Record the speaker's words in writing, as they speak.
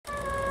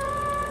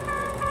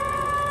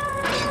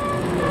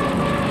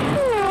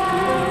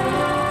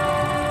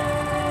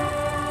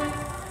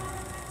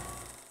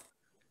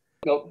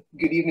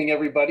Good evening,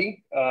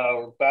 everybody.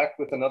 We're back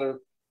with another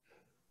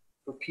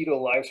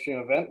Rapido live stream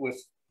event with,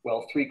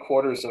 well,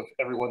 3/4 of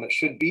everyone that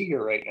should be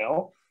here right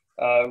now.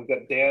 We've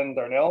got Dan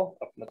Darnell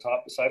up in the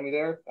top beside me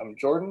there. I'm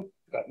Jordan.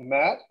 We've got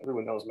Matt.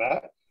 Everyone knows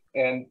Matt.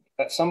 And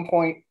at some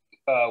point,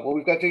 well,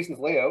 we've got Jason's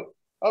layout.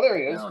 Oh, there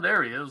he is. Oh,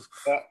 there he is.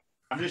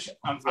 I'm just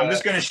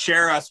going to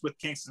share us with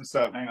Kingston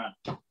stuff. Hang on.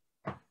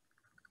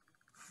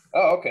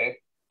 Oh, okay.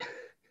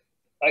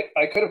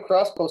 I could have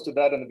cross-posted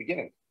that in the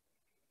beginning.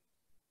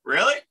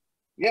 Really?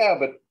 Yeah,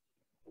 but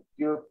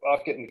you're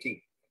off getting the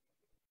key.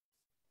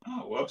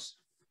 Oh, whoops.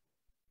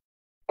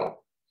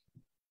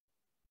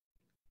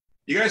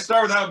 You guys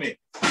start without me.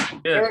 I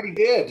already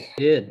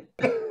did.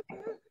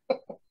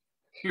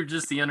 You're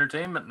just the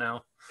entertainment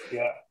now.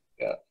 Yeah.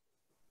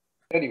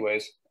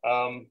 Anyways,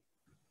 all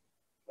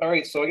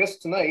right. So I guess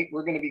tonight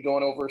we're going to be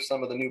going over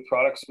some of the new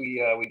products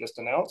we just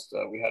announced.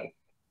 We had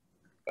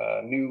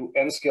a new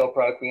N scale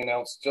product we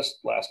announced just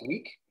last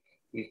week.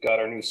 We've got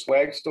our new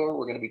swag store.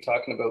 We're going to be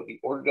talking about the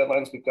order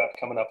deadlines we've got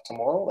coming up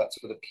tomorrow. That's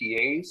for the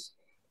PAs,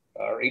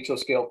 our HO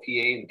scale PA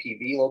and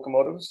PV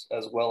locomotives,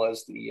 as well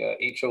as the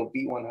HO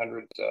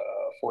B100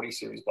 40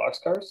 series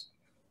boxcars.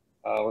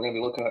 We're going to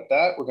be looking at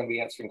that. We're going to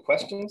be answering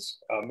questions.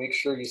 Make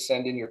sure you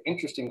send in your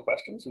interesting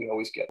questions. We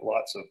always get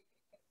lots of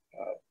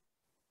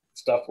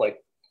stuff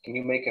like, can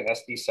you make an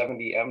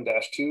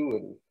SD70M-2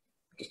 and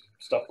just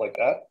stuff like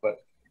that.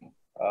 But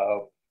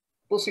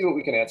we'll see what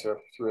we can answer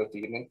throughout the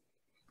evening.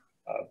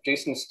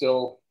 Jason's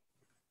still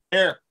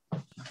here.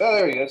 Oh,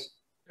 there he is.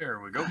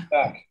 There we go.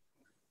 Back.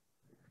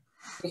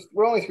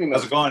 We're only 3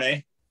 minutes. How's it going,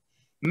 eh?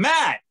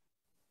 Matt,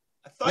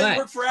 I thought you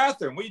worked for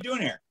Atherton. What are you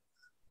doing here?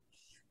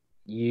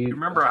 You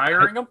remember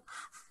hiring him?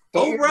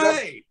 Don't you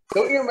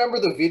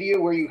remember the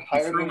video where you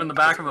hired him in the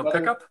back of a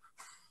pickup?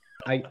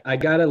 I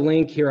got a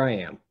link. Here I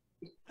am.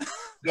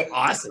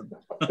 Awesome.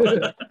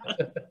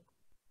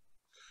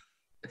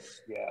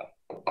 Yeah.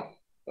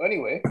 So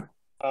anyway,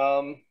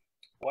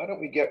 why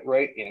don't we get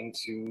right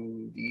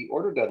into the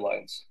order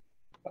deadlines?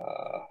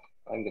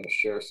 I'm going to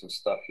share some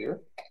stuff here.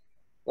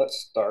 Let's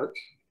start.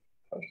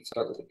 I should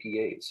start with the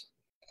PAs.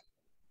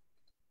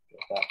 Get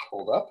that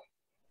pulled up.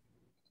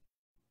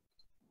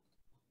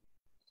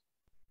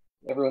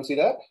 Everyone see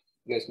that?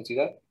 You guys can see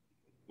that?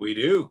 We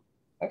do.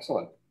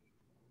 Excellent.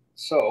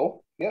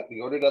 So, yeah,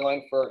 the order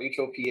deadline for our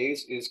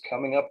HOPAs is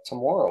coming up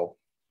tomorrow.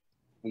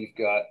 We've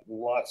got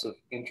lots of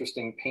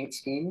interesting paint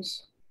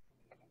schemes.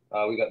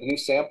 We got the new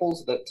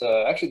samples that,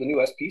 actually the new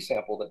SP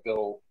sample that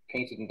Bill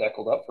painted and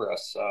deckled up for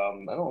us. I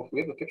don't know if we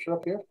have a picture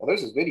up here. Well,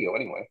 there's his video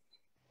anyway.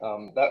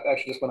 That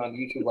actually just went on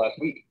YouTube last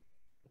week.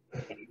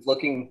 He's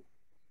looking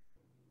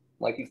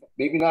like he's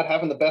maybe not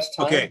having the best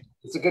time. Okay,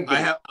 it's a good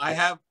video. I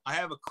have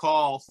a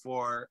call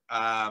for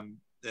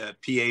the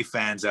PA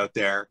fans out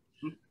there.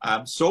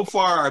 So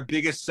far, our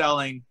biggest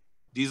selling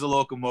diesel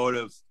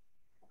locomotive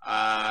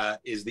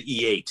is the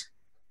E8.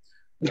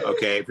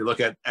 Okay, if you look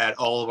at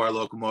all of our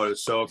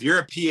locomotives. So if you're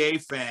a PA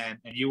fan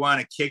and you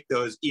want to kick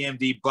those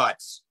EMD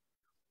butts,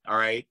 all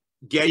right,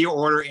 get your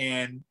order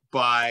in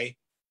by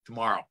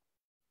tomorrow.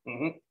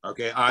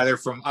 Okay, either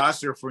from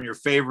us or from your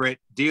favorite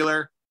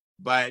dealer.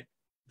 But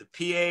the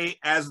PA,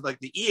 as like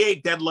the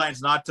E8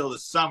 deadline's not till the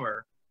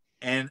summer,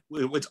 and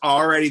it's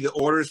already, the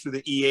orders for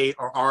the E8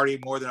 are already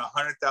more than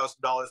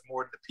 $100,000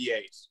 more than the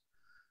PAs.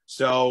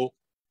 So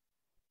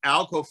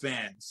Alco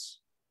fans,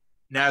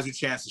 now's your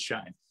chance to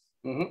shine.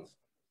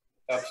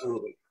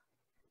 Absolutely.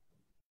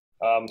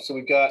 So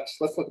we've got,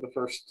 let's look at the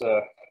first,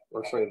 the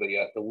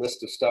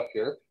list of stuff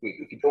here.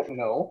 If you don't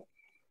know,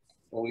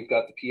 well, we've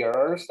got the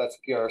PRRs. That's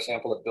the PRR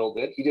sample that Bill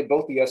did. He did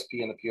both the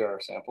SP and the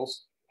PRR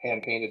samples,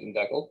 hand painted and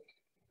deckled.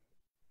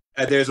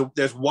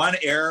 There's one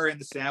error in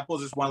the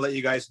samples. Just want to let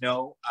you guys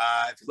know.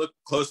 If you look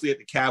closely at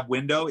the cab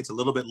window, it's a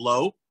little bit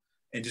low,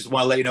 and just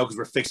want to let you know because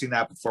we're fixing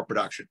that before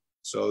production.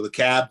 So the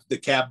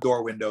cab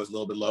door window is a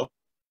little bit low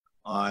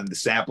on the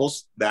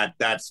samples.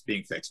 That's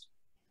being fixed.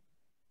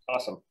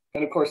 Awesome.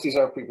 And of course, these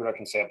are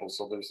pre-production samples,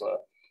 so there's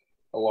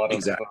a lot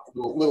of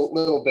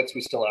little bits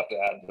we still have to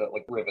add,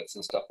 like rivets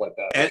and stuff like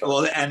that.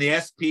 And the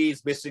SP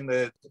is missing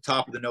the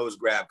top of the nose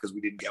grab because we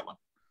didn't get one.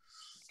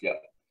 Yeah,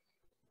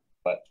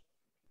 but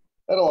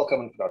that'll all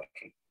come in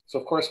production. So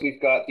of course we've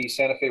got the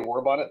Santa Fe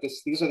war bonnet.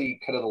 These are the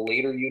kind of the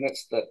later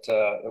units that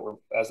were,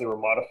 as they were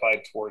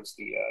modified towards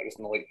the I guess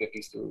in the late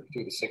 50s through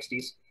the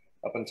 60s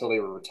up until they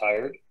were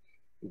retired.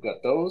 We've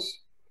got those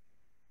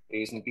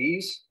A's and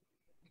B's.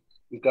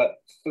 We've got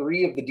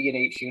 3 of the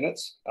D&H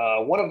units.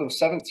 One of them,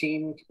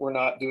 17, we're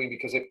not doing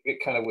because it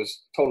kind of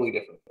was totally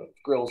different. The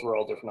grills were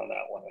all different on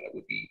that one, and it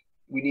would be,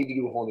 we need to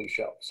do a whole new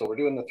show. So we're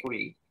doing the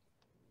 3.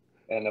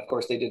 And of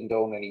course, they didn't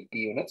own any B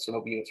units, so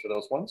no B units for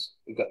those ones.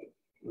 We've got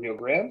Rio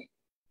Grande.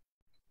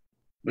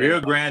 Rio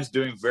Grande's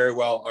doing very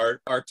well.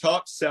 Our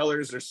top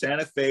sellers are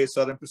Santa Fe,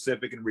 Southern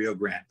Pacific, and Rio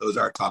Grande. Those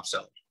are our top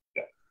sellers.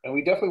 Yeah, and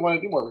we definitely want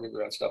to do more Rio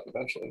Grande stuff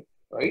eventually,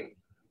 right?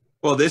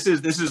 Well, this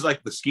is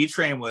like the ski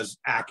train was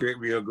accurate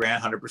Rio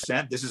Grande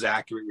 100%. This is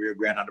accurate Rio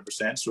Grande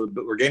 100%. So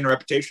we're getting a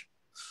reputation.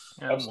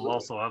 Yeah, we'll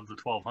also have the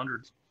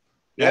 1200s.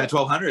 Yeah, the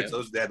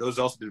 1200s. Those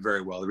also did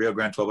very well. The Rio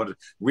Grande 1200.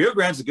 Rio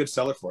Grande's a good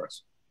seller for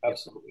us.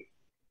 Absolutely.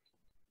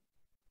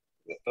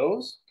 We got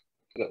those.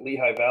 We got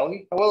Lehigh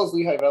Valley. How well is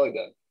Lehigh Valley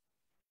done?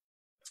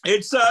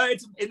 It's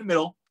in the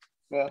middle.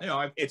 Yeah. You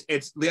know,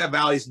 it's Lehigh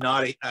Valley's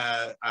not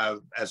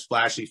as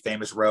flashy,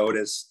 famous road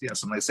as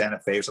something like Santa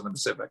Fe or something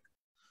Pacific.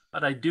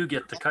 But I do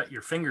get to cut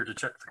your finger to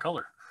check the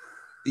color.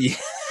 Yeah,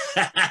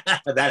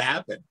 that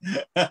happened.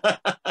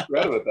 I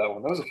read about that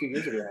one. That was a few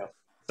years ago now.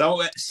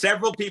 So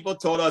several people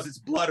told us it's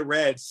blood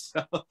red.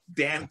 So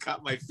Dan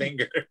cut my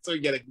finger so we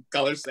get a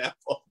color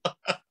sample.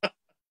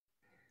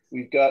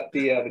 We've got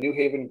the New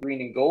Haven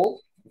green and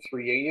gold,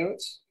 3A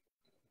units.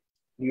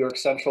 New York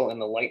Central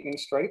and the lightning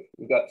stripe.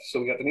 We got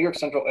the New York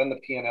Central and the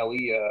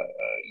PNLE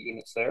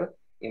units there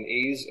in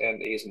A's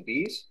and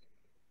B's.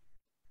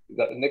 We've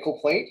got the nickel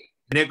plate.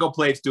 Nickel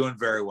plate's doing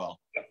very well.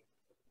 Yeah.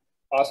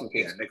 Awesome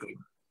piece. Yeah, nickel.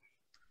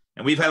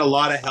 And we've had a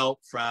lot of help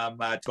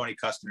from Tony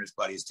Custer's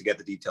buddies to get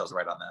the details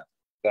right on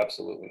that.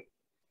 Absolutely.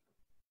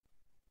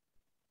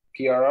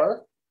 PRR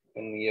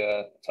in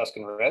the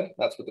Tuscan red.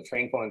 That's with the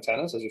train phone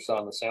antennas, as you saw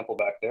in the sample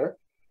back there.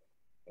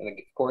 And of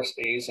course,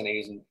 A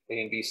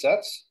and B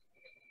sets.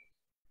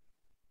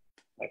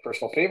 My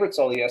personal favorites,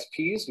 all the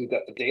SPs. We've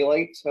got the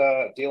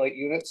daylight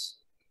units,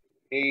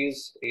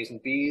 A's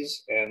and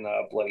B's, and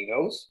Bloody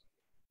Nose.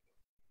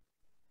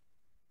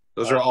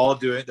 Those are all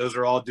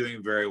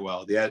doing very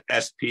well. The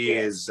SP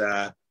is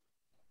I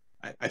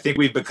think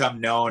we've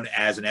become known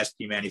as an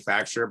SP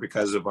manufacturer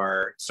because of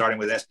our starting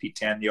with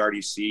SP10, the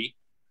RDC,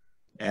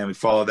 and we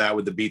follow that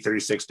with the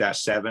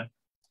B36-7,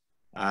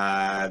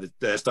 the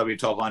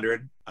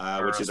SW1200,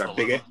 which is our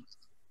biggest.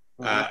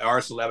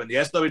 RS11. The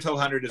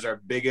SW1200 is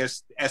our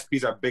biggest. SP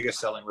is our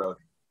biggest selling road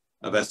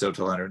of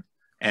SW1200,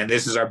 and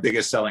this is our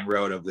biggest selling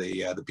road of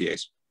the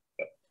PAs.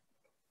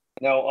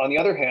 Now, on the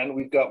other hand,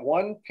 we've got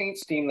one paint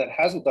scheme that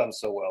hasn't done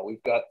so well.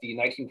 We've got the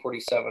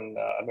 1947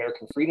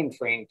 American Freedom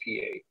Train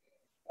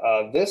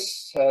PA.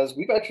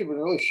 We've actually been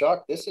really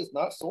shocked. This has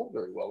not sold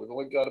very well. We've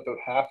only got about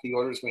half the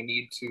orders we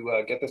need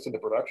to get this into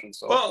production.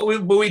 So, well,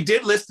 we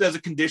did list it as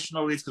a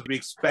conditional release because we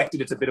expected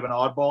it's a bit of an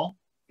oddball.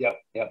 Yep.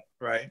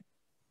 Right.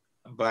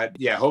 But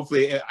yeah,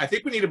 hopefully, I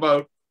think we need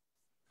about,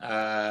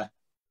 I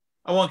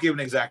won't give an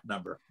exact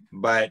number,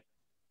 but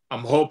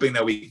I'm hoping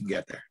that we can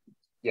get there.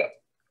 Yeah,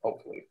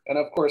 hopefully. And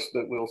of course,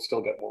 that we'll still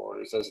get more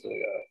orders as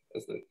the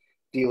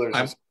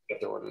dealers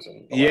get their orders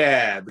in.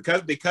 Yeah,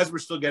 because we're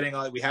still getting,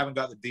 we haven't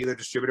got the dealer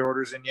distributor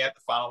orders in yet,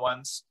 the final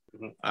ones.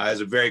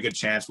 There's a very good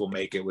chance we'll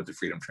make it with the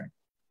Freedom Train.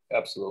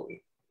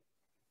 Absolutely.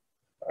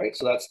 All right,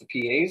 so that's the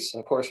PAs.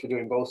 And of course, we're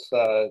doing both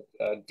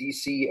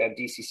DC and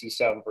DCC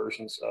sound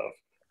versions of.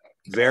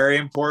 Very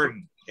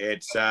important.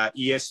 It's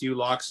ESU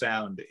lock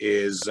sound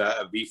is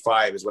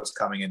V5 is what's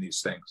coming in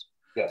these things.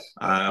 Yes.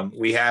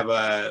 We have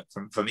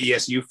from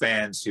ESU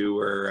fans who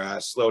were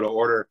slow to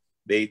order.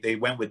 They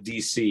went with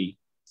DC,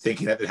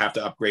 thinking that they'd have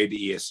to upgrade to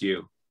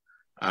ESU.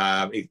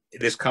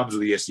 This comes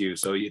with ESU,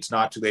 so it's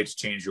not too late to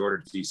change your order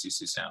to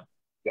DCC sound.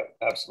 Yeah,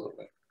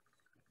 absolutely.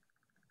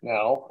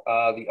 Now,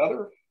 the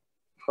other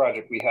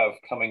project we have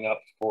coming up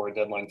for a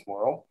deadline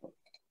tomorrow.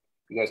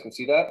 You guys can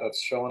see that.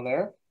 That's showing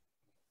there.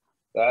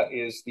 That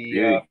is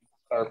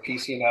our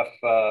PCNF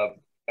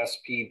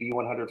SP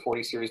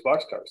B140 series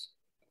boxcars.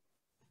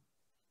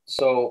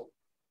 So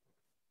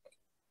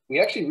we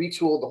actually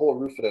retooled the whole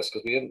roof of this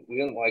because we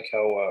didn't like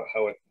how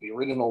the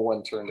original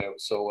one turned out.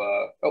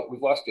 So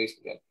we've lost Jason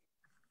again.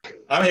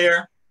 I'm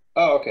here.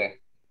 Oh, okay.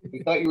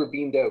 We thought you were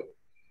beamed out.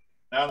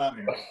 No, I'm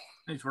here.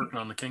 He's working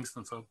on the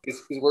Kingston, so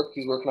he's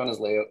working on his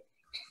layout.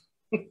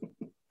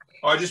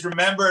 I just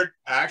remembered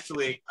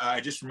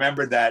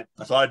that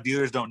a lot of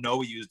dealers don't know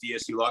we use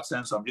DSU lock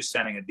sound, so I'm just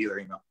sending a dealer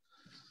email.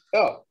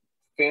 Oh,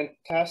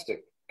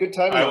 fantastic. Good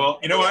timing. I will.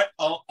 You know what?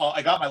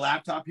 I got my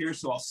laptop here,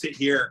 so I'll sit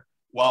here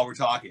while we're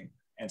talking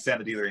and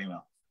send a dealer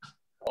email.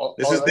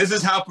 This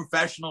is how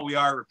professional we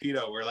are at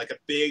Rapido. We're like a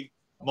big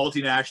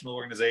multinational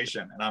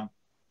organization, and I'm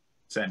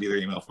sending a dealer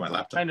email for my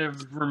laptop. Kind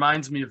of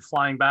reminds me of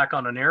flying back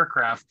on an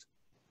aircraft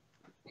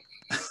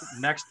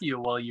next to you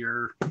while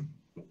you're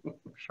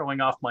showing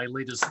off my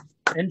latest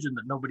engine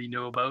that nobody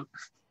knew about.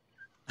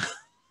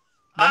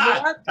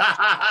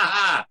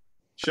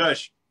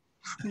 Shush.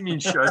 You mean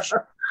shush?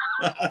 Talk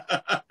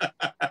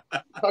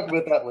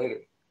about that later.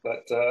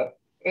 But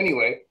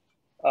anyway,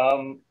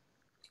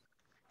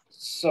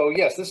 so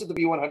yes, this is the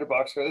B100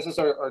 boxcar. This is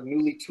our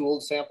newly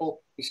tooled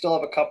sample. We still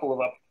have a couple of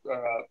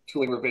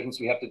tooling revisions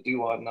we have to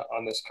do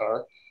on this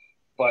car,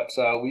 but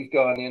we've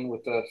gone in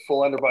with the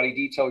full underbody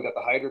detail. We got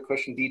the hydro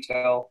cushion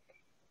detail,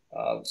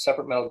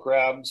 separate metal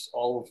grabs,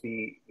 all of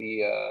the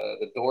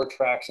door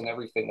tracks and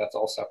everything. That's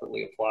all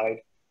separately applied.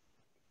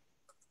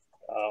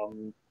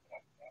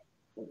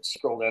 Let's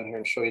scroll down here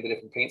and show you the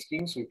different paint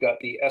schemes. We've got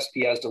the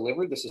SP as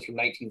delivered. This is from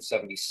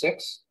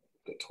 1976.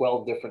 Got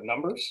 12 different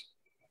numbers.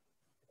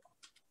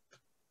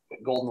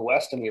 Golden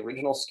West in the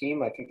original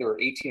scheme. I think there were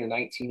 18 or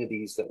 19 of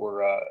these that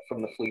were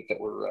from the fleet that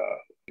were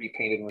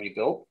repainted and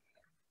rebuilt.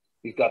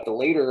 We've got the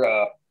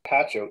later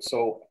patch out.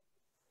 So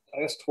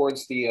I guess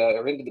towards the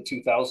or into the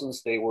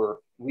 2000s, they were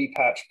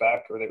repatched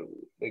back, or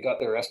they got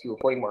their SP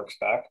reporting marks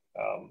back,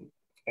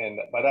 and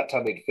by that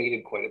time they'd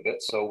faded quite a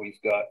bit. So we've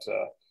got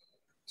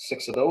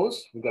 6 of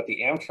those. We've got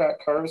the Amtrak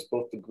cars,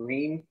 both the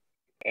green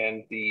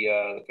and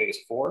the Phase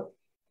 4.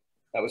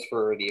 That was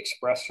for the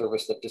express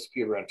service that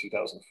disappeared around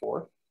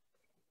 2004.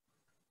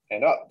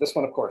 And this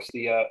one, of course,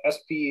 the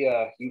SP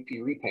UP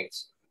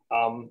repaints.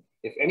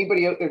 If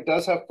anybody out there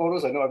does have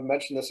photos, I know I've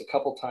mentioned this a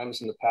couple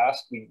times in the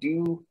past, we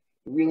do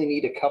really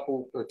need a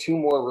couple or 2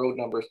 more road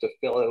numbers to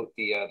fill out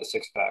the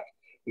 6-pack.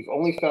 We've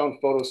only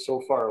found photos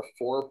so far of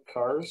 4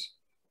 cars.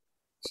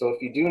 So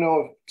if you do know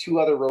of 2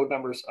 other road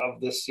numbers of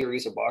this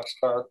series of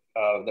boxcar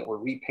that were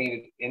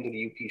repainted into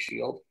the UP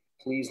Shield,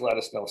 please let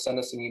us know. Send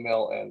us an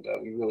email, and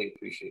we really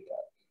appreciate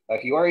that.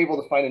 If you are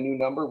able to find a new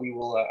number, we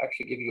will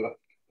actually give you a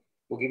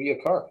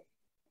car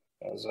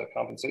as a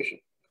compensation.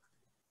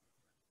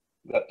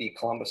 We've got the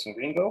Columbus and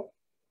Greenville,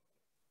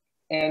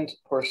 and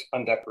of course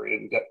undecorated.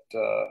 We've got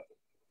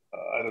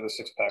either the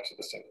 6-packs or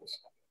the singles.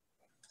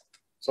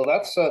 So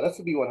that's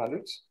the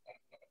B100s.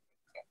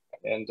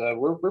 And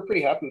we're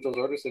pretty happy with those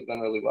orders. They've done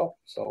really well.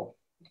 So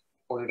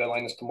order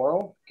deadline is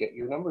tomorrow. Get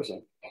your orders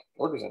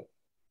in.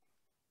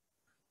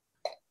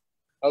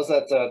 How's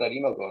that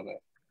email going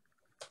there?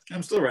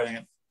 I'm still writing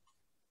it.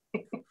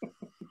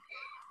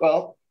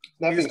 Well,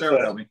 that being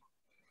said,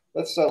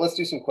 let's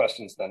do some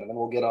questions then, and then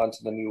we'll get on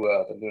to the new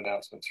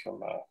announcements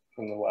from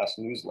the last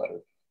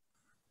newsletter.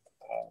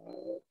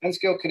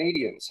 N-Scale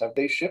Canadians, have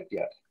they shipped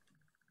yet?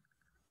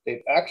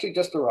 They've actually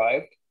just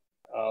arrived.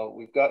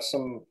 We've got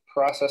some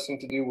processing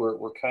to do.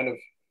 We're kind of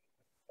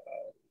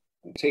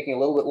taking a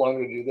little bit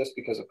longer to do this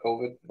because of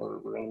COVID.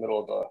 We're in the middle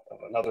of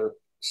another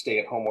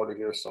stay-at-home order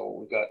here, so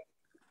we've got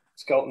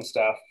skeleton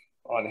staff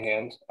on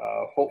hand.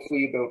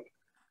 Hopefully about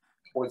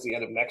towards the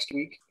end of next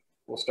week,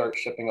 we'll start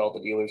shipping all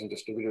the dealers and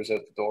distributors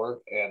out the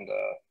door, and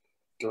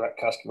direct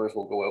customers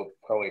will go out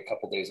probably a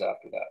couple days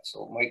after that.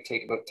 So it might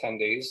take about 10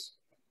 days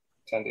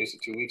to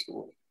 2 weeks,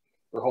 but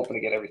we're hoping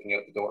to get everything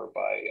out the door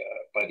by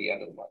the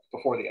end of the month,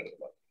 before the end of the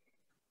month.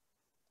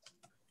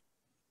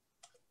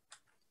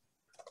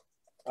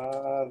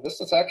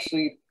 This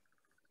actually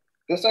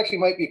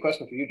might be a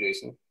question for you,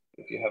 Jason,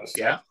 if you have a set.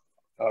 Yeah.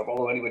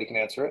 Although anybody can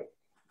answer it.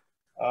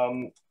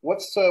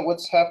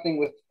 What's happening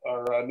with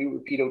our new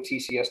Rapido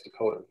TCS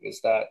decoder? Is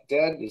that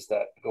dead? Is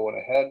that going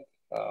ahead?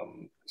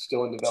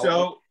 Still in development?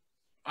 So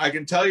I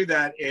can tell you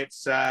that it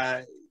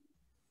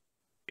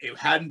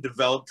hadn't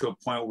developed to a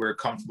point where we're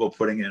comfortable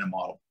putting it in a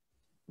model.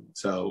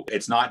 So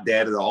it's not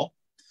dead at all.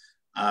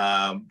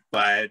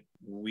 But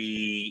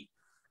we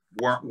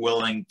weren't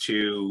willing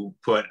to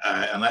put,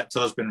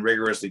 until it's been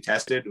rigorously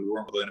tested, we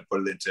weren't willing to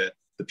put it into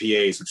the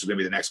PAs, which is going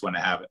to be the next one to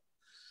have it.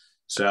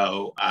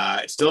 So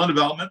it's still in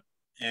development,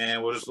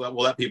 and we'll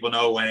let people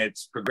know when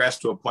it's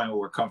progressed to a point where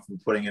we're comfortable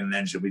putting in an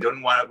engine. We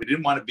didn't want to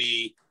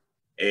be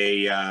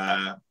we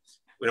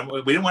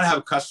didn't want to have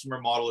a customer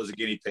model as a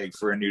guinea pig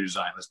for a new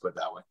design. Let's put it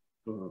that way.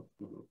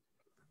 Mm-hmm. Mm-hmm.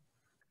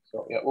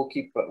 So yeah, we'll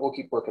keep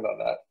working on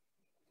that.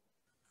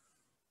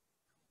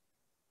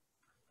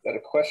 Got a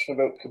question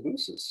about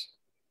cabooses.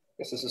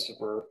 I guess this is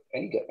for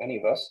any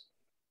of us.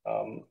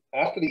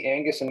 After the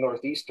Angus and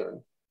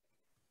Northeastern,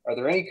 are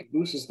there any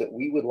cabooses that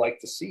we would like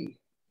to see?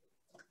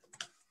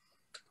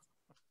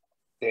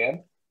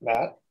 Dan,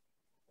 Matt?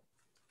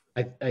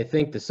 I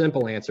think the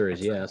simple answer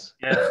is yes.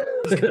 Yeah, I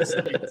was gonna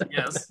say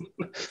yes.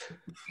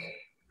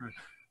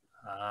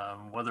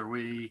 Whether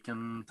we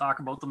can talk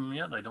about them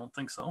yet, I don't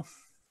think so.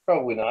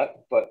 Probably not,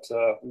 but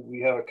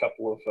we have a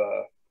couple of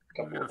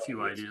We've got a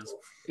few ideas.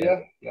 Yeah.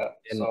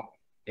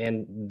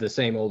 And the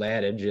same old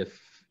adage, if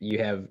you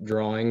have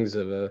drawings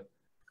of a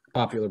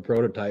popular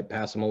prototype,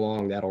 pass them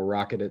along. That'll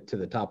rocket it to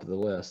the top of the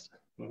list.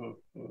 Mm-hmm.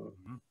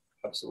 Mm-hmm.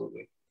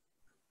 Absolutely.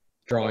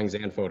 Drawings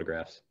and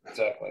photographs.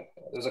 Exactly.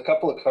 There's a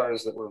couple of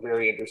cars that we're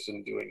very interested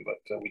in doing, but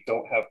we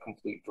don't have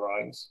complete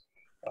drawings,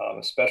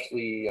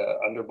 especially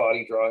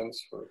underbody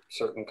drawings for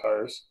certain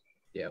cars.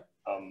 Yeah.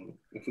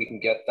 If we can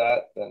get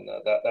that, then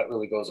that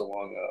really goes a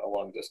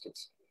long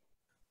distance.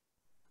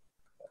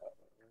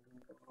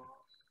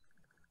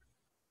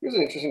 Here's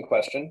an interesting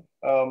question.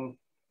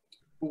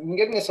 We've been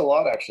getting this a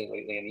lot actually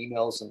lately in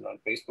emails and on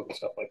Facebook and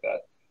stuff like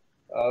that.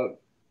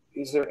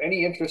 Is there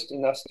any interest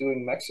in us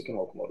doing Mexican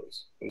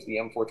locomotives? There's the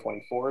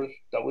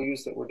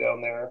M424Ws that were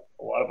down there,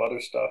 a lot of other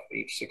stuff,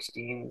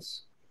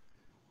 H16s.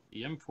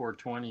 The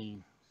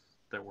M420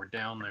 that were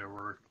down there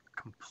were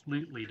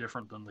completely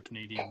different than the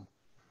Canadian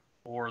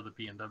or the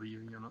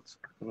P&W units.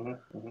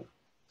 Mm-hmm, mm-hmm.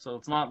 So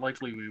it's not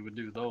likely we would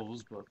do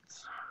those, but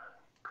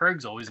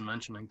Craig's always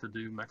mentioning to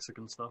do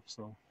Mexican stuff,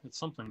 so it's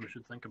something we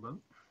should think about.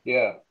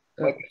 Yeah,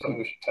 might be something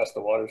we should test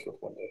the waters with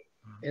one day.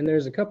 And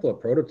there's a couple of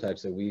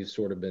prototypes that we've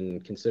sort of been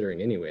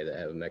considering anyway that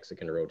have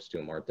Mexican roads to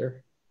them, aren't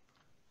there?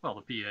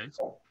 Well, the PAs.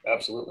 Oh,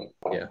 absolutely.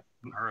 Yeah.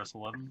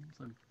 RS11s,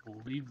 I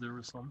believe there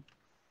was some.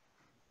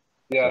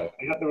 Yeah,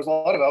 there was a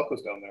lot of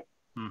Alcos down there,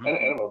 Mm-hmm.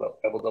 and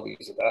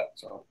LWs at that,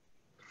 so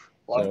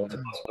a lot of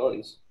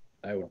possibilities.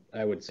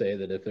 I would say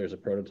that if there's a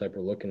prototype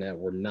we're looking at,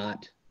 we're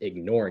not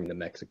ignoring the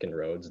Mexican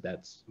roads.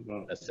 That's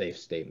a safe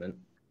statement.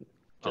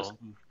 Just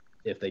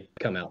if they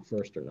come out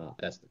first or not,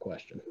 that's the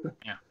question.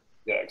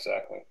 Yeah,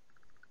 exactly.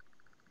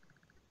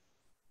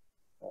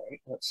 All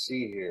right, let's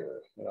see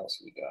here. What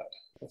else we got?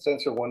 Let's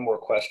answer one more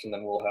question,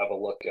 then we'll have a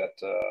look at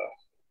the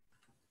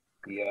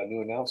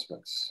new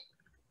announcements.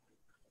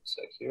 Let's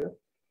see here.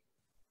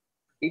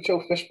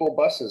 HO Fishbowl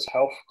buses,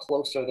 how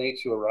close are they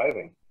to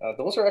arriving?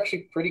 Those are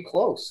actually pretty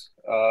close.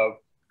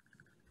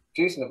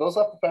 Jason, have those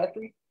left the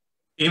factory?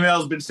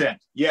 Email's been sent.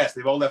 Yes,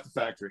 they've all left the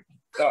factory.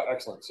 Oh,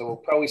 excellent. So we'll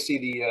probably see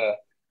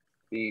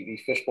the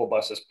fishbowl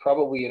buses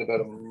probably in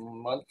about a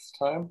month's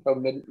time,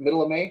 probably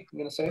middle of May, I'm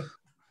going to say.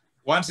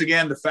 Once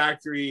again, the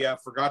factory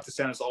forgot to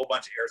send us a whole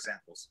bunch of air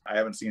samples. I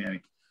haven't seen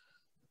any.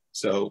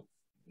 So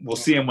we'll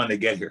see them when they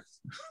get here.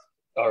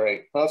 All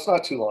right. Well, that's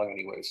not too long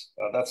anyways.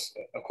 That's,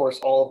 of course,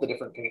 all of the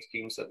different paint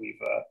schemes that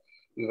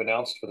we've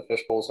announced for the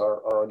fishbowls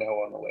are now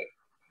on the way.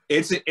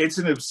 It's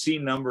an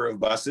obscene number of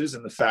buses,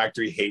 and the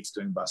factory hates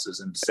doing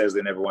buses and says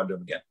they never want to do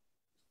them again.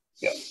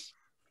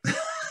 Yeah.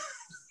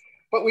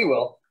 But we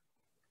will.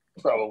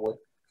 Probably.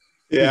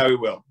 Yeah, we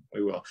will.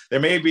 We will. There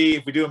may be,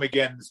 if we do them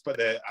again, but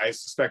I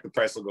suspect the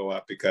price will go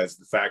up because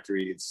the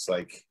factory, it's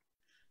like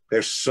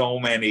there's so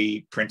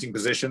many printing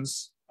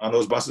positions on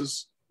those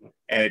buses,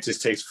 and it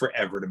just takes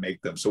forever to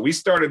make them. So we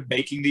started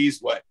making these,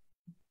 what,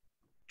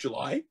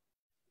 July?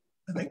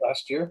 I think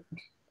last year.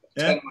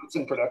 Yeah. 10 months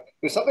in production.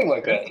 It was something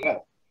like that. Yeah.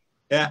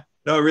 Yeah.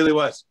 No, it really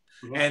was.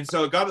 And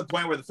so it got to the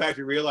point where the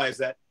factory realized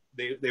that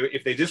they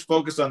if they just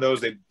focused on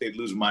those, they'd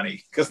lose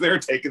money because they were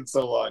taking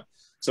so long.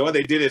 So what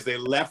they did is they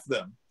left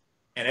them.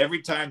 And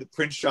every time the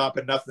print shop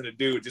had nothing to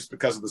do, just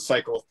because of the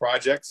cycle of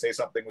projects, say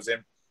something was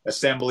in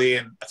assembly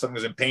and something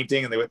was in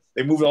painting, and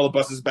they moved all the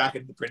buses back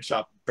into the print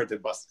shop and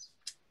printed buses.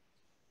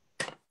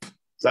 So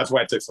that's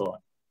why it took so long.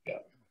 Yeah.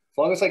 As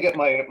long as I get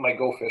my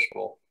Go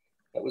Fishbowl.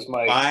 That was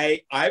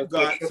my. I've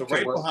got, so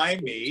right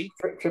behind me,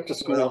 trip to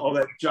school. All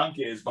that junk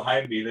is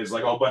behind me. There's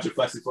like a whole bunch of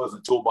flexi-flows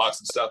and toolbox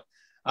and stuff.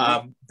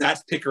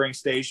 That's Pickering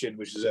Station,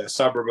 which is a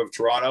suburb of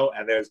Toronto,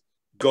 and there's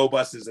Go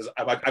buses.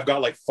 I've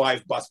got like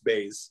 5 bus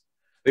bays.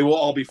 They will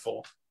all be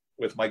full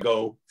with my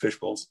Go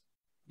fishbowls.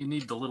 You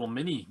need the little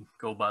mini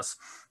Go bus.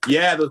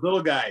 Yeah, those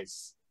little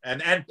guys.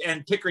 And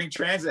Pickering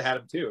Transit had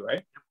them too,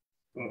 right?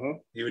 Mm-hmm.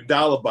 You would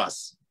dial a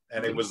bus,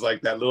 and it was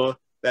like that little,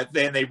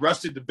 then they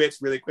rusted to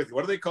bits really quickly.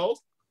 What are they called?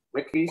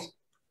 Rickbees.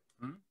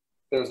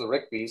 There's the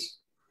Rickbees.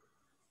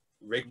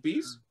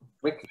 Rigby's?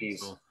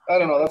 Rickbees. I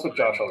don't know. That's what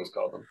Josh always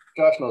called them.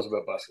 Josh knows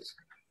about buses.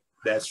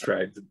 That's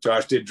right.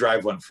 Josh did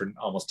drive one for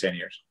almost 10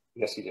 years.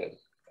 Yes, he did.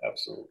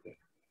 Absolutely.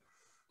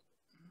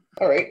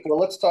 All right. Well,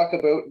 let's talk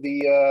about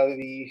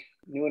the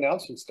new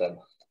announcements then.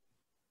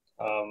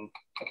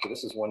 Actually,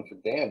 this is one for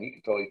Dan. You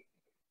could probably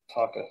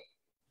talk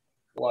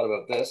a lot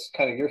about this.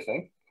 Kind of your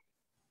thing.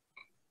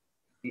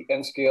 The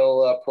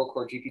N-Scale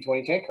Procore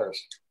GP20 tank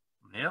cars.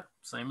 Yep,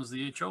 same as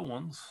the HO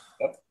ones.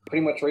 Yep,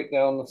 pretty much right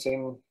down the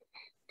same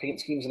paint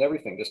schemes and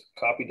everything, just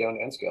copied down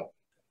to N-Scale.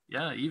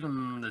 Yeah,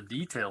 even the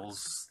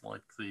details,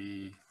 like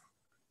the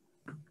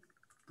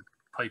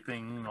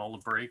piping, all the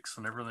brakes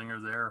and everything are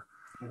there.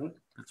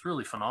 It's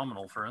really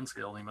phenomenal for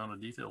N-Scale, the amount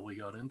of detail we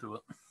got into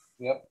it.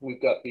 Yep,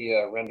 we've got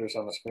the renders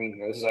on the screen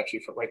here. This is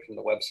actually right from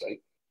the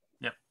website.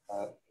 Yep.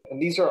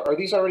 And these are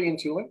these already in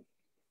tooling?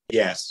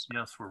 Yes.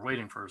 Yes, we're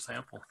waiting for a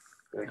sample.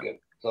 Very good.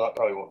 So that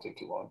probably won't take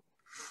too long.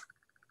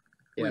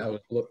 Yeah,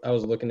 I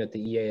was looking at the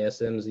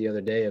EASMs the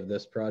other day of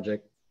this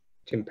project,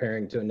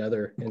 comparing to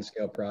another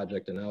N-Scale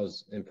project, and I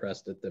was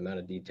impressed at the amount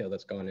of detail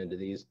that's gone into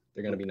these.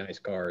 They're going to be nice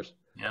cars.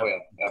 Yeah, oh, yeah,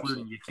 including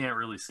absolutely. You can't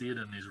really see it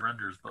in these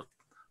renders, but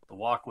the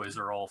walkways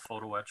are all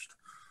photo etched.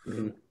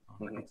 They're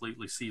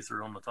completely see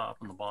through on the top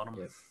and the bottom.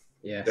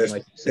 Yeah, and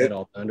like you said,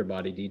 all the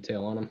underbody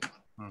detail on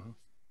them.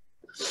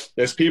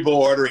 There's people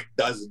ordering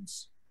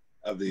dozens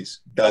of these,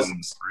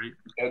 dozens.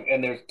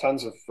 And there's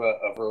tons of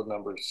road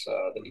numbers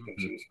that you can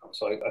choose from.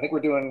 So I think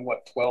we're doing,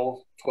 what, 12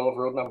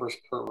 road numbers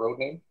per road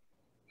name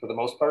for the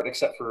most part,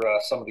 except for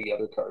some of the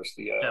other cars.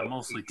 Yeah,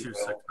 mostly 2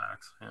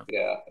 6-packs.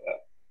 Yeah.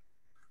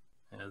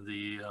 And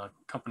the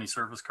company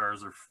service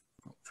cars are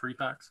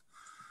 3-packs.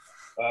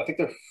 I think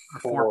they're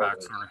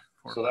 4-packs.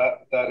 So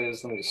that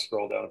is, let me just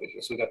scroll down a bit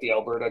here. So we got the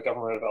Alberta,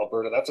 Government of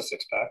Alberta. That's a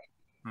 6-pack.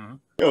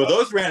 No,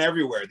 those ran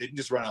everywhere. They didn't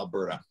just run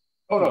Alberta.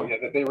 Oh no, yeah,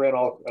 they ran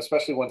all,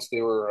 especially once they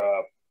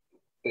got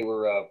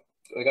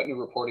new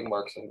reporting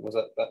marks. I think was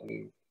that in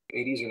the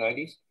 80s or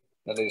 90s,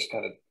 and they just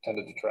kind of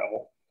tended to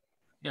travel.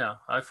 Yeah,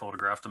 I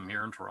photographed them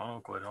here in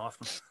Toronto quite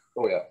often.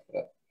 Oh yeah.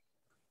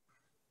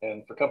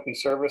 And for company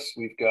service,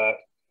 we've got,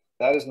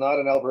 that is not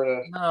an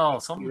Alberta. No,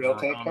 something's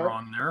tank car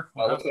wrong there.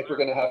 Looks like we're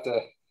going to have to.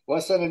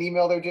 Want to send an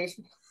email there,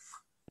 Jason?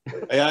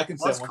 Yeah, I can send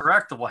one. That's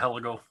correct a while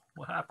ago.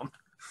 What happened?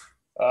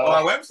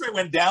 Our website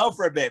went down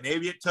for a bit.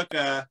 Maybe it took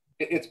a.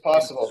 It's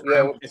possible.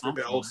 Yeah, it's an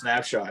old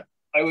snapshot.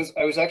 I was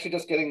actually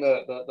just getting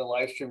the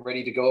live stream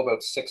ready to go about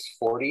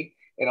 6:40,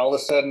 and all of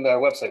a sudden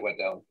our website went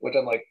down. Which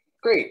I'm like,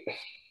 great.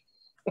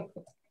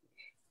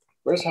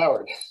 Where's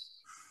Howard?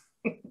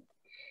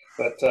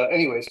 But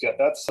anyways, yeah,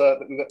 that's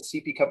we've got the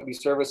CP company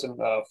service in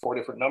 4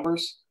 different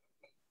numbers.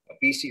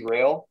 BC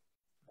Rail.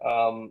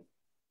 Now,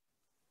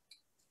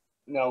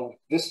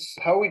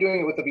 how are we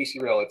doing it with the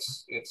BC Rail?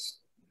 It's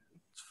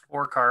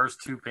 4 cars,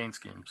 2 paint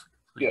schemes.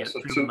 So you yeah, get so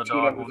 2 two in the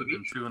numbers dogwood of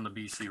and each? 2 in the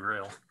BC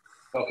Rail.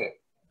 Okay.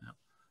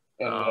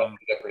 Yeah. And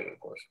decorated, of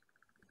course.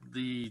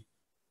 The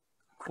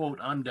quote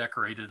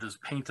undecorated is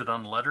painted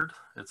unlettered.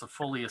 It's a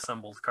fully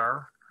assembled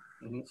car.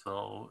 Mhm.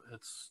 So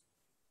it's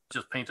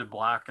just painted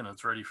black and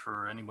it's ready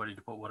for anybody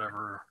to put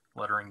whatever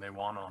lettering they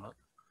want on it.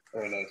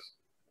 Very nice.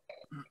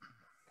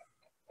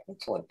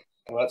 Excellent.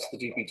 Well, that's the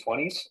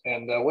GP20s.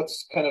 And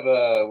what's kind of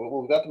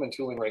we've got them in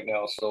tooling right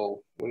now.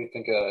 So what do you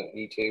think an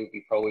ETA would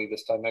be probably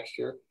this time next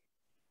year?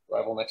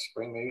 Arrival next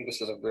spring, maybe?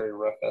 This is a very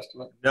rough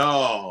estimate.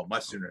 No,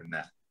 much sooner than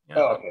that. Yeah,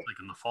 okay. like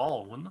in the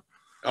fall, wouldn't it?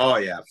 Oh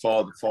yeah,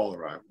 fall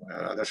arrival.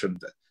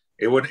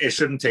 It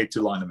shouldn't take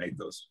too long to make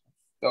those.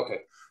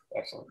 Okay,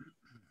 excellent.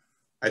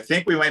 I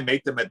think we might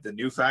make them at the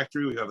new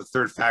factory. We have a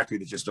 3rd factory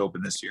that just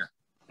opened this year.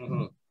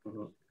 Mm-hmm.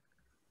 Mm-hmm.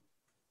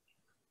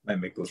 Might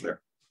make those there.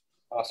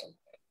 Awesome.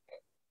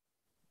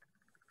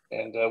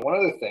 And one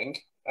other thing,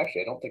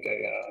 actually, I don't think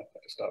I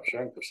stopped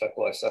sharing for a sec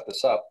while I set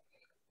this up.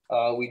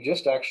 We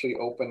just actually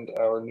opened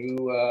our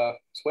new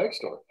swag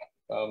store.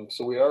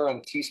 So we are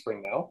on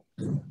Teespring now.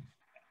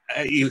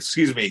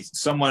 Excuse me,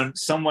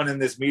 someone in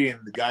this meeting,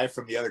 the guy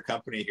from the other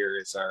company here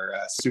is our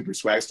super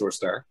swag store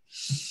star.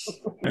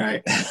 All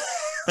right.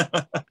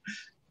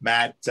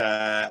 Matt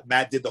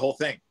did the whole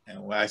thing.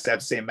 And I have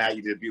to say, Matt,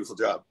 you did a beautiful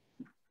job.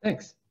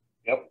 Thanks.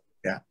 Yep.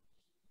 Yeah.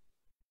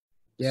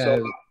 Yeah.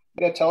 So,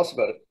 yeah, tell us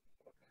about it.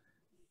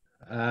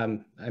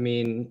 I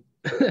mean,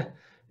 it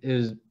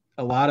was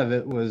a lot of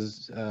it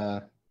was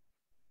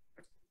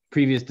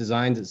previous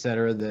designs, et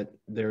cetera, that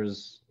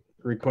there's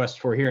requests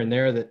for here and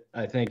there that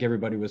I think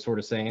everybody was sort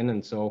of saying.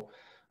 And so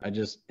I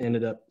just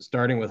ended up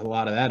starting with a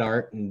lot of that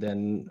art, and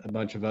then a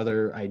bunch of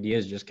other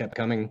ideas just kept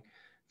coming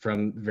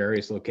from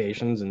various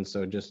locations. And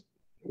so just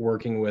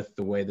working with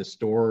the way the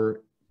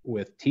store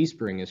with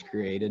Teespring is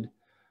created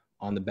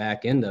on the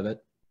back end of it,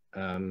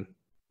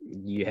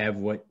 you have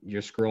what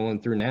you're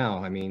scrolling through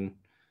now. I mean,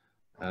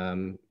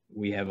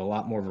 we have a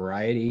lot more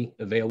variety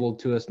available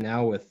to us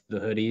now with the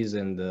hoodies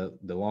and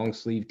the long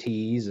sleeve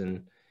tees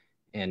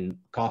and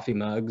coffee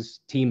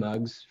mugs, tea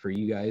mugs for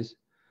you guys.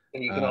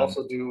 And you can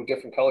also do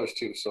different colors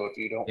too. So if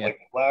you don't like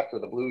the black or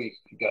the blue,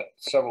 you've got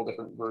several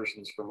different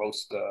versions for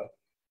most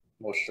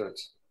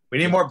shirts. We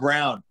need more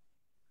brown.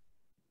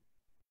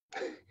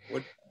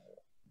 What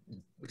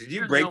did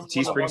you break the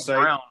Teespring site?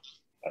 Brown.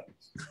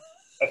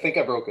 I think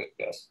I broke it,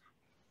 yes.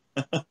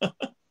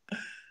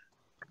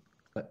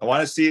 I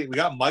want to see, we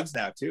got mugs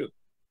now too.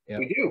 Yep.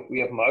 We do. We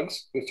have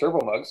mugs. We have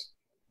turbo mugs.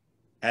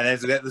 And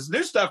there's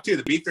new stuff too.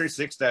 The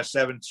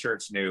B36-7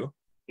 shirt's new.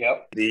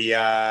 Yep. The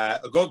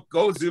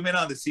go zoom in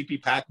on the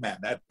CP Pac-Man.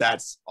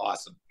 That's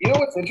awesome. You know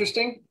what's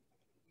interesting?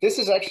 This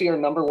is actually our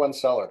 #1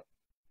 seller.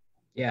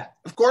 Yeah.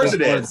 Of course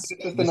it is.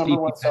 This is the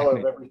 #1 seller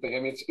of everything. I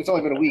mean, it's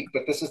only been a week,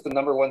 but this is the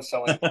 #1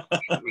 selling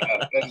we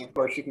have. And of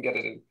course, you can get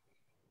it in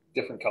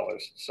different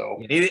colors. So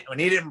we need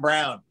it in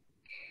brown.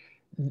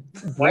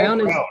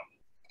 Brown is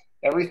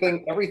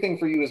everything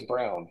for you is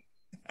brown.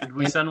 Did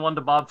we send one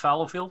to Bob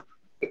Fallowfield?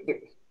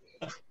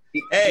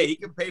 Hey, he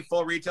can pay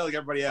full retail like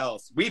everybody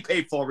else. We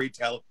pay full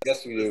retail.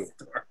 Yes, we do.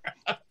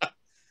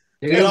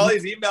 You get all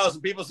these emails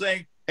from people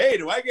saying, "Hey,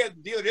 do I get a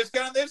dealer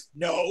discount on this?"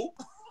 No,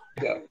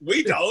 yeah,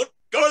 we don't.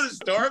 Go to the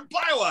store and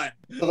buy one.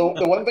 So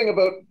the one thing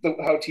about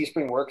how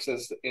Teespring works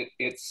is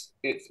it's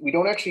we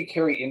don't actually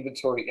carry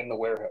inventory in the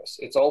warehouse.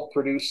 It's all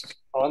produced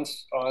on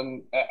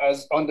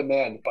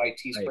demand by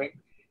Teespring, right.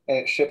 And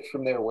it's shipped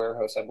from their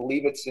warehouse. I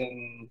believe it's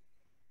in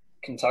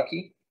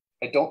Kentucky.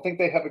 I don't think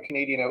they have a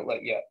Canadian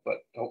outlet yet, but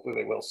hopefully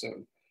they will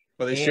soon.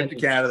 Well, they ship to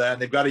Canada,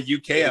 and they've got a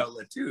UK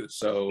outlet too.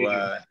 So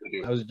I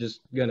was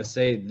just gonna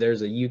say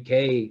there's a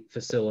UK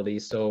facility,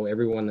 so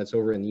everyone that's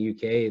over in the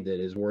UK that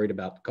is worried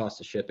about the cost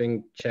of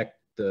shipping, check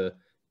the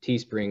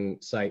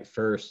Teespring site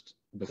first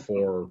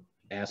before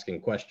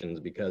asking questions,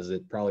 because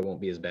it probably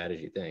won't be as bad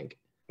as you think.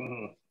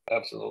 Mm-hmm.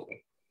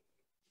 Absolutely.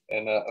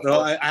 And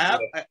so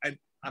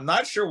I'm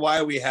not sure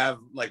why we have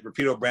like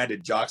Rapido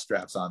branded jock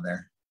straps on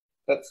there.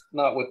 That's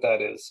not what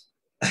that is.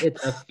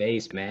 It's a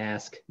face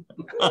mask.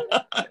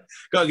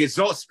 Go get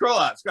scroll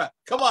up.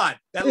 Come on,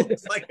 that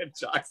looks like a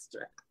jock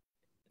strap.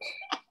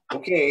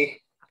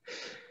 Okay.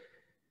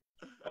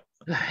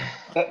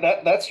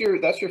 That's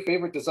your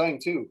favorite design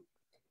too.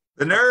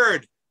 The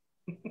nerd.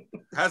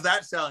 How's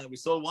that selling? We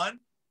sold one?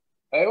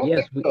 I don't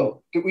think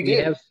so.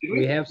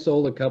 We have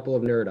sold a couple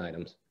of nerd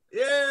items.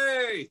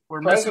 Yay!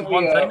 We're missing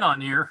one thing on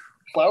here.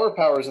 Flower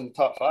Power's in the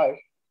top 5. I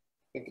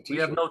think we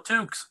have no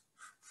toques.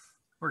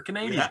 We're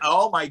Canadian.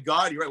 Oh my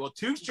God, you're right. Well,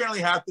 toques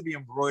generally have to be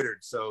embroidered,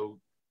 so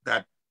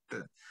that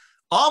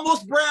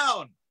almost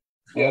brown.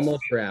 Yes,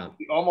 almost brown.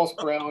 The almost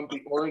brown,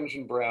 the orange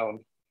and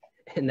brown.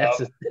 And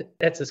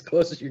that's as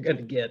close as you're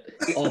gonna get.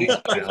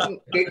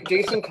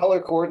 Jason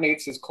color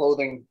coordinates his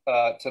clothing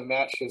to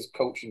match his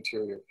coach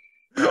interior.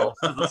 No,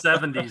 to the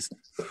 70s.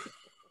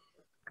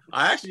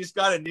 I actually just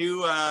got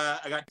I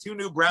got 2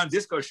 new brown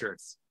disco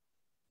shirts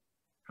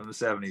from the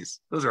 70s.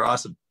 Those are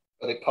awesome.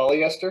 Are they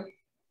polyester?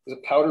 Is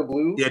it powder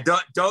blue? Yeah,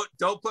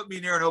 don't put me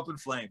near an open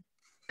flame.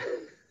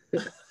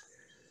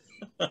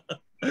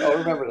 I'll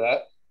remember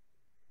that.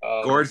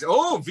 Gorgeous.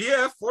 Oh,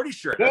 VF40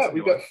 shirt. Yeah,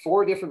 we've got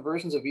 4 different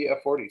versions of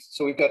VF40s.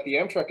 So we've got the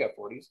Amtrak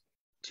F40s.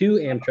 2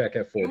 Amtrak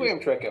F40s. 2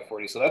 Amtrak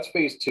F40s. So that's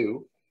phase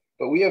 2.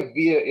 But we have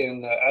VIA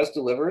in as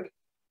delivered.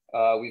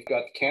 We've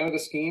got Canada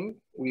Scheme.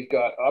 We've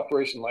got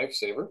Operation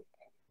Lifesaver.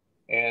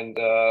 And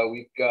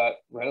we've got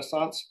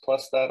Renaissance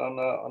plus that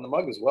on the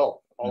mug as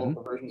well. All of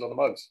the versions on the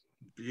mugs.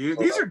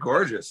 These are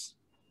gorgeous.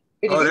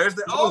 Hey, there's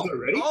the the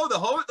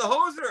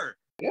hoser.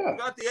 Yeah. We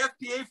got the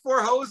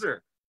FPA4 hoser.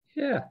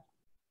 Yeah.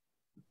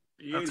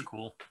 That's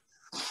cool.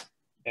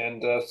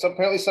 And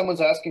apparently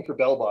someone's asking for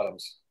bell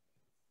bottoms.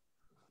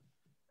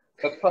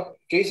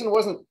 Jason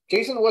wasn't.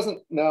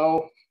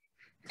 No,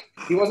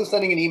 he wasn't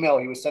sending an email.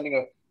 He was sending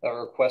a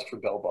request for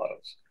bell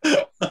bottoms.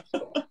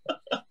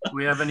 Do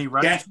we have any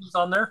running shoes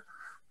on there?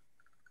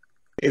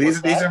 Hey,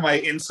 these are my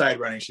inside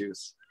running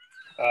shoes.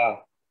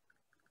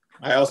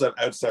 I also have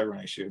outside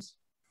running shoes.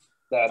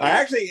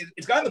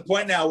 It's gotten to the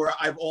point now where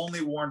I've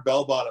only worn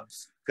bell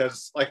bottoms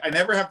because like I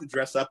never have to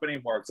dress up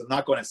anymore because I'm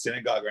not going to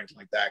synagogue or anything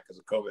like that because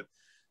of COVID.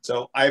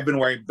 So I've been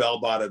wearing bell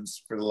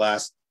bottoms for the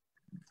last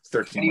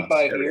 13 months.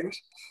 25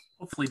 years.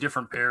 Hopefully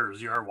different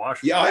pairs. You are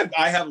washing. Yeah,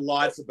 I have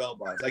lots of bell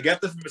bottoms. I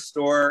get them from a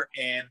store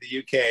in the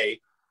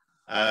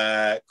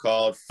UK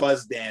called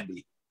Fuzz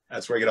Dandy.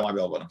 That's where I get all my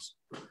bell bottoms.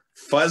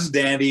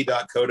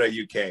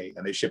 Fuzzdandy.co.uk,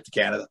 and they ship to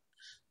Canada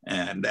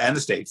and the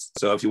States.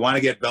 So if you want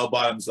to get bell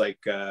bottoms like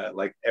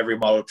every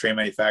model train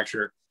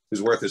manufacturer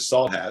who's worth his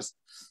salt has,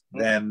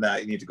 then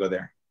you need to go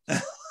there.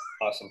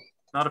 Awesome.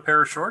 Not a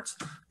pair of shorts?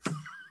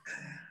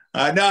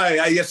 No,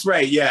 that's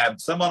right. Yeah,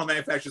 some model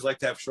manufacturers like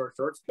to have short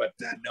shorts, but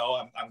no,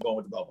 I'm going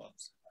with the bell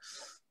bottoms.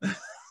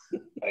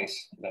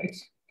 Nice.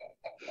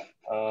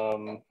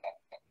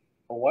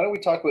 Well, why don't we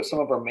talk about some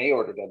of our May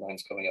order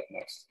deadlines coming up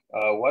next?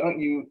 Why don't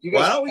you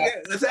guys?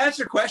 Let's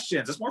answer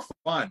questions. It's more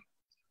fun.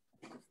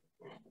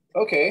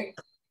 Okay.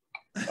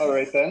 All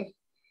right then.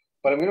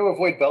 But I'm going to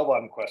avoid bell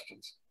bottom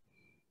questions.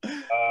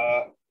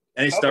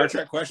 Any Star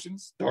Trek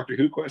questions? Doctor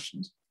Who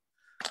questions?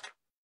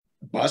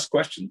 Bus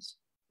questions?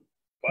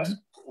 Bus?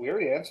 We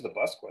already answered the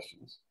bus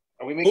questions.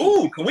 Are we making?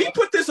 Oh, can we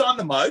put this on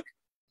the mug?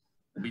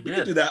 We We did.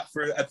 could do that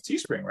at the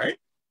Teespring, right?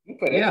 We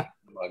put Yeah. it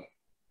in the mug.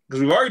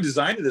 Because we've already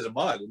designed it as a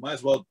mug. We might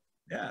as well.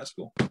 Yeah, that's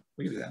cool.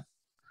 We can do that.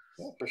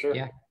 Yeah, for sure.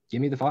 Yeah.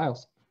 Give me the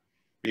files.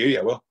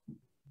 Yeah, well.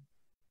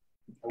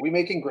 Are we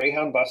making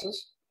Greyhound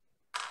buses?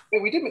 Yeah,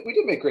 we did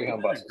make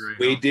Greyhound buses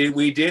We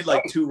did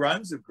like 2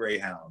 runs of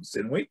Greyhounds,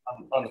 didn't we?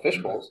 on the fish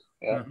bowls.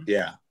 Yeah. Mhm.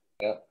 Yeah.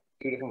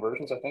 2 different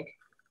versions, I think.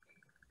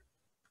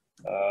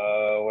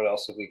 What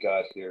else have we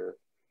got here?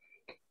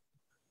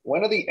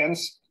 When are we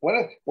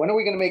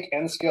going to make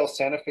N-scale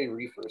Santa Fe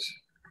reefers?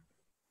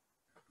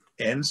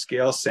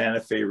 N-scale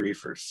Santa Fe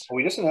reefers. Well,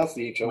 we just announced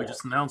the HO. We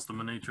just announced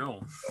them in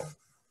HO.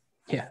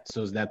 Yeah.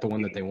 So is that the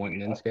one that they want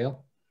in N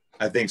scale?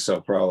 I think so,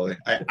 probably.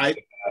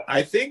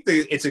 I think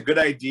that it's a good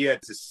idea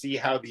to see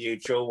how the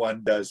HO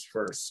one does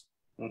first.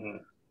 Mm-hmm.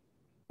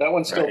 That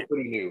one's still Right.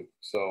 pretty new,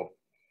 so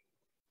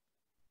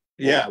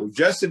Yeah, we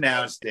just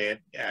announced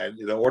it.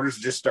 The orders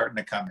are just starting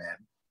to come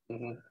in.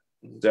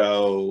 mm-hmm.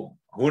 So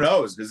who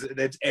knows?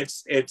 Because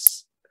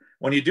it's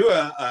when you do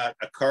a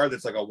car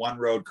that's like a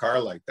one-road car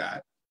like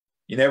that,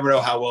 you never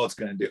know how well it's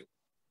going to do.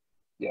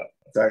 Yeah,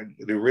 so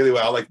do really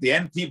well. Like the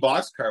NP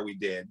box car we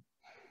did,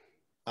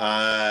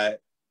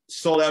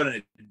 sold out in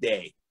a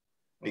day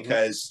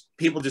because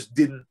people just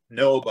didn't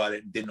know about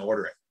it and didn't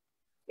order it.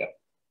 Yeah,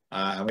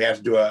 and we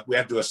have to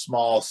do a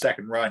small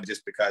second run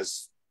just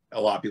because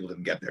a lot of people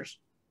didn't get theirs.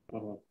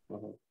 Mm-hmm.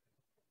 Mm-hmm.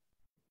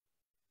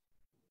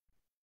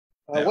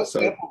 Yeah, what so-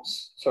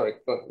 samples? Sorry,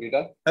 are you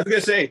done? I was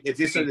gonna say it's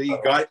just that you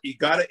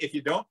got it. If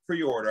you don't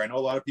pre-order, I know a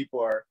lot of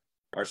people are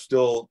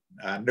still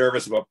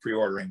nervous about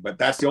pre-ordering, but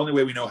that's the only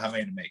way we know how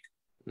many to make.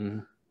 Mm-hmm.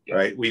 Yeah.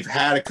 Right? We've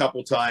had a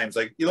couple times,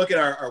 like you look at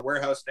our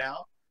warehouse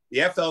now. The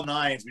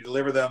FL9s, we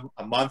delivered them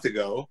a month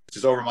ago,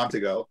 just over a month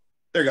ago.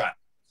 They're gone.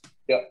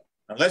 Yep.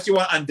 Unless you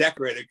want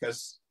undecorated,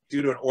 because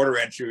due to an order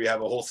entry, we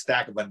have a whole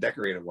stack of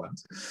undecorated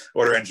ones.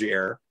 Order entry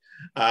error.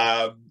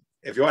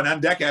 If you want an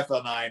undeck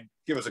FL9,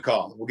 give us a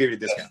call. We'll give you a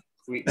discount.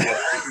 We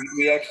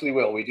actually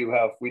will. We do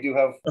have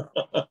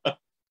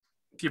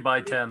If you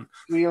buy 10.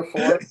 3 or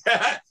 4.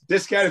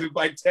 Discount if you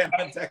buy 10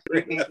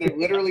 undecorated. They're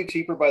literally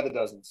cheaper by the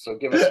dozen. So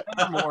give us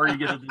Or more, you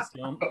get a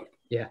discount.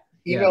 Yeah.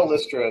 email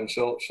Lystra and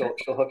she'll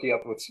hook you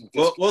up with some.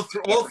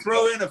 We'll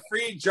throw in a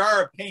free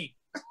jar of paint.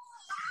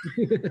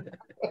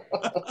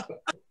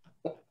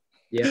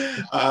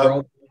 Yeah.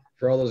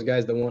 For all those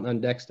guys that want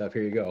undeck stuff,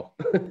 here you go.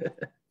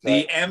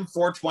 The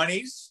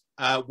M420s,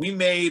 we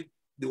made,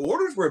 the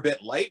orders were a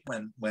bit light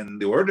when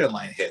the order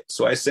deadline hit.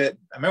 So I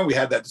remember we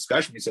had that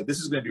discussion. We said, this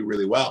is going to do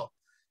really well.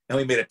 And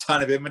we made a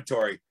ton of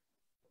inventory.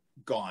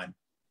 Gone.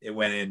 It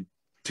went in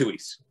 2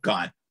 weeks.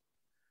 Gone.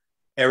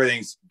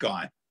 Everything's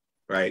gone.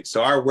 Right.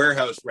 So our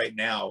warehouse right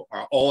now,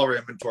 all our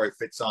inventory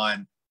fits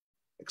on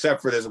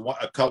except for there's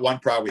one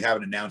product we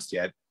haven't announced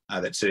yet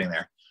that's sitting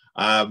there.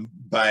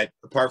 But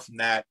apart from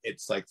that,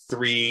 it's like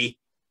 3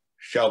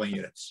 shelving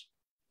units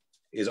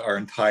is our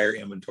entire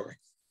inventory.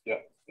 Yeah,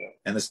 yeah.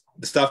 And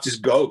the stuff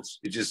just goes.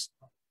 It just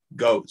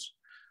goes.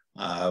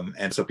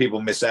 And so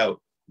people miss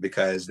out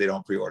because they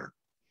don't pre-order.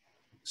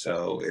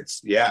 So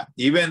it's, yeah,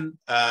 even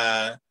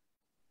all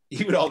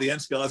the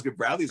N-scale Osgood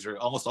Bradleys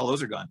almost all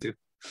those are gone too.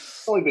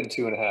 It's only been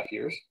 2.5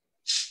 years.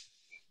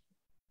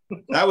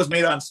 That was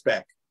made on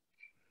spec.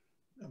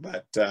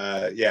 But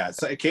yeah,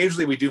 so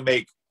occasionally we do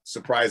make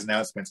surprise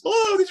announcements.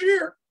 Oh, did you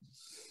hear?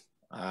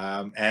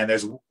 And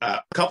there's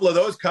a couple of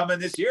those coming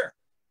this year.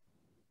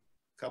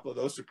 A couple of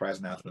those surprise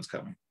announcements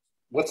coming.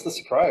 What's the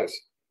surprise?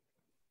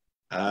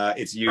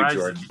 It's you, Surprise,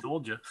 Jordan. he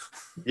told you.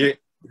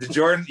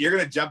 Jordan, you're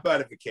going to jump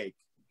out of the cake.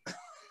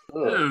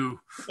 Ooh.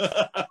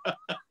 I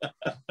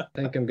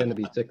think I'm going to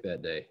be sick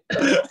that day.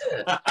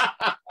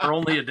 For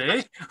only a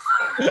day?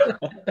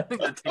 I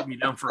think that'd take me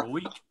down for a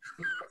week.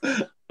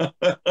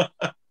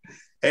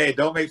 Hey,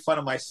 don't make fun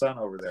of my son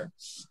over there.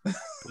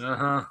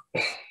 Uh-huh.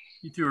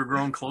 You two are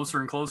growing closer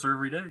and closer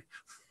every day.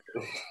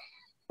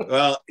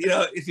 Well, you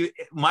know,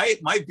 my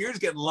beard's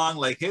getting long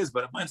like his,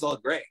 but mine's all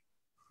gray.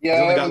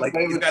 Yeah,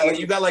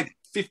 you got like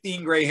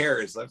 15 gray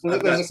hairs.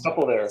 There's a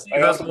couple there. You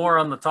got more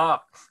on the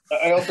top.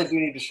 I also do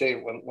need to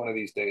shave one of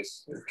these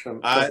days. Trim.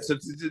 So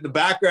the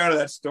background of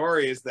that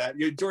story is that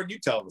Jordan, you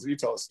tell a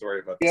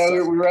story about this. Yeah,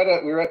 we were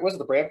at was it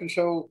the Brampton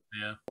show?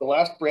 Yeah. The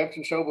last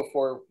Brampton show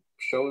before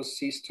shows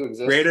ceased to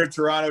exist. Greater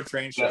Toronto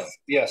Train Show.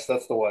 Yes,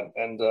 that's the one.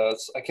 And I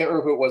can't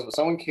remember who it was, but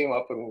someone came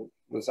up and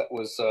was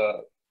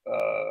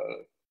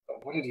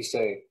what did he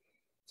say?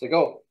 It's like,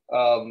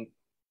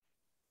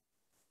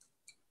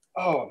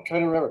 I'm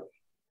trying to remember.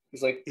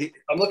 He's like, I can't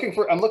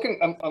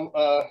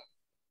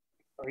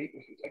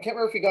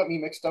remember if he got me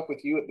mixed up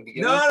with you at the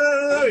beginning.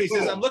 No. He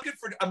says, I'm looking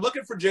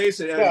for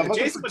Jason. Yeah,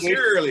 Jason was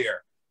here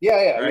earlier. Yeah,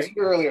 right? He was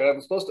here earlier.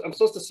 I'm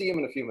supposed to see him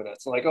in a few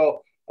minutes. I'm like,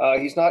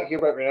 he's not here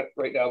right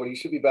now, but he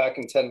should be back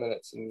in 10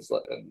 minutes. And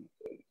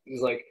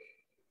he's like,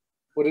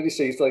 what did he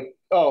say? He's like,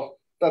 oh,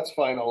 that's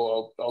fine.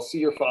 I'll see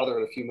your father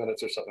in a few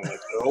minutes or something like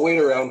that. I'll wait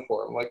around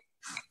for him. Like,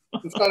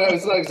 it's not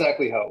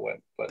exactly how it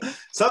went, but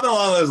something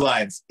along those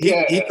lines. He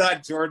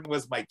thought Jordan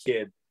was my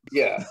kid.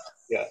 Yeah,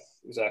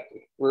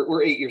 exactly.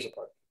 We're 8 years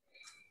apart.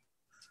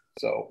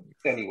 So,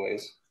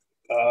 anyways,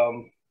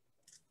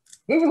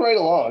 moving right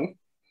along.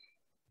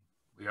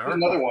 We are. Here's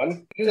another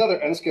one. Here's another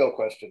N-scale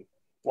question.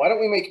 Why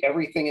don't we make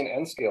everything in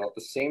N-scale at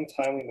the same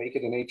time we make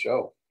it in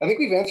HO? I think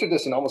we've answered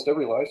this in almost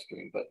every live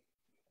stream, but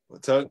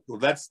let's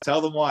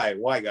tell them why.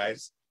 Why,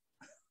 guys?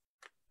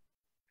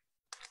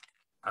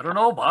 I don't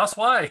know, boss.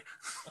 Why?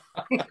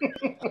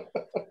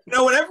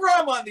 Whenever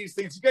I'm on these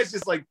things, you guys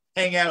just like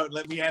hang out and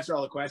let me answer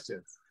all the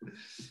questions,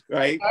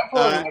 right?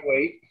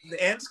 The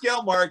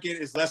N-scale market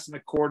is less than a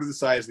quarter the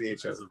size of the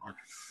HO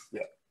market.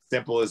 Yeah,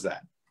 simple as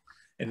that.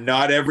 And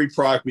not every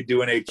product we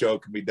do in HO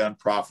can be done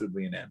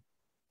profitably in N.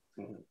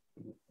 Mm-hmm.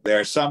 There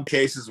are some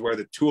cases where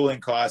the tooling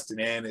cost in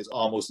N is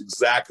almost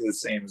exactly the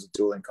same as the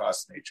tooling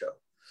cost in HO,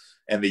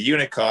 and the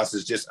unit cost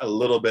is just a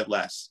little bit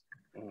less.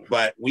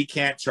 But we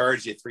can't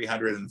charge you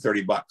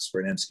 $330 for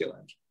an N-scale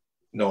engine.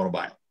 No one will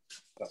buy it.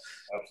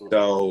 Absolutely.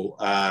 So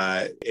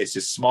it's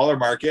just smaller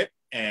market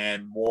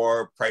and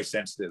more price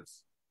sensitive.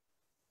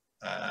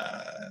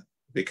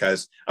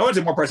 Because I wouldn't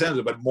say more price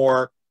sensitive, but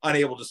more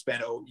unable to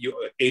spend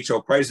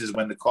HO prices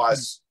when the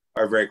costs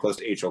are very close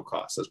to HO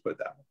costs. Let's put it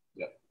that way.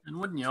 Yeah. And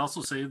wouldn't you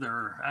also say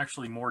they're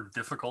actually more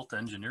difficult to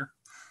engineer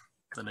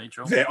than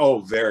HO?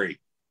 Very.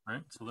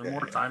 Right. So they're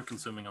more time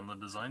consuming on the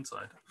design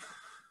side.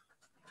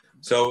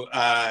 So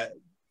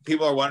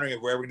people are wondering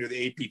if we're ever going to do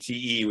the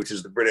APTE, which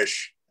is the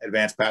British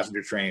Advanced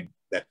Passenger Train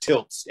that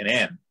tilts in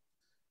N.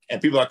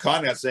 And people are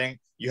commenting on saying,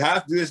 you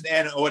have to do this in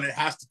N, and it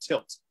has to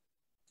tilt.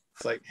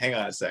 It's like, hang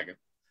on a second.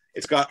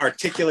 It's got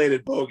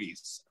articulated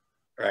bogies,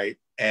 right?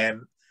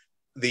 And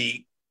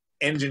the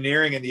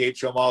engineering in the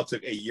HO model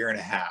took 1.5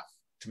 years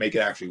to make it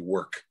actually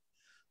work.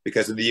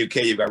 Because in the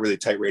UK, you've got really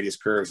tight radius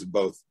curves in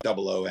both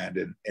 00 and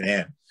in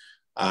N.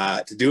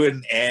 To do it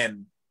in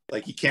N,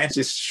 like you can't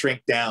just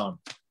shrink down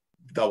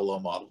 00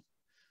 model.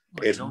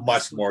 It's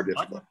much more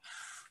difficult.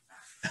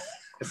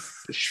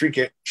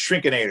 Shrinkinator.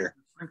 Shrink.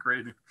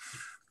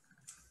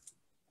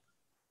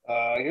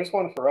 Here's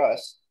one for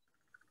us,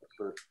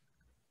 for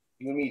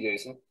you and me,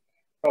 Jason.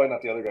 Probably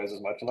not the other guys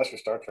as much, unless you're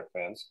Star Trek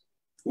fans.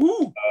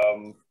 Ooh.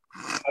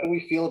 How do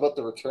we feel about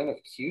the return of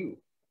Q?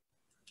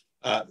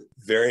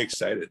 Very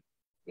excited.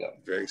 Yeah,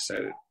 very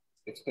excited.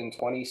 It's been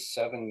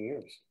 27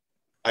 years.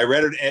 I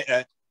read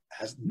it.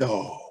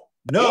 No,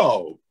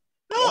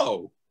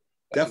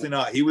 definitely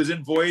not. He was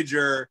in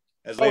Voyager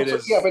as late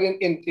as but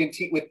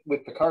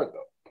with Picard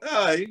though.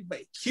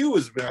 Q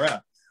has been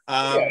around.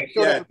 He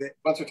showed up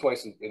once or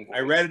twice in Voyager. I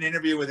read an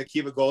interview with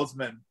Akiva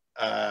Goldsman,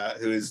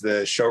 who is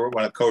the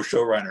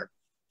co-showrunner,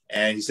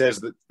 and he says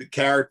that the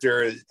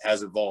character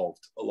has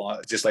evolved a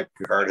lot, just like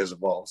Picard has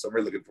evolved. So I'm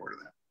really looking forward to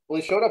that. Well,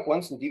 he showed up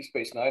once in Deep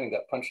Space Nine and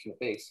got punched in the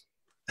face.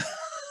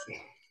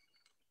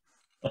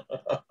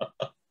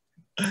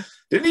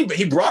 Didn't he?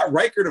 He brought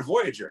Riker to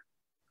Voyager.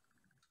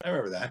 I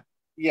remember that.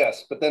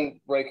 Yes, but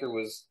then Riker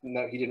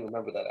he didn't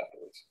remember that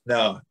afterwards.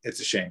 No, it's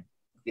a shame.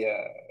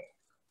 Yeah.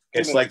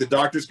 It's like the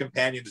Doctor's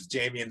companions,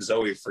 Jamie and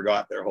Zoe,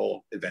 forgot their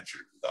whole adventure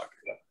with the Doctor.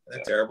 Yeah.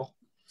 Isn't that terrible?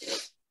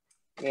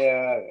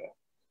 Yeah.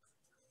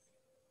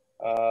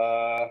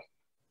 Let's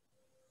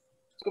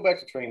go back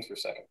to trains for a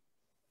second.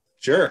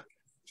 Sure.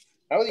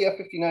 How are the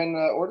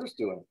F-59 orders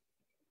doing?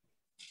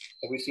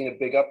 Have we seen a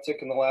big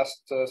uptick in the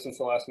last since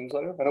the last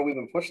newsletter? I know we've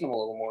been pushing them a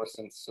little more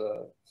since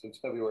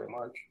February,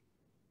 March.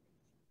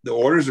 The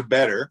orders are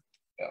better.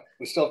 Yeah,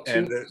 we still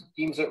have two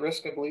teams at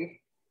risk, I believe.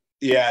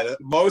 Yeah,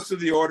 most of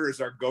the orders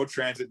are Go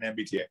Transit and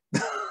MBTA.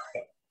 Yeah.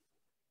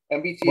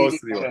 MBTA.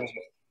 Most of the orders.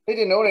 They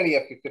didn't own any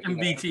F-59.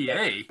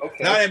 MBTA.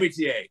 Okay. Not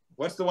MBTA.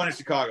 What's the one in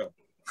Chicago?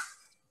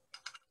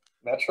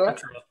 Metro.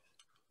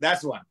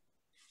 That's one.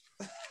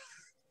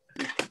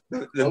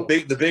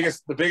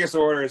 The biggest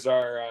orders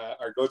are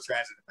Go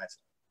Transit and Metro.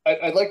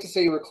 I'd like to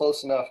say you were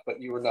close enough, but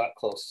you were not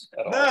close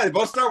at all. No, they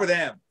both start with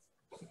M,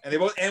 and they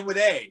both end with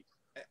A,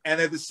 and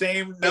they're the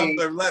same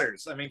number of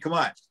letters. I mean, come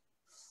on.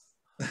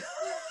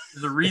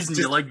 The reason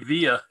you like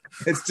Via.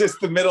 It's just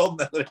the middle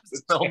letters.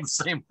 It's spelled the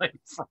same way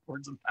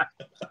forwards and back.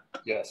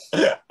 Yes.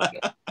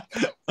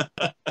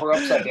 Or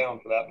upside down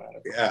for that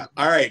matter. Yeah.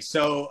 All right.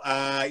 So,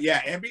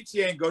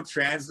 MBTA and Go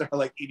Transit are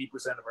like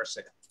 80% of our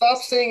sales. Stop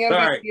saying MBTA.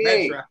 Sorry,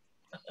 Metro.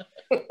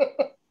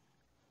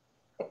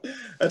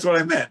 That's what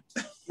I meant.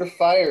 You're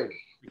fired.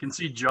 You can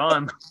see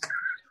John.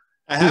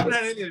 I haven't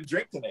had anything to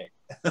drink today.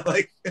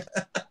 Hard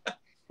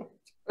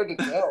to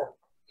tell.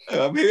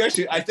 Maybe I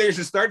think I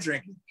should start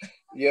drinking.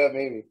 Yeah,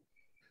 maybe.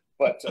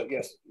 But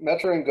yes,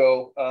 Metro and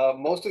Go.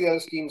 Most of the other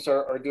schemes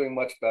are doing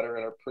much better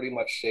and are pretty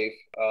much safe.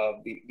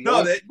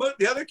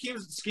 The other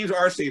schemes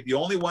are safe. The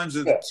only ones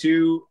are the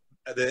two,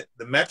 the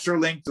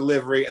Metrolink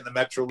delivery and the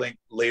Metrolink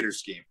later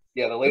scheme.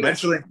 Yeah, the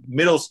Metrolink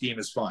middle scheme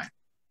is fine.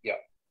 Yeah.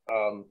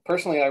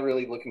 Personally, I'm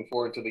really looking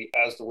forward to the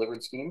as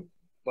delivered scheme.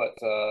 But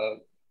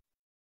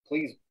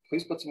please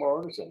put some more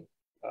orders in.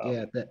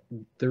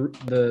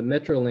 The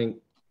Metrolink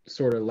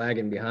sort of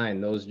lagging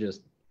behind.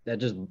 That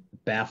just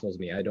baffles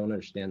me. I don't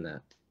understand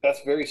that.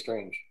 That's very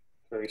strange.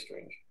 Very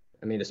strange.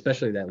 I mean,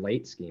 especially that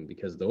late scheme,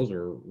 because those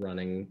were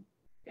running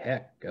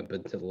up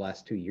until the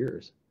last 2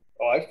 years.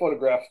 Oh, I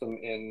photographed them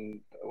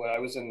when I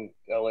was in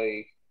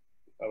LA.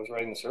 I was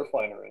riding the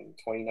Surfliner in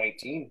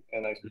 2019,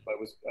 and I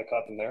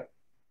caught them there.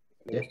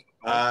 Yeah.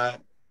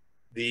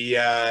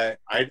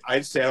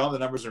 I'd say I don't have the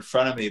numbers in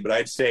front of me, but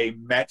I'd say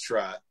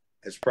Metra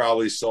has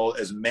probably sold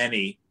as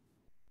many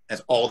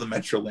as all the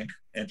Metrolink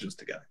engines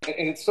together.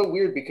 And it's so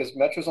weird because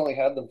Metro's only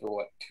had them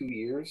for 2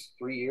 years,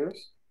 3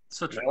 years.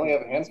 They only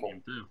have a handful.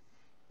 Too.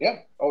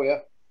 Yeah. Oh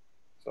yeah.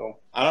 So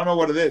I don't know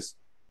what it is.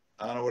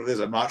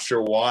 I'm not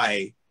sure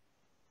why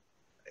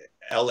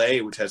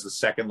LA, which has the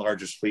second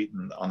largest fleet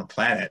on the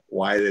planet,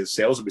 why the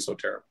sales would be so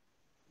terrible.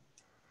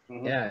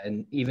 Mm-hmm. Yeah,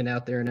 and even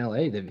out there in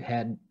LA, they've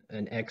had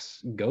an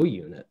X-Go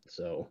unit.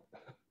 So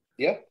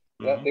yeah,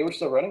 they were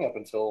still running up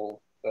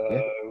until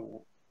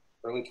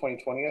early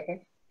 2020, I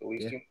think. The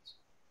least units.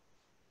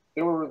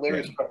 They were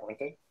Larry's truck, weren't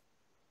they?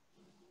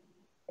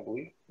 I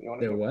believe.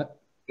 They were what?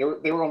 They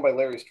were owned by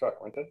Larry's truck,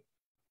 weren't they?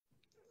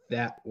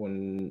 That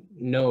one,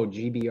 no,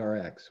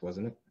 GBRX,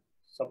 wasn't it?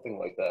 Something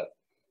like that.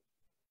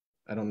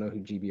 I don't know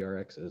who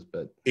GBRX is,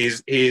 but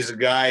he's a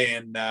guy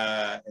in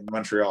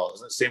Montreal.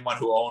 Isn't it the same one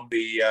who owned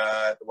the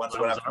ones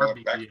that went up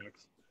north back?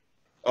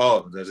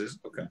 Oh, that is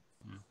okay.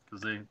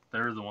 Because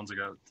they're the ones that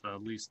got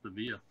leased the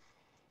Via.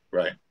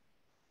 Right.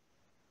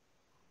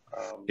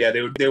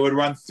 They would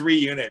run 3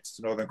 units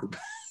to Northern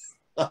Quebec.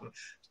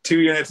 2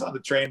 units on the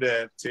train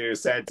to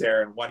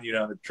Santerre and 1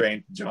 unit on the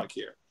train to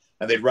Jonquière.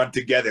 And they'd run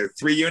together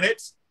 3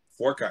 units,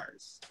 4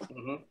 cars.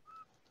 Mm-hmm.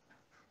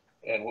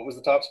 And what was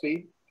the top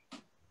speed?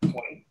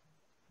 20?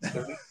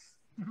 30?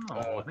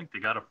 I think they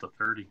got up to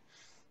 30.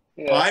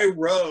 Yeah. I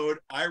rode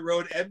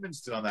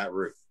Edmundston on that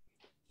route.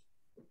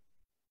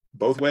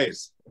 Both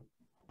ways.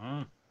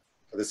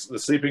 The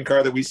sleeping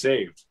car that we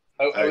saved.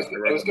 I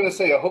was going to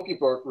say, I hope you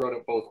rode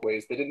it both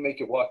ways. They didn't make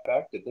you walk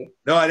back, did they?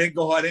 No, I didn't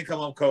come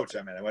home coach.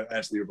 I went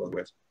actually both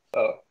ways.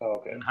 Oh,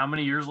 okay. And how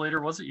many years later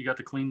was it you got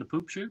to clean the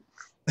poop chute?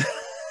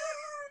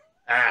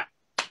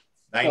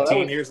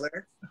 19 years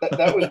later.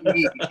 That was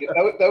me.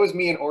 That was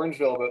me in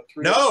Orangeville about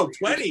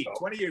 20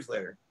 years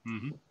later.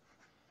 Mm-hmm.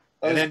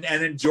 And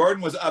then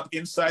Jordan was up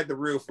inside the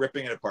roof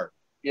ripping it apart.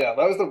 Yeah,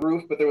 that was the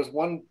roof. But there was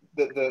one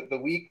the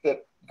week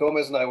that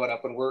Gomez and I went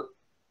up, and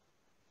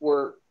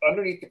we're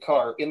underneath the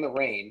car in the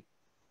rain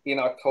in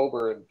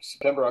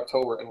September,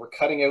 October, and we're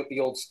cutting out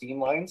the old steam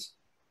lines.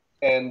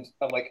 And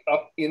I'm like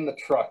up in the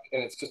truck,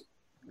 and it's just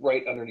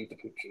right underneath the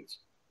poop chutes.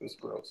 It was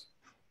gross.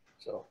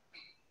 So.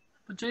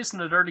 But Jason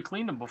had already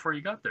cleaned them before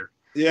you got there.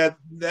 Yeah,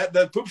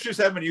 the poop chutes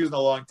haven't been used in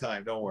a long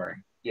time. Don't worry.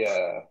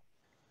 Yeah.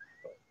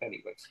 But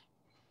anyways.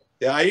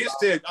 Yeah, I used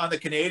to, on the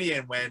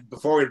Canadian,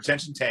 before we had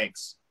retention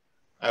tanks,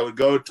 I would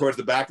go towards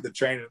the back of the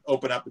train and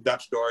open up the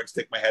Dutch door and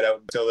stick my head out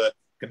until the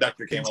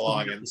conductor came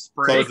along and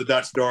closed the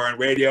Dutch door and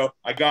radio.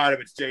 I got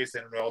him. It's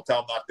Jason. And I'll tell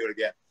him not to do it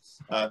again.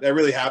 That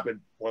really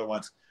happened more than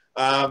once.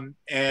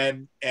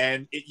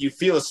 You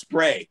feel a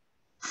spray.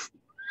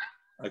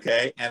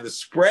 Okay, and the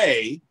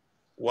spray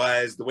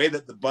was the way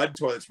that the Bud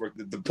toilets work.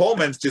 The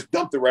Pullmans just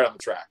dumped it right on the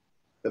track.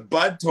 The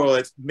Bud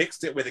toilets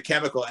mixed it with a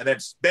chemical and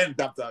then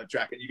dumped it on the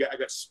track, and I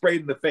got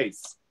sprayed in the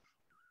face.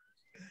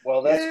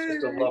 Well, that's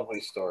just a lovely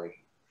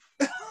story.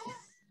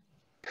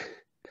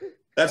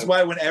 That's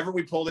why whenever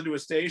we pulled into a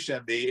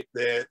station, the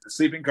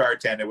sleeping car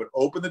attendant would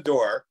open the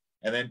door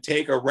and then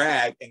take a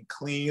rag and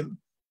clean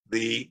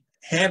the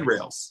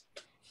handrails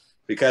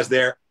because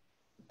they're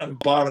on the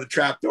bottom of the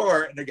trap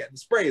door and they're getting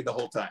sprayed the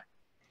whole time.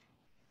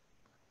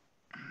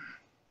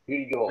 Here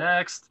you go.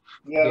 Next.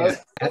 Yeah.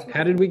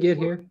 How did we get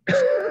here?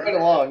 Right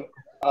along.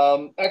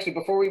 Actually,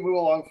 before we move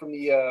along from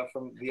the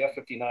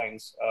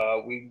F-59s,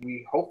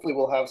 we hopefully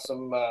will have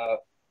some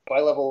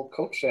bi-level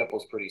coach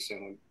samples pretty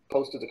soon. We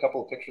posted a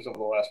couple of pictures over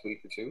the last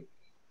week or two,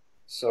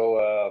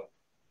 so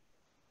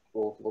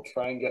we'll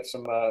try and get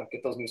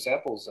those new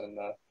samples and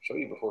show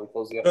you before we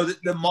close the episode. So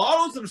the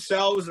models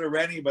themselves are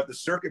ready, but the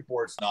circuit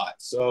board's not.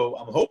 So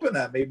I'm hoping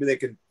that maybe they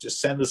can just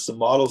send us some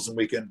models and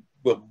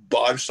we'll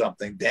bodge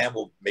something. Dan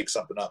will make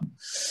something up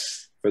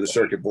for the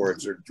circuit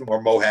boards, or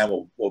Mohan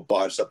will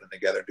bodge something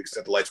together to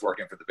extend the lights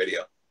working for the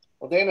video.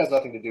 Well, Dan has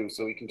nothing to do,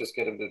 so we can just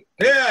get him to.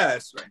 Yeah,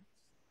 that's right.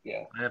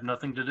 Yeah. I have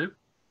nothing to do.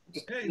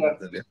 Nothing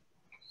to do.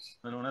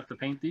 I don't have to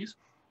paint these.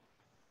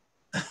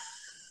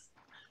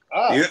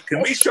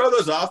 Can we show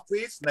those off,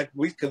 please? Can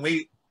we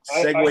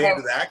segue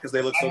into that because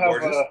they look so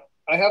gorgeous?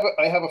 I have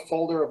a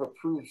folder of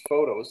approved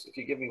photos. If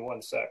you give me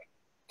 1 sec,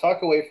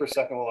 talk away for a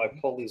second while I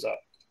pull these up.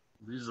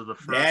 These are the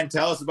first. Dan,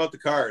 tell us about the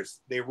cars.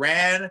 They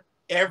ran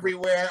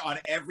everywhere on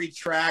every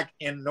track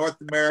in North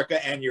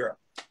America and Europe.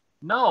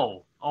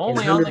 No,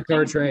 only on the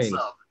car trains.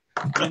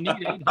 You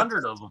need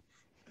 800 of them.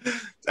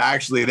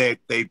 Actually, they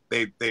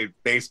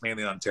based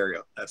mainly in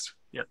Ontario. That's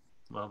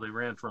Well, they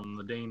ran from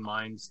the Dane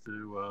mines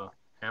to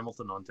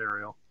Hamilton,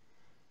 Ontario,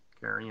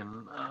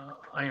 carrying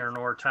iron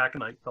ore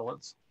taconite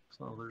pellets.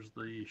 So there's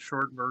the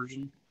short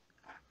version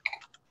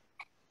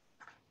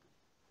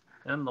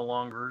and the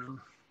long version.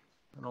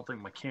 I don't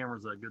think my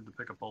camera's that good to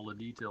pick up all the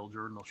detail,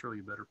 Jordan. I'll show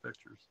you better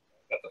pictures.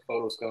 Got the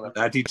photos going up.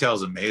 That detail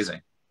is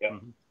amazing. Yeah.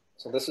 Mm-hmm.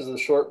 So this is the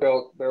short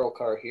barrel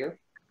car here.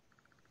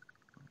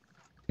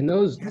 And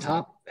those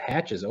top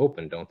hatches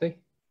open, don't they?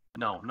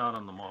 No, not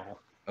on the model.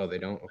 Oh, they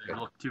don't? They Okay.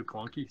 look too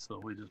clunky, so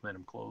we just made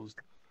them closed.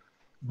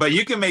 But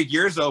you can make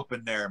yours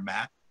open there,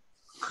 Matt.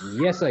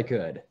 Yes, I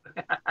could.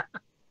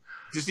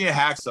 Just need a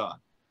hacksaw.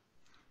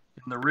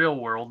 In the real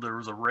world, there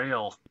was a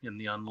rail in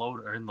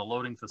the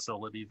loading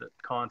facility that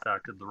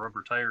contacted the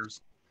rubber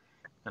tires,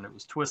 and it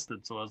was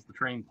twisted. So as the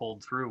train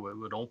pulled through, it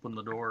would open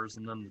the doors,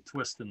 and then the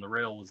twist in the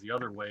rail was the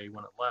other way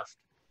when it left,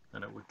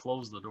 and it would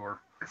close the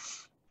door.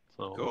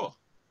 So Cool.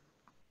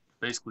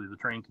 basically, the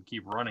train could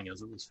keep running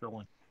as it was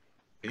filling.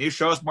 Can you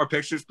show us more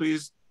pictures,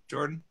 please,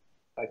 Jordan?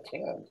 I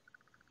can.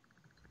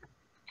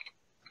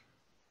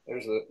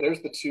 There's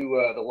the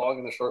two, the long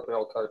and the short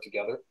barrel car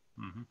together.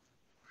 Mm-hmm.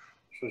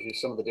 Shows you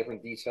some of the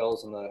different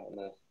details and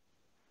the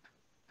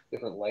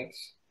different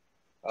lengths.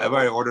 I've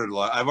already ordered a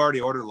lot. I've already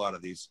ordered a lot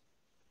of these.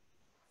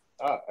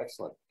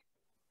 Excellent.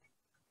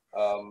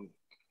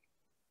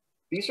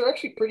 These are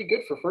actually pretty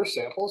good for first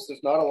samples.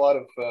 There's not a lot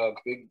of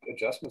big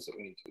adjustments that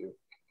we need to do.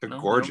 They're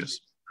gorgeous.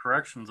 The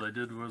corrections I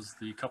did was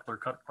the coupler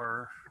cut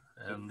bar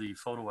and the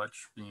photo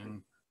etch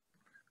being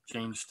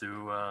changed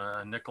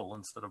to nickel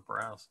instead of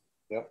brass.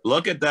 Yep.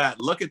 Look at that.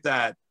 Look at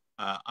that.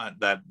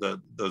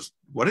 Those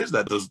what is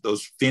that?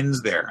 Those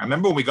fins there. I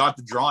remember when we got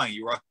the drawing,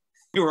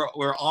 we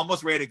were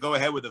almost ready to go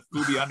ahead with a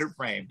Fubi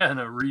underframe. And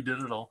I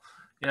redid it all.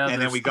 Yeah.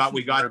 And then we got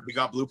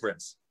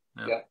blueprints.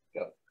 Yeah.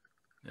 Yeah.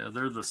 Yeah,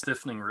 they're the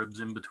stiffening ribs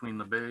in between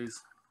the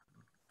bays.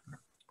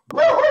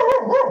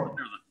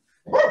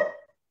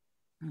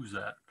 Who's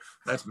that?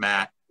 That's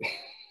Matt.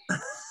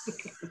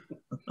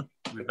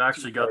 We've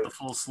actually got the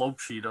full slope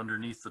sheet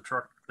underneath the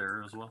truck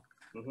there as well.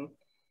 Mm-hmm.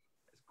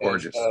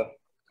 Gorgeous. And,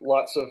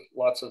 lots of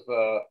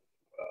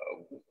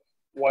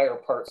wire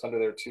parts under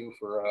there too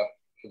for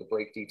the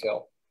brake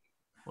detail.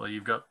 Well,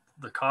 you've got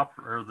the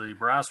copper or the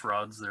brass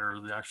rods there.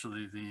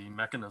 Actually the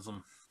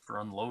mechanism for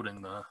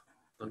unloading the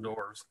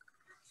doors.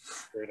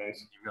 Very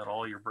nice. You've got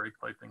all your brake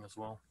piping as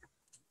well.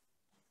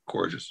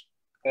 Gorgeous.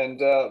 And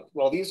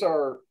these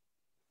are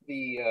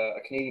the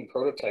Canadian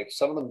prototypes.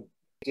 Some of them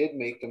did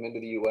make them into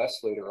the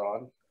U.S. later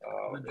on.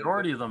 The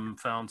majority of them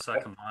found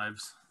second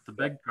lives. The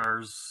big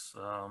cars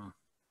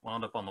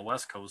wound up on the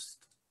West Coast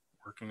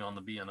working on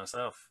the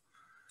BNSF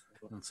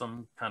in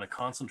some kind of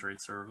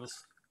concentrate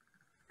service.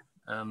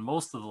 And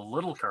most of the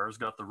little cars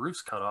got the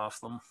roofs cut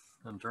off them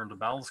and turned to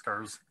ballast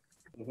cars.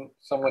 Mm-hmm.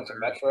 Some went to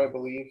Metro, I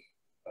believe.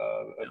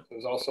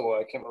 There's also,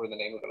 I can't remember the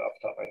name of it off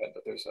the top of my head,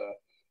 but there's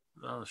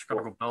the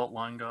Chicago Belt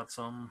Line got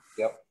some.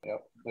 Yep.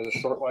 There's a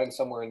short line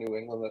somewhere in New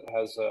England that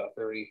has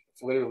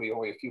it's literally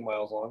only a few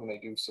miles long, and they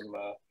do some.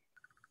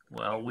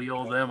 Well, we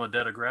owe them a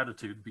debt of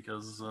gratitude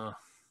because the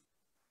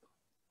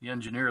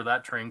engineer of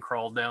that train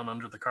crawled down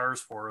under the cars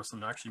for us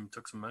and actually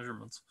took some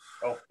measurements.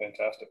 Oh,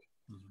 fantastic.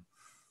 Mm-hmm.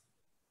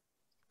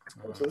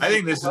 I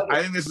think this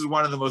is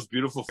one of the most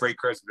beautiful freight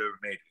cars we've ever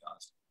made, to be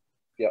honest.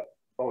 Yeah.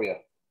 Oh yeah.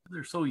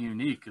 They're so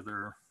unique.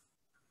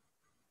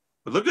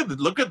 But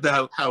look at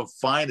how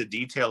fine the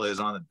detail is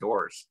on the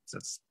doors.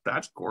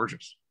 That's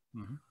gorgeous.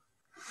 Mm-hmm.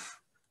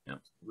 Yeah.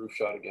 Roof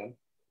shot again.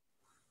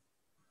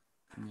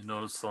 And you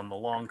notice on the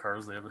long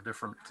cars they have a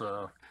different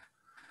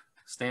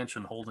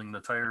stanchion holding the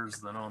tires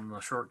than on the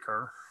short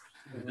car.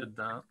 Mm-hmm. They did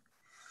that.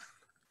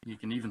 You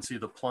can even see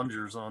the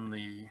plungers on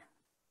the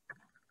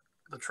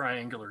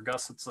triangular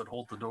gussets that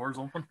hold the doors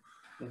open.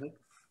 Mm-hmm.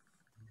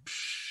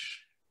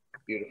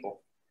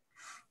 Beautiful.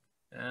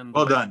 And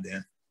well done,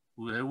 Dan.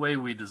 The way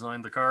we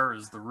designed the car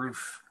is the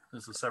roof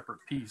is a separate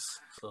piece.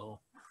 So,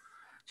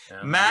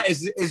 Matt,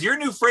 is your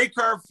new freight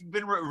car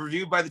been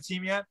reviewed by the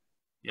team yet?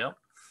 Yep.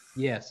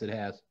 Yes, it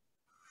has.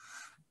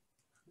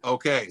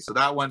 Okay, so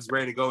that one's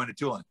ready to go into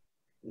tooling.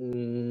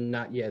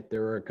 Not yet.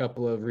 There were a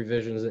couple of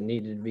revisions that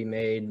needed to be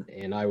made,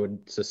 and I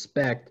would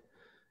suspect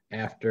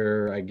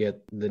after I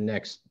get the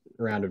next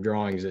round of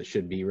drawings, it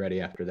should be ready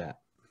after that.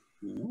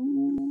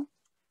 Ooh.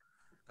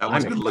 That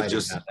one's going to look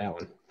just about that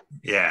one.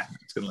 Yeah,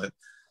 it's going to look.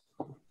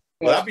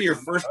 Will that be your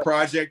first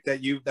project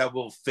that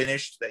will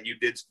finish that you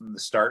did from the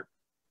start?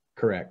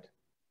 Correct.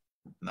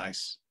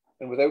 Nice.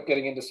 And without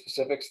getting into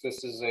specifics,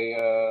 this is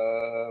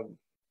a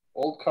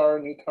old car,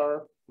 new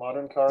car,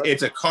 modern car.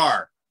 It's a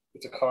car.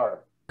 It's a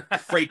car. A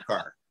freight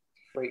car.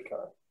 Freight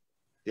car.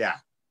 Yeah.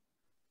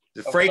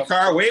 The freight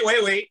car. Wait.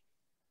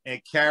 And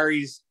it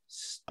carries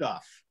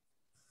stuff.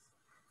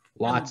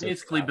 Lots.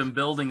 Basically, been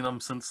building them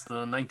since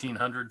the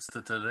 1900s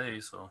to today.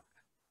 So.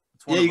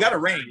 It's you got a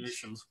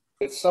range.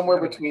 It's somewhere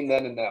between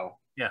then and now.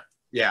 Yeah.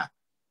 Yeah.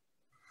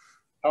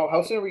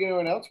 How soon are we going to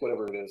announce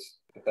whatever it is,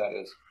 if that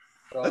is?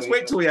 Let's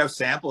wait till we have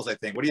samples, I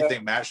think. What do you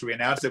think, Matt? Should we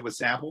announce it with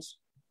samples?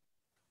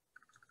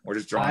 Or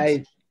just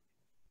drawings?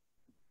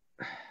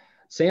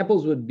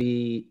 Samples would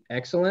be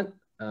excellent.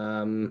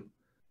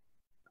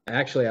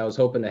 Actually, I was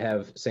hoping to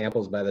have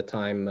samples by the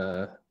time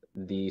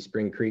the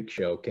Spring Creek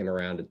show came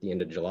around at the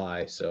end of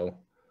July. So,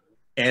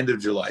 end of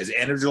July. Is it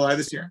end of July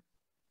this year?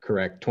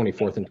 Correct.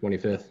 24th and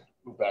 25th.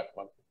 Move back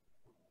one.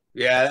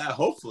 Yeah,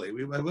 hopefully.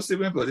 We'll see.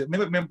 Maybe we'll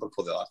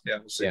pull it off. Yeah,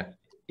 we'll see. Yeah.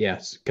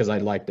 Yes, because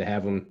I'd like to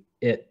have them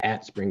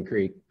at Spring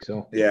Creek.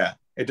 So yeah,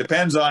 it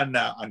depends on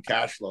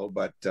cash flow,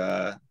 but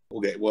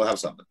we'll have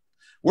something.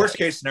 Worst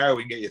case scenario,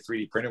 we can get you a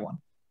 3D printed one.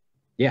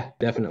 Yeah,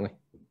 definitely.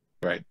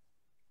 Right.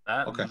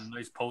 That and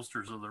nice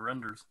posters of the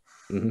renders.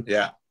 Mm-hmm.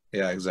 Yeah,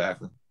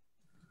 exactly.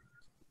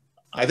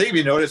 I think if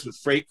you notice with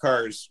freight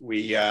cars,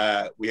 we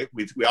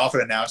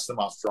often announce them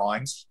off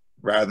drawings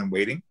rather than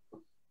waiting,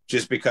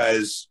 just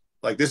because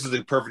like this is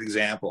a perfect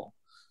example.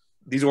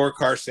 These ore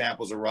car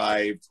samples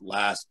arrived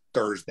last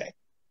Thursday,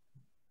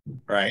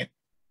 right?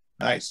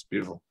 Nice,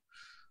 beautiful.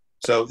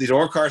 So these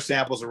ore car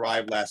samples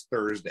arrived last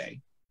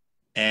Thursday,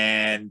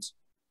 and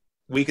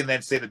we can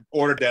then say the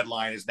order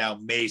deadline is now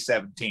May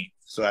 17th.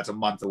 So that's a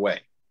month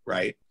away,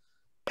 right?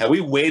 Had we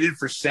waited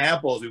for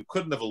samples, we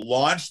couldn't have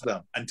launched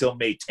them until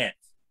May 10th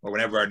or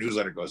whenever our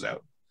newsletter goes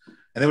out.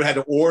 And then we had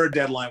to order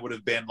deadline would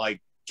have been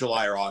like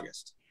July or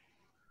August.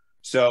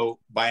 So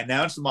by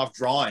announcing them off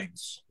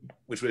drawings,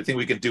 which we think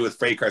we can do with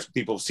freight cars,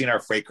 people have seen our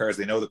freight cars,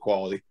 they know the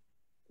quality,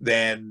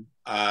 then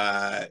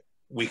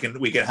we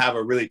can have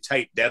a really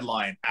tight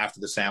deadline after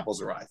the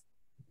samples arrive.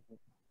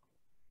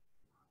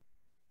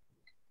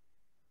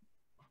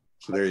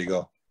 So there you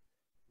go.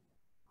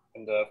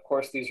 And of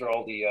course, these are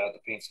all the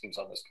paint schemes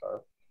on this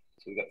car.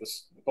 So we got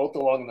this both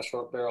along in the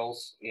short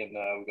barrels. We've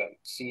got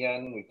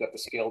CN, we've got the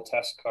scale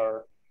test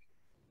car,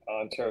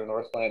 Ontario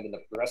Northland, and the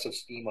progressive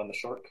scheme on the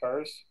short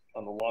cars.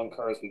 On the long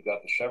cars, we've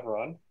got the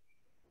Chevron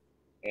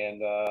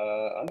and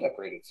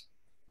undecorated.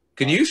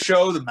 Can you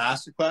show the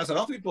masterclass? I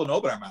don't think people know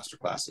about our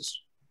masterclasses.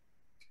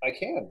 I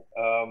can.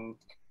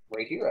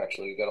 Right here,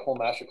 actually. We've got a whole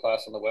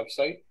masterclass on the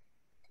website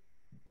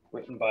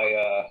written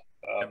by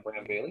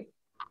Bram Bailey,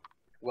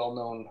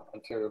 well-known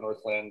Ontario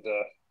Northland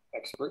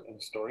expert and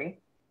historian.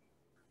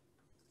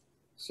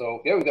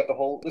 So yeah, we got the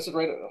whole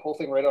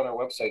thing right on our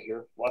website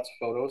here. Lots of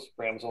photos,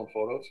 Bram's own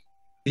photos.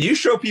 Can you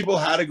show people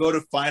how to go to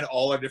find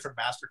all our different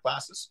master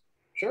classes?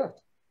 Sure.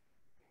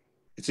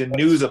 It's in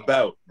news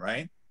about,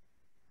 right?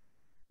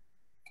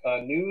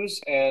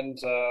 News and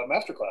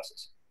master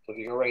classes. So if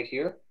you go right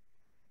here,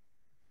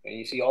 and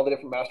you see all the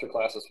different master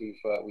classes we've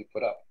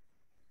put up.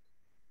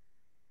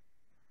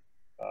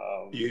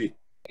 Beauty.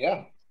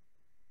 Yeah.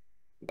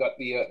 We've got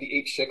the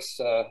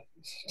H6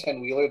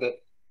 10-wheeler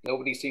that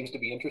nobody seems to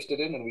be interested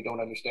in, and we don't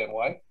understand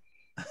why.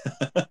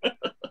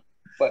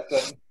 But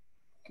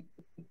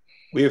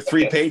we have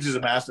 3 pages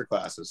of master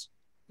classes.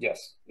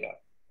 Yes, yeah.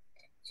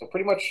 So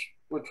pretty much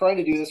we're trying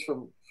to do this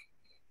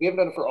we haven't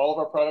done it for all of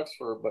our products,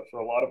 but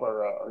for a lot of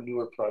our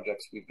newer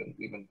projects, we've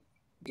been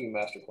doing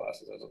master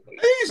classes as of late.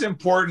 I think it's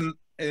important.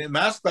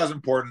 Master class is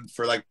important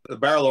for like the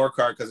barrel ore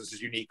car because it's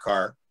a unique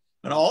car,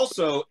 and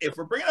also if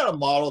we're bringing out a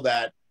model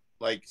that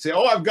like say,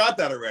 oh, I've got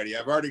that already.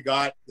 I've already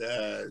got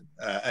an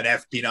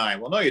FP9.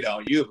 Well, no, you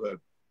don't. You have a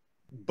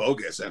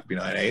bogus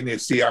FP9, and you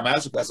see our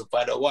master class and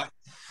find out why.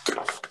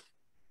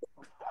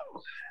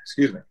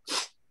 Excuse me.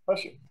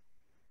 Bless you.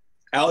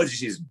 Allergy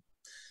season.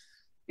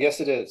 Yes,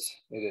 it is.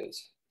 It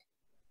is.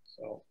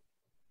 So,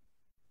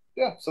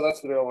 yeah, so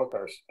that's the railroad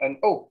cars. And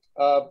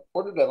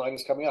order deadline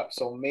is coming up.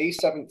 So May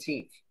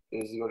 17th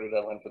is the order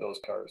deadline for those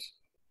cars.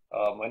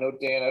 I know,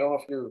 Dan, I don't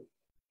know if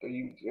are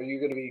you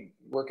going to be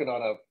working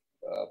on a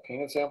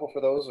painted sample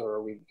for those,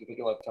 or do you think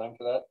you'll have time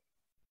for that?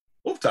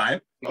 We'll have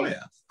time. Oh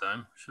yeah.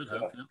 Time. Should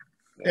have,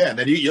 Yeah, and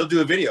then you'll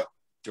do a video,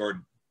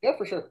 Jordan. Yeah,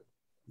 for sure.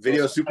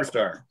 Video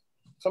superstar.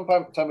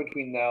 Sometime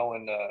between now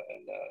and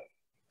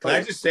can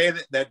I just say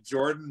that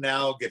Jordan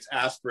now gets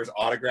asked for his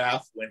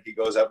autograph when he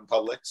goes out in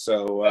public?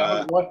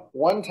 So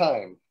one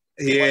time.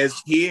 He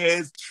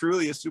is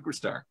truly a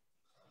superstar.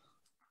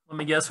 Let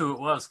me guess who it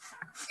was.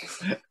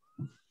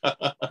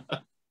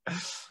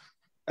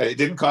 It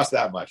didn't cost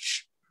that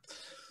much.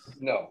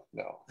 No.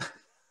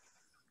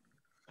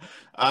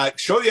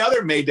 Show the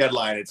other May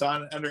deadline. It's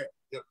on under.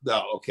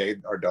 No, okay,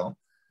 or don't.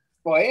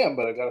 Well, I am,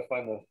 but I got to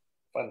find the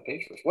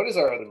page first. What is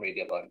our other May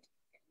deadline?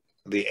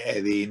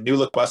 The new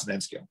look bus and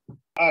N scale.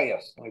 Ah,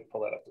 yes. Let me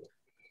pull that up there.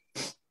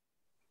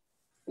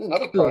 There's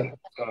another project.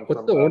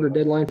 What's the order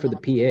deadline for the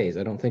PAs?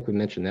 I don't think we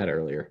mentioned that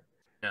earlier.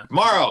 Yeah.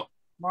 Tomorrow.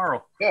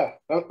 Yeah,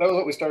 that was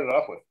what we started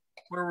off with.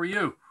 Where were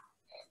you?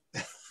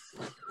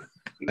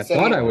 I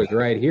thought I was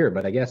right here,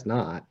 but I guess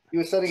not. He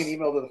was sending an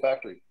email to the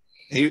factory.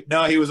 He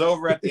was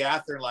over at the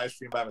Athearn live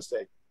stream by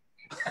mistake.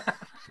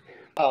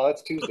 Oh,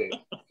 that's Tuesday.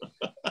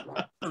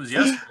 That was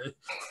yesterday.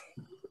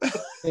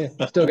 Yeah,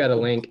 still got a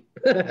link.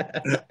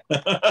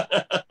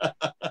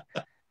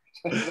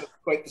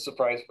 Quite the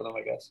surprise for them,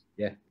 I guess.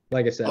 Yeah,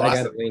 like I said, awesome.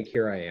 I got a link.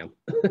 Here I am.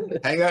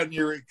 Hang out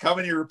in come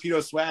in your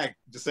Rapido swag.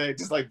 Just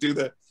do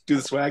the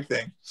swag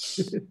thing.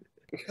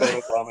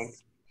 Photo bombing.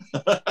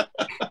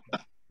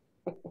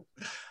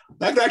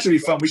 That could actually be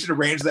fun. We should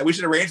arrange that. We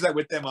should arrange that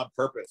with them on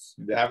purpose.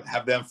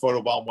 Have them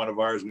photobomb one of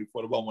ours. We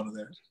photobomb one of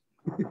theirs.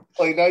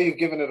 Well, now you've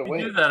given it away.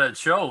 We do that at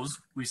shows.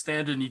 We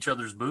stand in each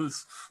other's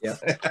booths. Yeah.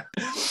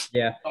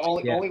 Yeah.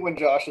 Only when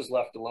Josh is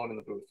left alone in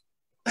the booth.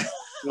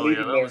 Oh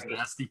yeah, that was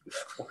nasty.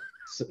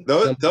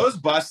 Those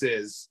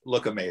buses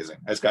look amazing.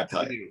 I just got to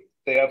tell you.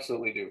 They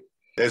absolutely do.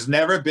 There's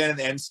never been an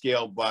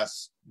N-scale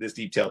bus this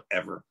detailed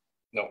ever.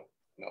 No.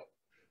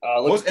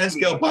 Most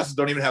N-scale buses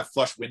don't even have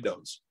flush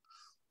windows.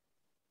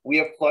 We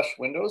have flush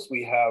windows.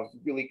 We have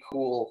really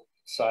cool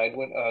side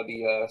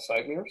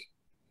mirrors.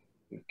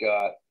 We've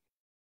got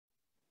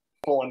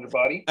full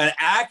underbody. An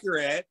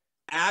accurate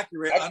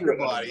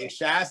underbody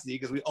chassis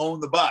because we own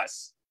the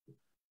bus.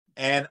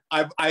 And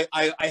I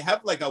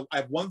have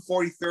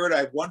 143rd, I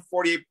have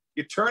 148.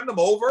 You turn them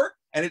over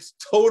and it's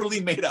totally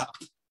made up.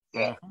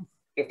 Yeah.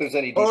 If there's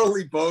any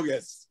totally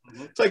bogus.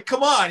 Mm-hmm. It's like,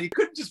 come on, you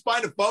couldn't just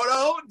find a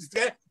photo and just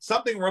get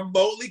something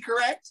remotely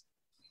correct.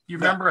 You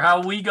remember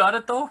how we got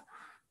it though?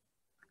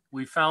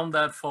 We found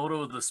that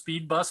photo of the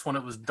speed bus when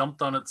it was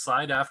dumped on its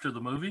side after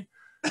the movie.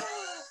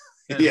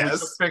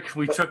 Yes.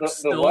 We took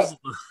stills.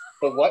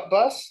 The what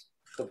bus?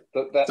 The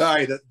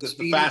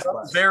fast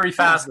bus. Very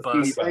fast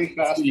bus. Very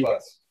fast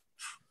bus.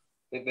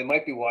 They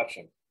might be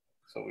watching,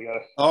 so we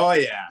gotta. Oh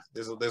yeah,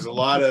 there's a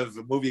lot of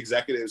movie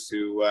executives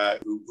who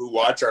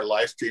watch our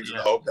live streams in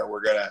the hope that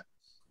we're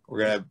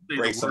gonna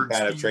break some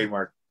kind of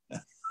trademark.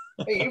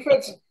 Hey,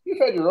 you've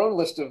had your own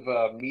list of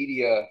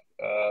media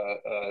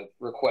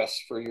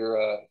requests for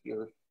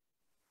your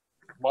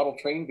model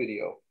train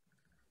video.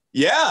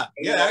 Yeah,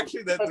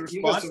 actually, the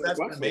response to that's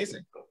been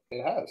amazing.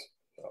 It has.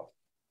 So.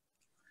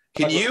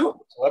 Can you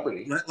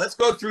celebrity? Let's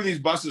go through these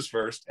buses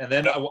first, and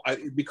then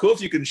it'd be cool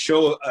if you can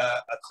show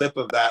a clip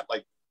of that,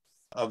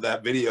 of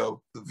that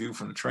video, the view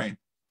from the train.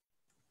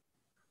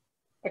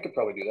 I could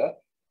probably do that.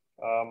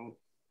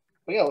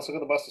 But yeah, let's look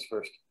at the buses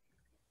first.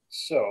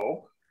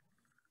 So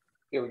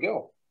here we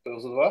go.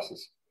 Those are the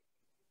buses.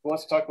 Who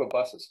wants to talk about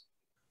buses?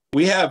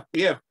 We have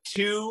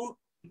two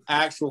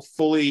actual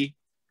fully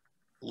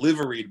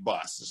liveried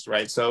buses,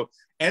 right? So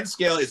N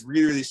scale is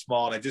really, really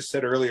small. And I just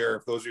said earlier,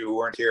 if those of you who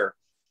weren't here,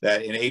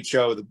 that in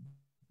HO,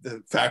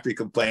 the factory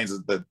complains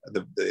that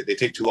they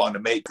take too long to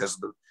make because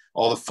of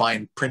all the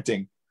fine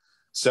printing.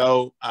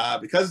 So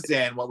because it's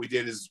in, what we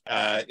did is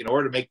in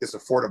order to make this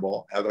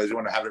affordable, otherwise you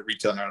want to have it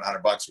retailing around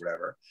 $100 or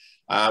whatever,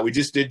 we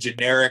just did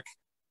generic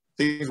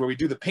things where we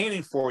do the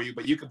painting for you,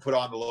 but you can put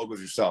on the logos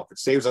yourself. It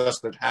saves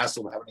us the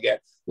hassle of having to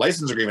get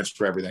license agreements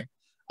for everything.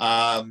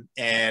 And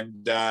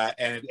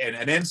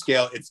an N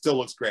scale, it still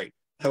looks great.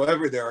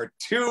 However, there are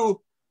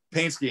two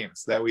paint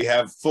schemes that we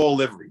have full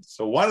livery.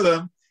 So one of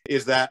them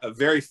is that a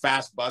very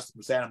fast bus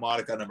from Santa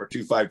Monica, number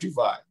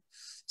 2525.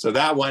 So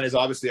that one is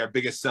obviously our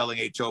biggest selling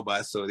HO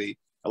bus. So a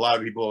lot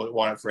of people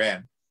want it for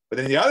N. But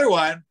then the other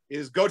one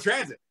is Go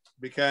Transit,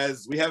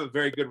 because we have a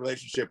very good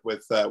relationship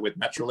with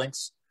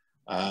Metrolinx,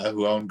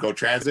 who own Go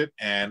Transit.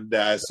 And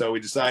so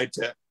we decided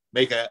to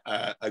make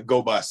a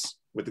Go bus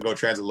with the Go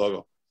Transit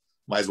logo.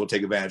 Might as well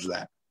take advantage of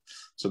that.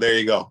 So there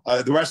you go.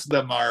 The rest of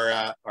them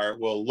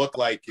will look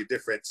like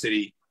different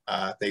city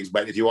things.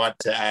 But if you want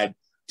to add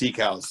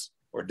decals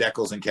or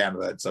decals in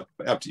Canada, it's up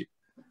to you.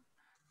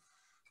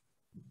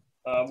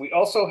 We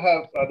also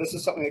have, this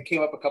is something that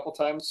came up a couple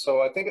times.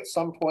 So I think at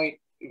some point,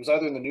 it was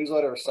either in the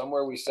newsletter or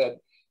somewhere, we said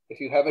if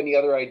you have any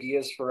other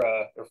ideas for,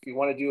 or if you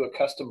want to do a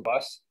custom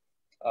bus,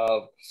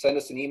 send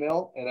us an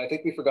email. And I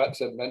think we forgot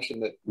to mention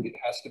that it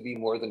has to be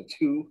more than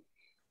 2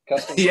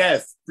 custom buses.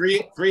 Yes,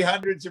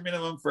 300 is your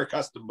minimum for a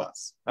custom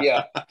bus.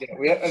 Yeah. I think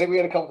we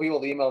had a couple people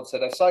that emailed and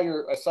said, I saw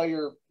your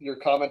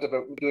comment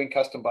about doing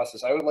custom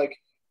buses. I would like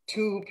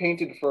 2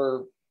 painted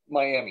for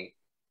Miami.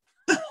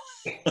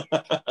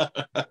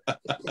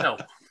 No.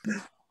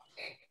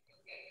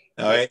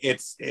 No,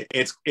 it's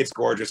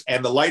gorgeous,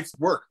 and the lights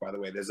work. By the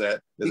way, there's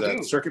a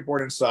circuit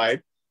board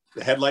inside.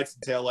 The headlights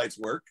and taillights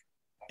work,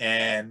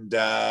 and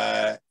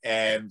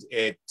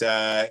it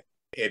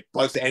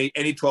plugs to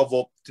any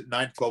 12-volt,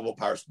 9-12-volt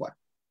power supply.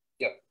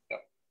 Yep.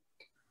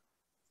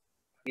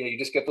 Yeah, you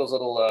just get those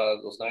little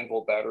those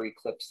 9-volt battery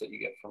clips that you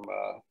get from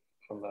the.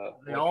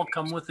 They all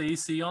come with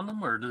AC on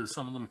them, or do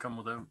some of them come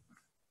without?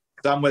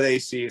 Some with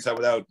AC, some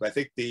without. I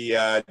think the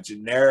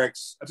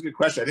generics. That's a good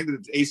question. I think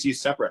the AC is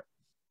separate,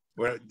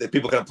 where the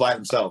people can apply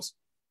themselves.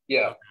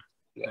 Yeah.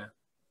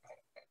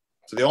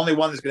 So the only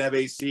one that's going to have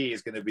AC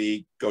is going to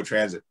be Go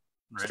Transit,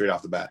 straight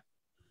off the bat.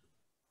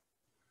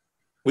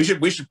 We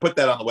should put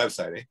that on the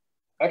website, eh?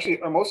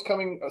 Actually, are most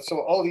coming? So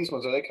all of these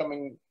ones, are they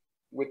coming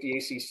with the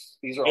AC?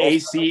 These are all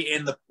AC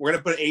in the. We're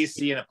going to put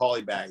AC in a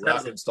poly bag. We're not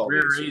going to install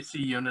rear AC. AC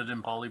unit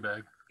in poly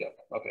bag. Yeah.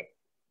 Okay.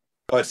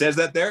 Oh, it says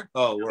that there.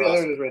 Oh, we're awesome.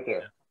 There it is, right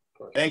there.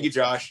 Thank you,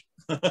 Josh.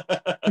 Ahead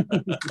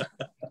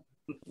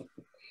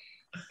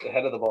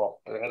of the ball,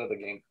 or ahead of the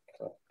game.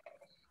 So.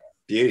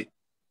 Beauty.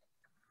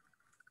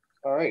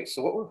 All right.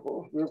 So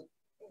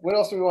what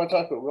else do we want to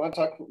talk about?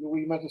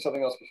 We mentioned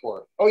something else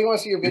before. Oh, you want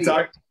to see your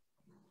video?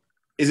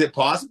 Is it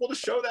possible to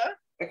show that?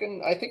 I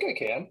think I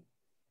can.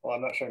 Well,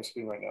 I'm not sharing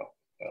screen right now,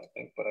 I don't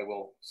think, but I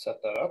will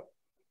set that up.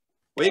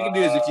 What you can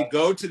do is if you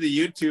go to the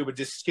YouTube and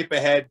just skip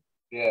ahead.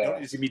 Yeah. You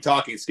don't need to be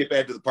talking. Skip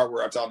ahead to the part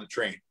where it's on the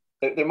train.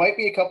 There might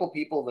be a couple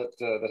people that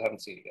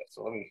haven't seen it yet.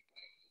 So let me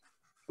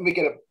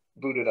get it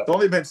booted up.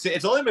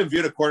 It's only been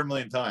viewed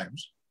 250,000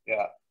 times.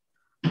 Yeah.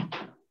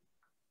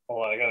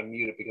 Hold on, I gotta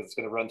mute it because it's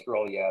gonna run through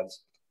all the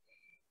ads.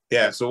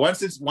 Yeah. So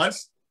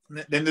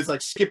then it's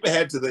like skip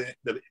ahead to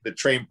the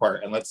train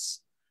part, and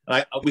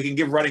we can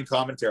give running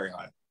commentary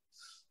on it.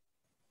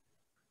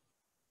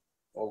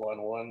 Hold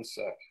on one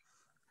sec.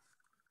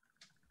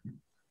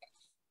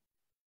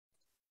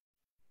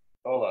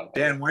 Hold on.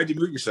 Dan, why'd you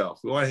mute yourself?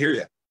 We want to hear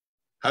you.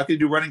 How can you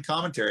do running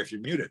commentary if you're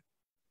muted?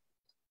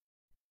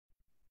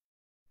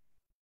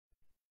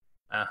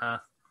 Uh-huh.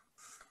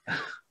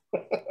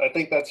 I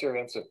think that's your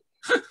answer.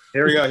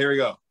 Here we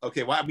go.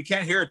 Okay, well, we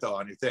can't hear it though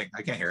on your thing.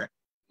 I can't hear it.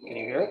 Can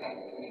you hear it?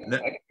 No,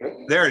 I can hear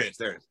it. There it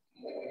is.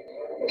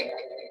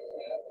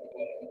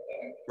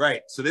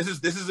 Right. So this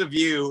is a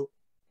view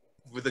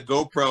with the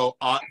GoPro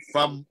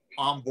from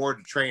on board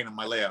the train on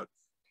my layout,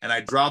 and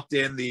I dropped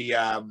in the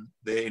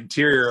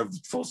interior of the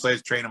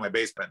full-size train in my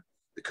basement,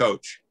 the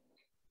coach.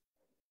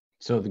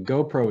 So the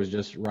GoPro is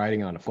just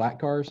riding on a flat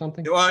car or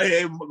something?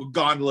 Well,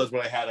 gondola is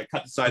what I had. I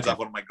cut the sides off.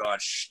 Oh my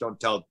God! Shh, don't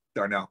tell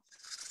Darnell.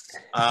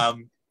 So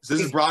this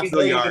is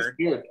Brockville Yard.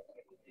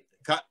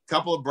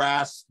 Couple of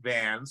brass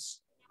vans,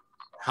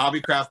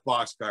 hobbycraft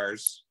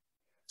boxcars.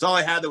 That's all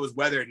I had that was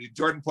weathered.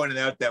 Jordan pointed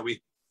out that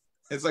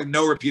it's like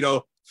no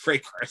Rapido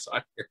freight cars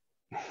on here.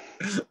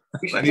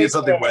 I needed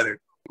something weathered.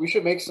 We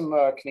should make some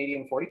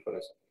Canadian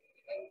 40-footers.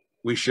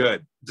 We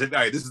should. All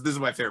right, this is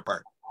my favorite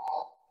part.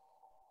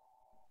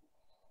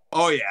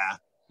 Oh yeah.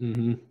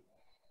 Mm-hmm.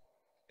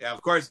 Yeah,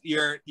 of course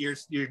your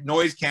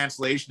noise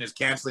cancellation is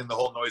canceling the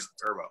whole noise of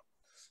the turbo.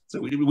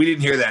 So we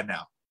didn't hear that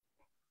now.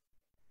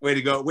 Way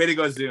to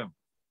go, Zoom.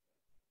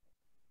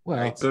 Well,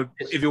 right, so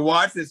if you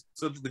watch this,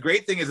 so the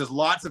great thing is there's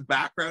lots of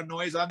background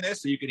noise on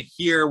this, so you can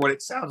hear what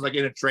it sounds like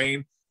in a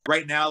train.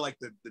 Right now, like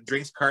the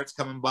drinks cart's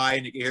coming by,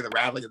 and you can hear the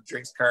rattling of the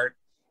drinks cart,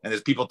 and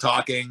there's people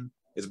talking.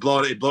 It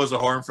blows the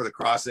horn for the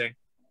crossing.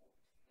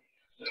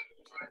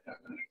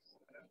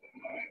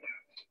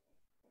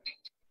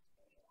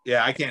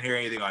 Yeah, I can't hear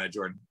anything on it,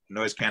 Jordan.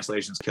 Noise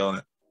cancellation's killing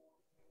it.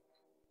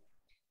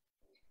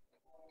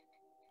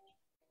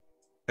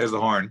 There's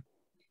the horn.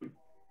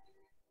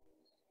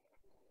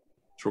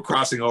 So we're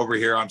crossing over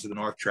here onto the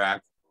north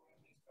track.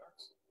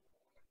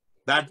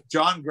 That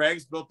John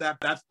Gregg's built that.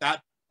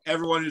 That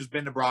everyone who's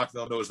been to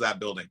Brockville knows that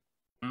building.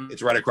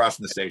 It's right across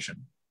from the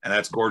station, and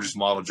that's a gorgeous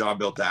model. John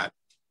built that,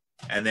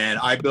 and then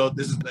I built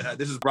this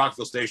is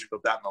Brockville Station.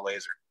 Built that in the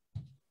laser.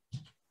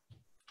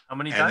 How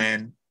many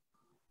times?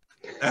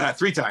 And then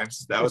 3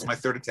 times. That was my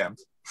third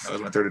attempt.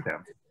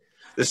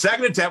 The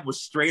second attempt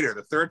was straighter.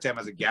 The third attempt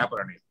has a gap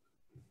underneath.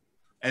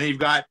 And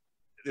then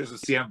there's a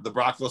CM, the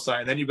Brockville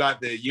side, and then you've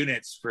got the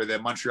units for the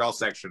Montreal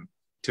section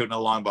tooting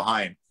along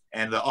behind.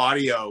 And the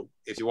audio,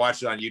 if you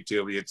watch it on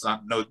YouTube, it's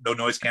not no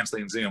noise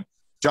canceling Zoom.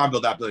 John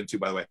built that building too,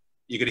 by the way.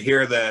 You can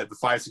hear the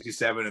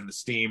 567 and the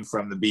steam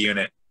from the B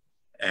unit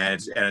and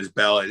his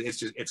bell.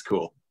 It's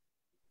cool.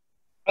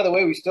 By the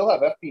way, we still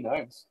have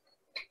FP9s.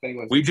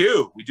 We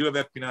do have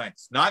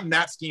FP9s. Not in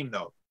that scheme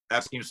though.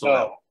 That scheme's sold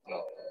out.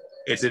 No.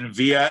 It's in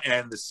Via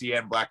and the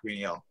CN Black Green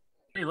Yellow.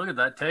 Hey, look at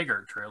that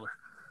Taggart trailer.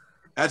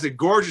 That's a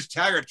gorgeous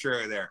Taggart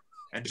trailer there.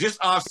 And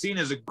just off scene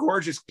is a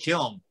gorgeous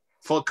kiln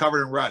full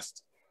covered in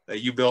rust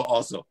that you built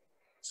also.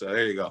 So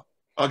there you go.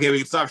 Okay, we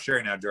can stop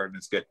sharing now, Jordan.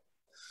 It's good.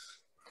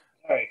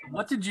 All right.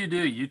 What did you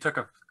do? You took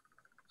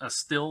a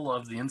still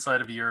of the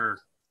inside of your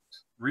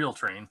real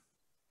train.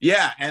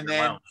 Yeah, and your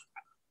then lounge.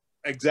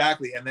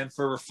 exactly. And then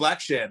for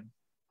reflection,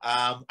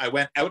 I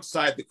went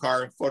outside the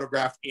car and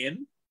photographed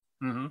in,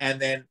 and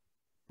then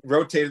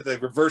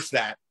reversed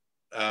that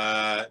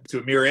to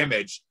a mirror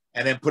image,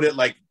 and then put it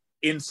like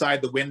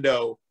inside the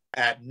window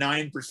at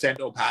 9%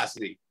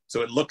 opacity.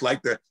 So it looked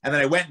like and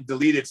then I went and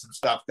deleted some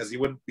stuff because he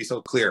wouldn't be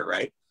so clear,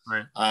 right?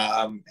 Right.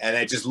 And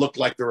it just looked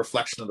like the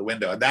reflection of the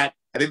window. And that,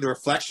 I think the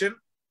reflection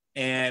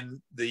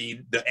and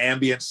the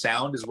ambient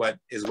sound is what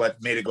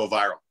made it go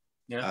viral.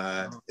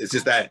 Yeah. It's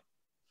just that,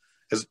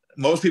 because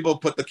most people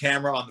put the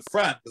camera on the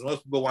front because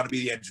most people want to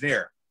be the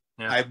engineer.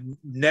 Yeah. I've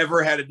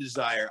never had a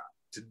desire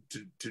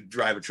to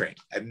drive a train.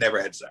 I've never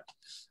had a desire.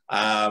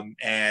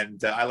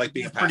 And I like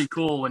being it's pretty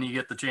cool when you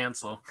get the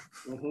chance, though.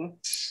 In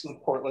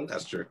Portland.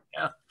 That's true.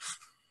 Yeah.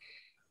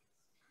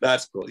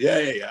 That's cool.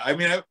 Yeah. I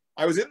mean,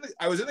 I was in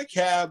the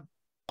cab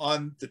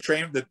on the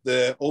train,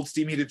 the old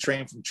steam heated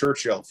train from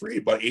Churchill for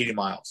about 80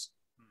 miles.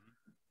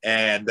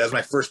 And that was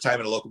my first time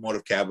in a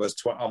locomotive cab. I was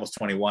almost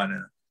 21,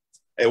 and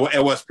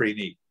it was pretty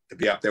neat to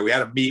be up there. We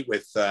had a meet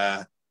with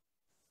some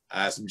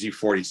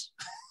G40s.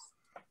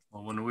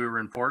 Well, when we were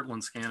in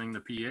Portland scanning the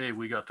PA,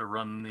 we got to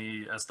run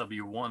the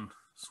SW1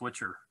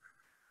 switcher.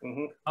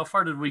 How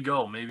far did we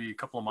go? Maybe a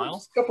couple of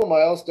miles? A couple of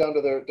miles down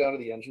to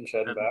the engine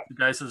shed and back. The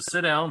guy says,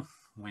 sit down.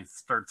 We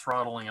start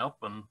throttling up,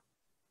 and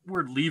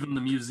we're leaving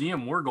the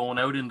museum. We're going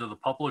out into the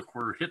public.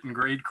 We're hitting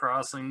grade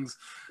crossings.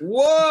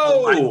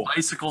 Whoa! Riding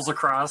bicycles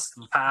across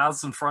the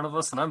paths in front of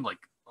us. And I'm like,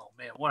 oh,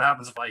 man, what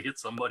happens if I hit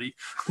somebody?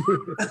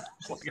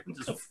 Like, I'm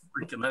just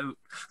freaking out.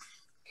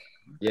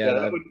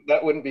 Yeah,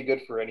 that wouldn't be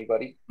good for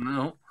anybody.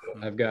 No.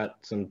 I've got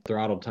some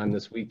throttle time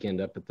this weekend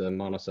up at the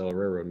Monticello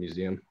Railroad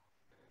Museum.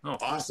 Oh,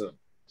 awesome.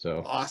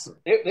 So awesome.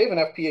 They have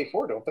an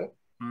FPA4, don't they?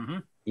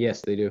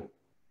 Yes, they do.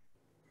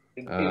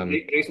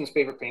 Jason's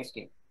favorite paint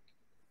scheme.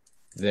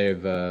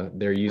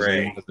 They're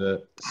using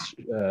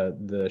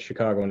the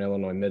Chicago and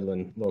Illinois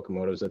Midland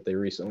locomotives that they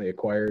recently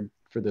acquired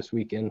for this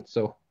weekend.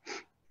 So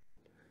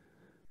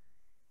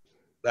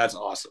that's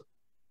awesome.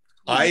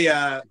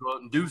 I go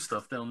out and do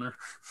stuff down there.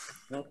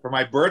 For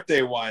my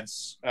birthday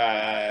once, when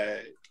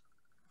I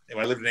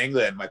lived in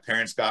England, my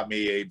parents got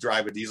me a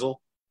drive a diesel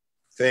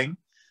thing,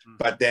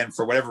 but then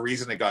for whatever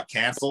reason it got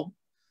canceled.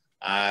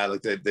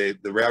 Like the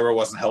railroad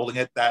wasn't holding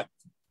it that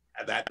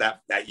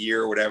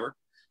year or whatever.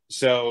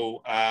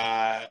 So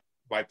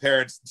my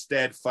parents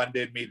instead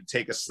funded me to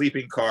take a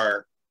sleeping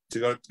car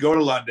to go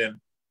to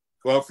London,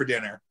 go out for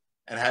dinner,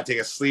 and I had to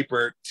take a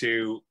sleeper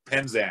to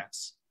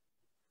Penzance.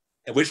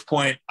 At which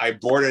point I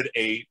boarded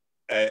an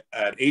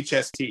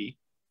HST,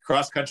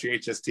 cross-country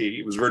HST,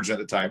 it was Virgin at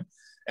the time,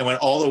 and went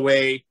all the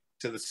way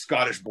to the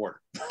Scottish border.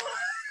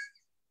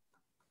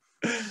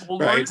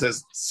 Right, it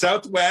says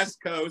Southwest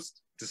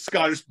Coast to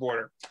Scottish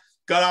border.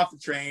 Got off the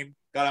train,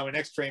 got on my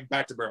next train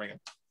back to Birmingham.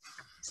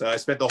 So I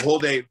spent the whole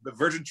day. The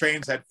Virgin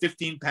trains had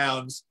 15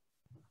 pounds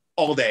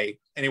all day,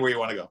 anywhere you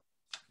want to go.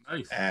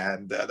 Nice.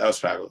 And that was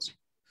fabulous.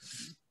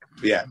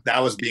 But yeah,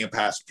 that was being a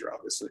passenger,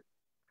 obviously.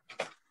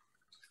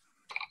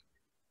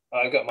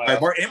 I've got my.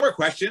 Any more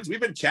questions?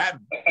 We've been chatting.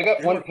 I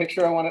got one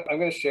picture I'm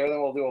going to share.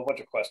 Then we'll do a bunch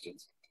of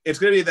questions. It's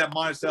going to be that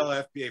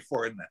Monticello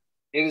FBA4, isn't it?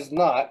 It is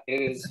not.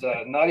 It is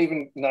not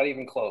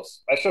even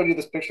close. I showed you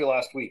this picture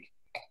last week.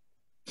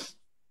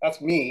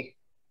 That's me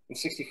in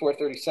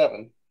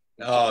 6437.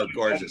 Oh,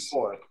 gorgeous!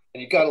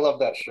 And you got to love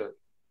that shirt.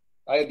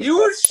 You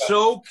were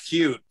so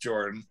cute,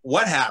 Jordan.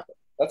 What happened?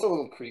 That's a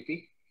little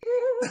creepy.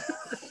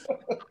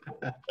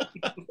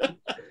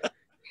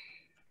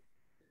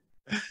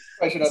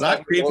 It's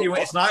not creepy.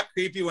 It's not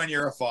creepy when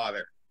you're a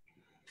father.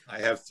 I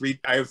have three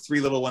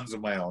little ones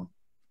of my own.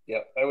 Yeah,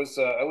 I was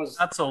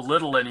not so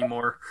little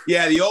anymore.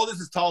 Yeah, the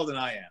oldest is taller than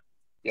I am.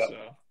 Yeah. So.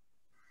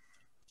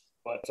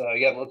 But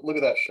yeah, look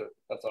at that shirt.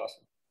 That's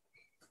awesome.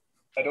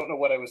 I don't know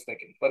what I was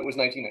thinking, but it was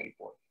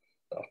 1994.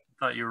 So. I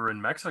thought you were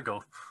in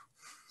Mexico.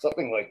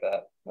 Something like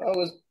that. Well, it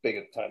was big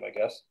at the time, I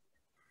guess.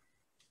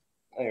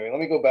 Anyway, let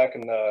me go back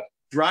and.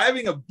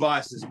 Driving a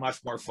bus is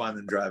much more fun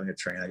than driving a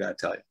train. I gotta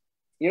tell you.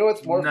 You know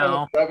what's more fun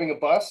than driving a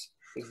bus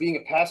is being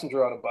a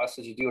passenger on a bus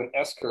as you do an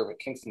S curve at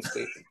Kingston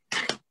Station.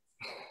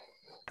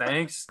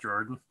 Thanks,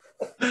 Jordan.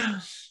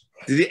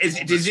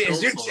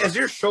 Has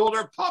your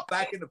shoulder popped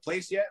back into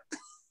place yet?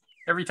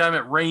 Every time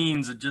it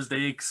rains, it just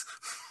aches.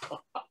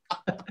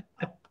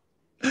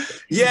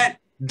 Yet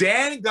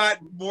Dan got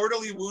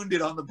mortally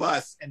wounded on the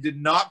bus and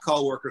did not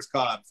call workers'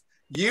 comp.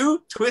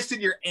 You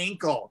twisted your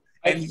ankle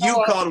and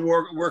you called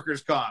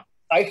workers' comp.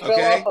 I fell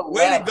off a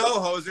Way to go,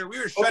 Hoser. We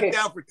were shut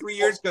down for 3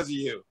 years because of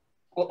you.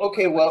 Well,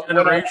 okay, well,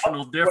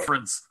 generational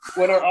difference.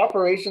 When our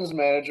operations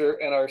manager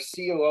and our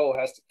COO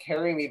has to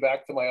carry me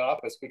back to my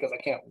office because I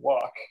can't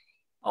walk.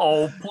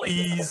 Oh,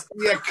 please.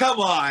 Yeah,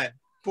 come on.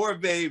 Poor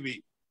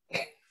baby.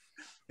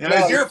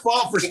 It's your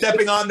fault for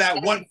stepping on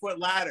that 1 foot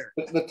ladder.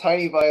 The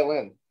tiny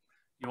violin.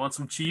 You want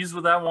some cheese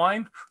with that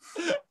wine?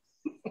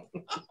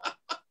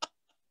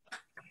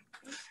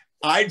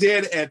 I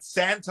did at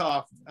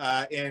Sandtoft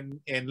in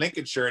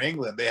Lincolnshire in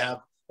England. They have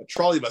a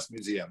trolley bus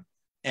museum,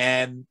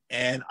 and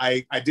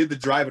I did the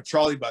drive a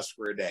trolley bus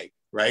for a day,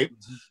 right?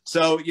 Mm-hmm.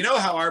 So you know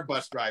how our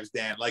bus drives,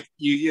 Dan? Like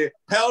you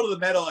pedal to the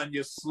metal and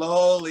you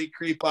slowly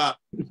creep up,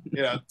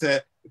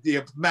 to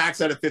the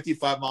max out of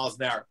 55 miles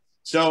an hour.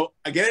 So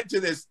I get into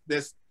this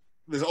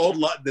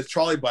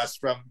trolley bus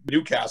from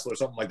Newcastle or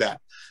something like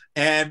that,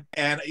 and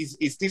he's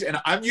and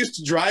I'm used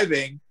to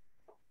driving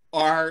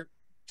our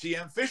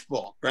GM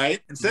fishbowl,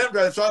 right? Instead of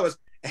driving the trolley bus,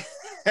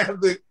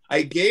 and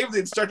I gave the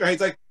instructor,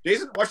 he's like,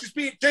 Jason, watch your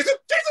speed, Jason.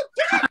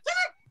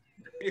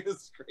 He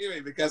was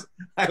screaming because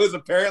I was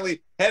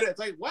apparently headed. It's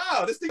like,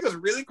 wow, this thing goes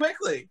really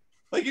quickly.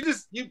 Like you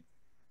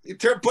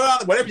put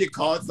on whatever you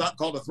call it. It's not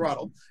called a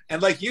throttle,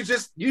 and like you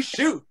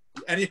shoot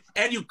and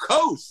you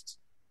coast.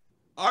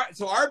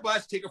 So our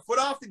bus take a foot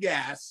off the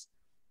gas,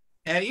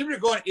 and even if you're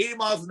going 80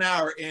 miles an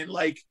hour in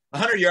like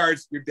 100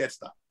 yards, you're dead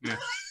stop. Yeah.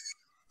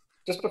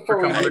 Just before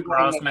we're coming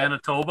across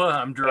Manitoba,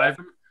 I'm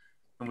driving,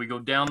 and we go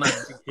down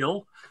that big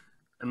hill,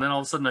 and then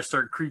all of a sudden I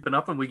start creeping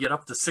up, and we get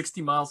up to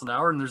 60 miles an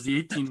hour, and there's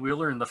the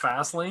 18-wheeler in the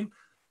fast lane,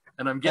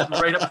 and I'm getting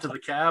right up to the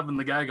cab, and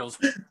the guy goes,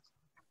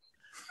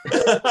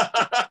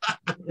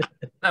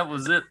 that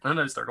was it. Then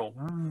I start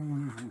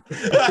going,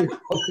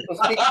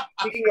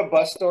 speaking of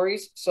bus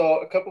stories,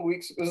 so a couple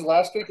weeks, it was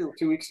last week or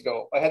 2 weeks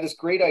ago, I had this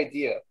great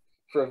idea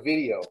for a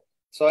video.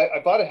 So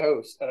I bought a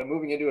house, and I'm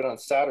moving into it on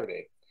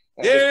Saturday.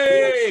 And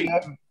Yay!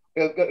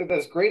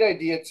 This great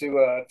idea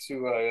to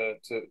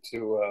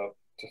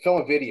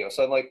film a video.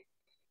 So I'm like,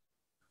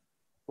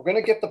 we're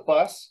gonna get the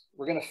bus,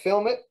 we're gonna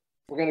film it,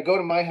 we're gonna go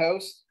to my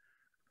house,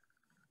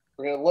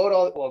 we're gonna load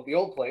the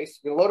old place,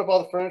 we're gonna load up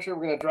all the furniture,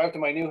 we're gonna drive to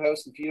my new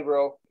house in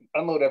Peterborough,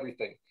 unload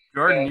everything.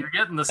 Jordan, you're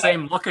getting the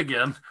same look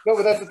again. No,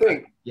 but that's the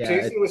thing. Yeah,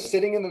 Jason was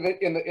sitting in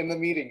the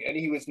meeting, and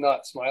he was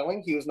not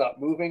smiling, he was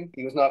not moving,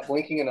 he was not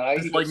blinking an eye.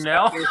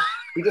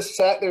 He just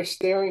sat there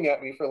staring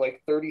at me for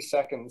like 30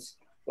 seconds.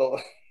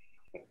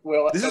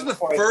 Well, this is the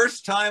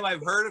first time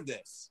I've heard of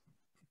this.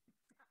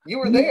 You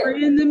were there.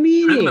 You were in the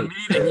meeting. In the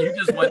meeting, you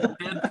just went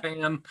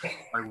deadpan.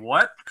 Like,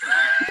 what?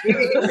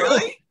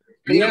 Really?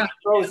 Yeah. He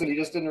froze and he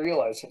just didn't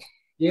realize it.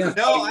 Yeah.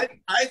 No,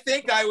 I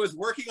think I was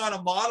working on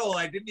a model and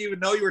I didn't even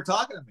know you were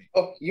talking to me.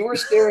 Oh, you were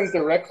staring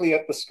directly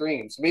at the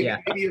screens. Maybe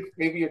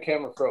your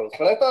camera froze,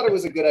 but I thought it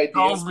was a good idea. He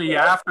calls me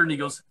after and he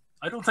goes,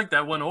 I don't think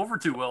that went over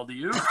too well, do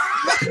you?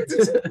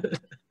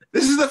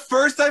 This is the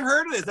first I've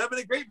heard of this. That'd been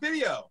a great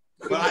video.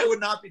 But I would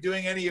not be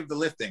doing any of the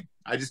lifting.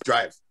 I just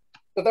drive.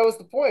 But that was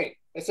the point.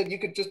 I said you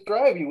could just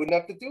drive. You wouldn't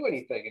have to do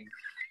anything.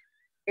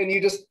 And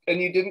you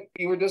didn't.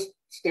 You were just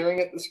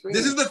staring at the screen.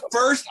 This is the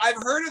first I've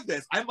heard of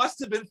this. I must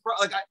have been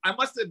I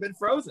must have been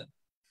frozen.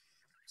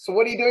 So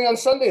what are you doing on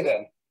Sunday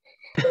then?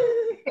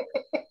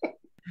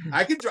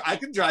 I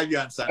can drive you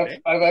on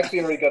Sunday. I've actually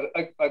already got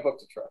it. I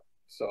booked a truck.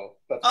 So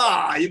that's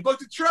you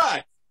booked a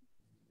truck.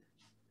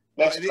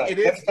 It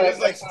is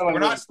like we're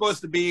not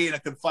supposed to be in a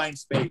confined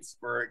space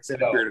for an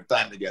extended period of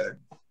time together.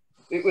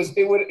 It was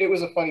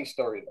a funny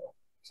story though.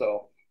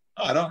 So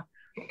I don't.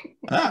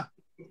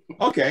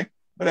 Okay.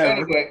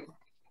 Whatever. Anyway,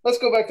 let's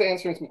go back to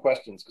answering some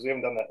questions because we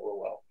haven't done that in a little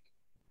while.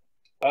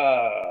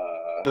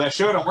 Is that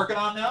show I'm working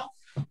on now?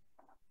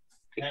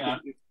 Hang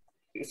on. Do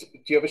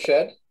you have a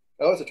shed?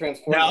 Oh, it's a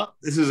transformer. No,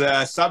 this is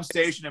a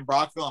substation in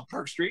Brockville on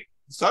Park Street.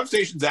 The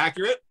substation's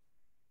accurate.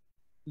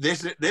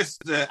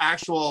 The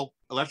actual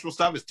electrical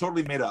stuff is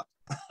totally made up.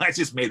 I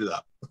just made it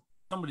up.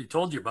 Somebody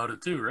told you about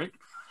it too, right?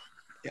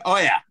 Oh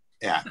yeah.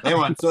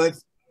 So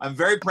I'm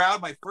very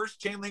proud. My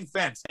first chain link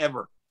fence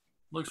ever.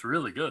 Looks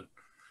really good.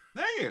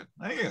 Thank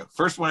you.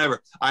 First one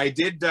ever. I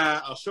did.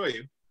 I'll show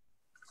you.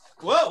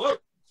 Whoa.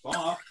 Fall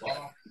off.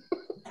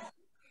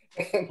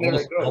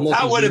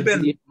 That would have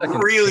been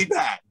really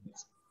bad.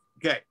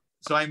 Okay.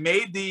 So I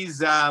made these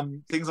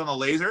things on the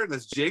laser,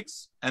 that's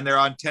jigs, and they're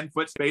on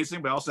 10-foot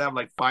spacing, but I also have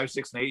like 5,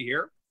 6, and 8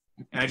 here.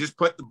 And I just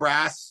put the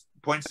brass,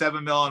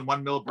 0.7 mil and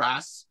 1 mil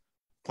brass,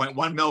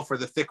 0.1 mil for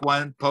the thick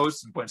one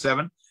post and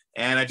 0.7.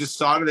 And I just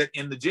soldered it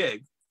in the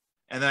jig.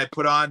 And then I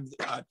put on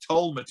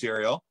toll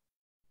material.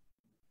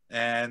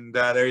 And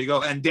there you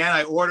go. And Dan,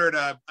 I ordered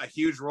a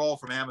huge roll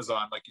from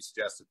Amazon, like you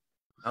suggested.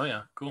 Oh,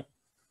 yeah. Cool.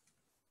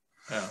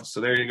 Yeah,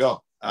 so there you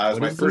go. It was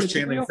my first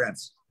chain link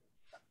fence.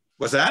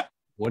 What's that?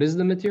 What is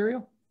the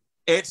material?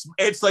 It's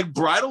like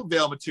bridal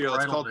veil material.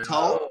 It's called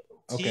tulle.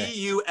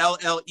 Okay.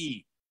 Tulle.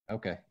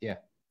 Okay, yeah.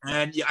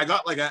 And yeah, I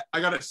got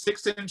a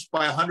 6-inch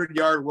by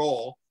 100-yard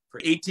roll for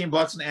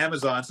 $18 on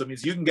Amazon. So it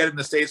means you can get it in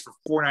the States for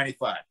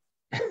 $4.95.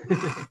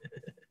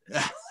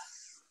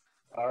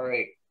 All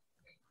right.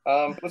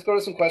 Let's go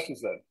to some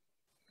questions then.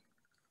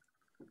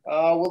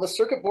 Will the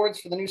circuit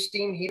boards for the new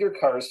steam heater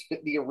cars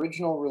fit the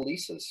original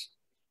releases?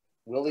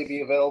 Will they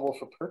be available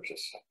for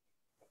purchase?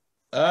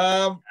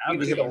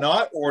 We have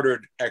not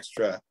ordered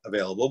extra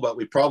available, but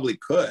we probably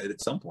could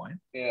at some point.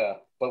 Yeah,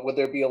 but would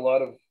there be a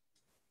lot of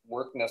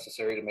work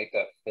necessary to make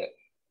that fit?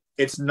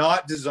 It's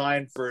not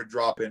designed for a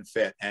drop-in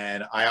fit,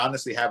 and I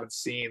honestly haven't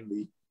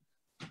seen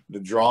the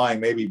drawing.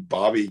 Maybe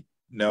Bobby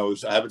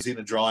knows. I haven't seen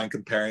a drawing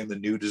comparing the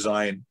new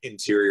design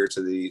interior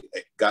to the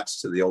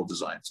guts to the old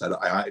design. So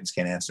I just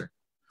can't answer.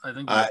 I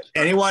think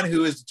anyone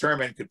who is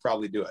determined could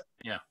probably do it.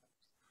 Yeah.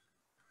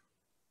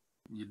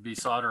 You'd be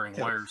soldering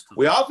wires.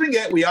 We often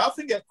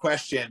get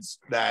questions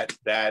that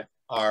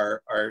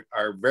are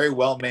very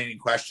well-meaning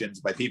questions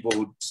by people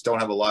who just don't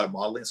have a lot of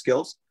modeling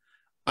skills.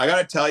 I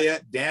got to tell you,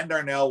 Dan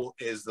Darnell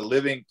is the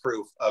living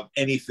proof of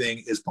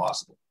anything is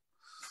possible.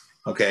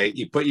 Okay,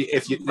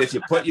 if you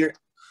put your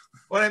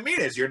what I mean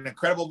is you're an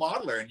incredible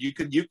modeler and you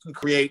can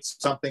create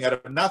something out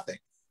of nothing.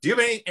 Do you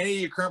have any of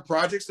your current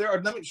projects there?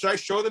 Or should I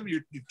show them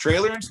your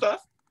trailer and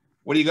stuff?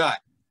 What do you got?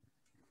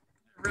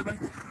 Everything.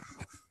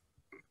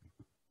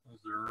 Those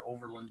are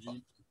Overland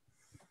Jeep.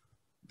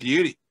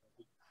 Beauty.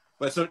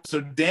 But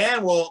so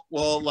Dan will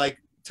like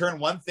turn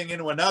one thing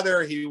into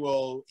another. He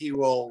will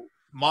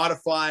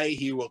modify.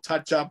 He will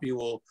touch up. He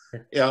will,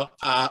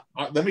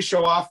 let me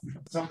show off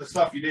some of the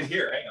stuff you did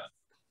here. Hang on.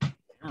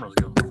 Camera's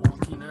going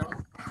wonky now.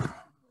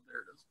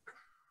 There it is.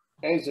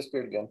 And he's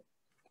disappeared again.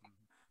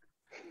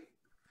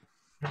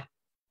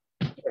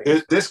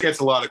 This gets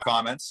a lot of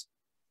comments.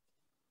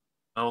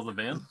 Oh, the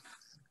van?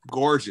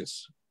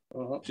 Gorgeous.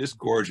 Uh-huh. Just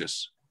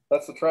gorgeous.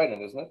 That's the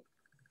Trident, isn't it?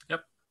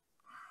 Yep.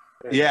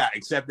 Yeah,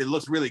 except it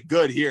looks really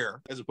good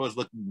here as opposed to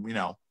looking,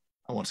 I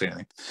won't say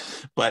anything,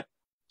 but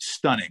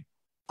stunning.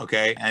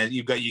 Okay. And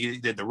you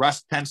did the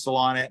rust pencil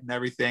on it and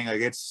everything.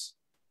 Like it's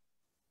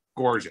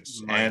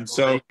gorgeous. And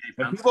so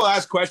when people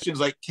ask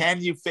questions like,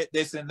 can you fit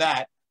this and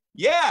that?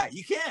 Yeah,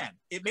 you can.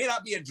 It may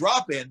not be a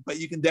drop-in, but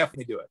you can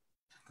definitely do it.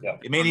 Yeah.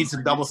 It may need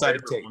some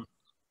double-sided tape.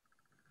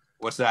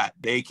 What's that?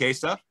 The AK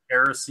stuff?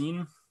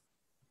 Kerosene.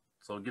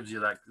 So it gives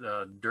you that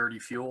dirty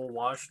fuel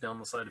wash down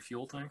the side of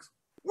fuel tanks.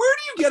 Where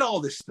do you get all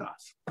this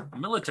stuff?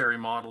 Military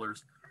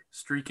modelers.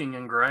 Streaking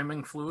and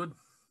griming fluid.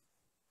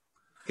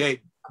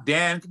 Okay,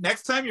 Dan,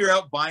 next time you're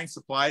out buying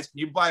supplies, can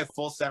you buy a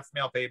full set for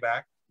me? I'll pay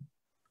back.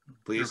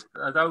 Please.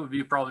 That would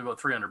be probably about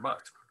 $300.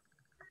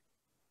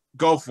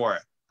 Go for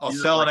it. I'll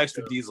These sell an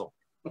extra diesel.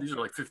 These are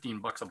like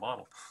 $15 a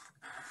bottle.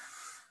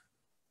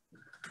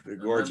 They're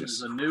gorgeous.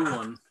 There's a new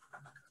one.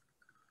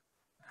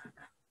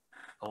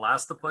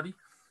 Elastiputty.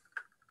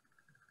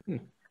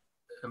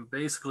 And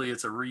basically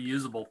it's a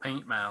reusable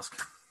paint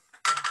mask.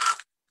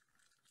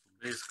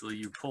 Basically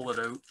you pull it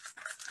out.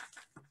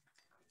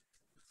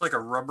 It's like a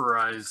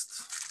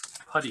rubberized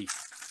putty.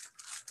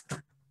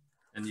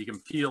 And you can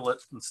peel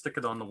it and stick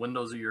it on the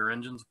windows of your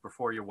engines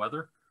before you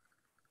weather.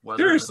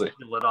 Seriously?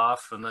 Peel it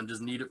off and then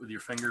just knead it with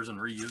your fingers and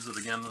reuse it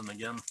again and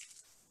again.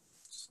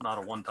 It's not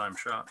a one-time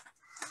shot.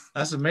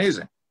 That's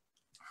amazing.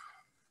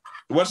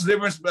 What's the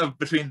difference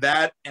between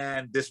that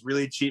and this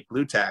really cheap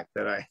blue tack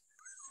that I...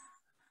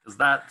 Because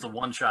that's a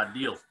one-shot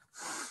deal.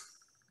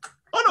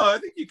 Oh, no, I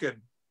think you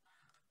could...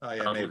 Oh,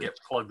 yeah, maybe. Get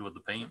plugged with the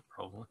paint,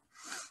 probably.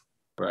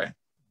 Right.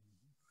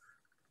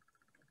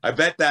 I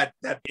bet that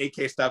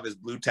AK stuff is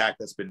blue tack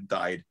that's been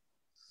dyed.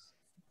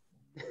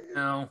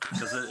 No,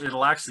 because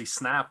it'll actually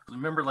snap.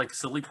 Remember, like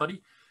silly putty?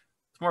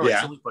 It's more like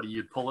silly putty.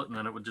 You'd pull it and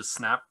then it would just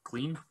snap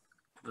clean.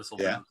 This will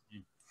be.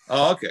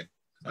 Oh, okay.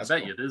 That's I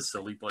bet you it is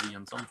silly putty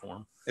in some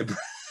form.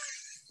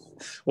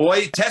 Well,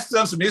 you test it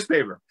on some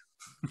newspaper.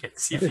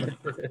 See if you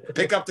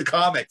pick up the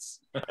comics.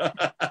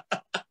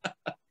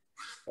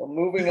 Well,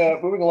 moving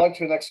along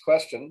to the next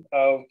question.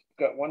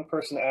 Got one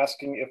person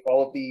asking if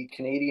all of the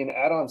Canadian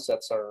add-on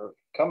sets are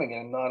coming,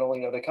 and not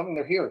only are they coming,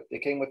 they're here. They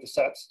came with the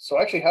sets, so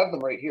I actually have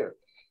them right here.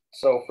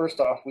 So first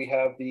off, we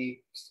have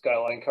the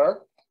Skyline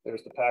car.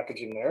 There's the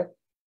packaging there.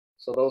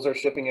 So those are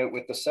shipping out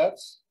with the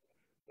sets.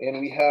 And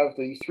we have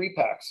the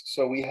 3-packs.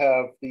 So we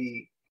have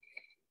the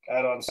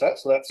add-on set.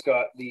 So that's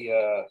got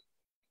the,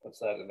 what's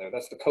that in there?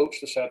 That's the coach,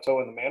 the chateau,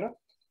 and the manor.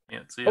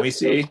 Can't see it. Let me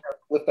see.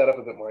 Lift that up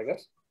a bit more, I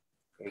guess.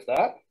 There's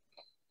that.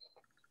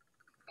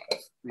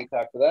 That's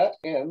 3-pack for that.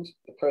 And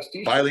the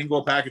Prestige.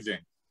 Bilingual packaging.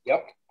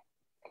 Yep.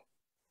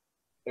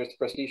 There's the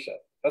Prestige set.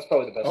 That's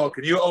probably the best. Oh,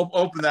 can you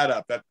open that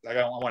up?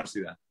 I want to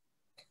see that.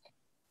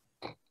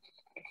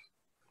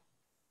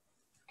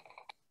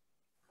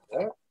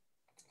 There.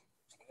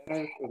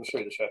 And we'll show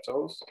you the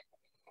chateaus.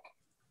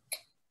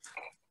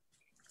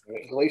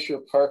 Right, Glacier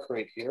Park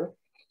right here.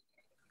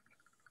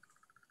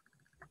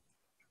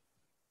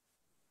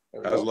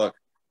 How's it look?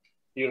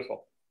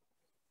 Beautiful.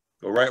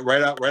 Go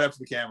right up to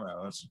the camera.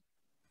 That's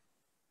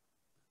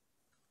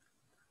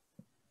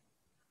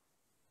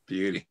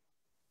beauty.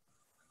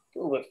 A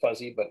little bit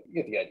fuzzy, but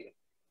you get the idea.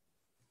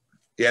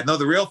 Yeah, no,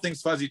 the real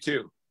thing's fuzzy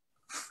too.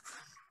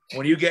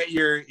 When you get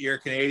your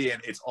Canadian,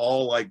 it's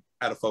all like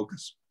out of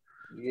focus.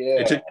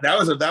 Yeah, that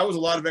was a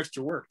lot of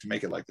extra work to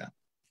make it like that.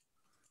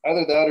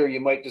 Either that, or you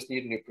might just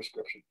need a new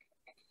prescription.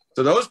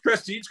 So those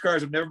Prestige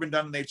cars have never been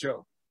done in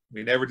HO.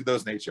 We never did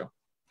those in HO.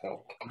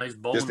 No. Nice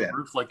bowl in the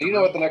roof, like. Do you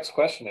know what the next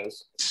question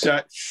is?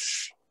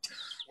 Shh.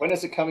 When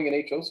is it coming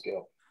in HO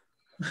scale?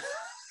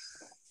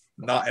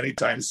 Not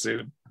anytime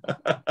soon.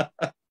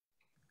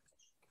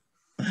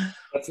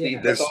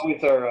 That's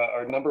always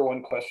our number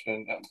one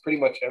question. Pretty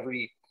much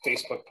every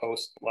Facebook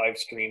post, live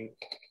stream,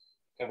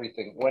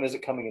 everything. When is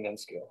it coming in N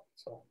scale?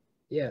 So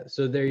Yeah,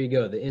 so there you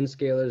go. The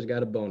N-Scalers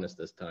got a bonus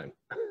this time.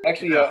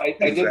 Actually, I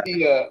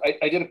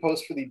did a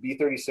post for the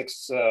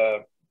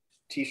B36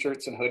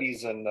 t-shirts and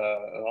hoodies and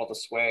all the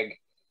swag,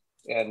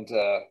 and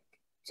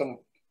some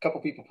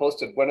couple people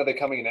posted, when are they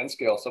coming in N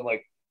scale? So I'm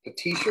like, the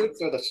t-shirts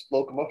or the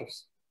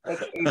locomotives?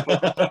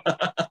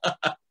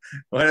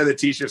 When are the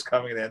t-shirts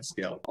coming in N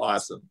scale?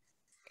 Awesome.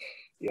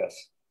 Yes,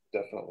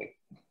 definitely.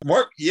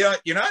 More, yeah,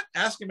 you're not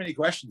asking many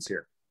questions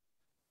here.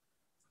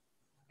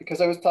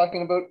 Because I was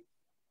talking about.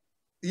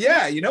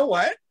 Yeah, you know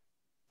what?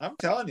 I'm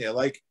telling you,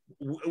 like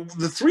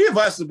the three of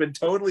us have been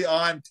totally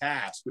on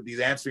task with these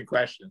answering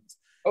questions.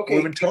 Okay,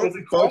 we've been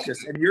totally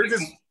focused, and you're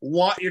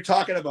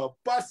talking about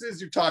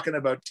buses, you're talking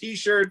about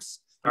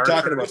t-shirts, you're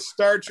talking about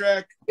Star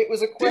Trek. It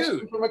was a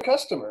question from a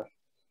customer.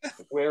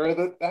 Where are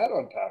the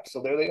add-on packs?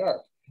 So there they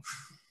are.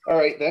 All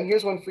right, then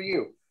here's one for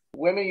you.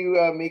 When are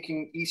you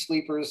making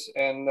e-sleepers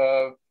and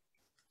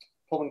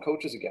Pullman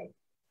coaches again?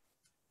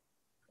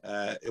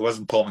 It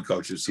wasn't Pullman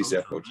coaches,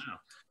 CCF coaches.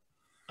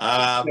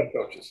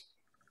 Coaches.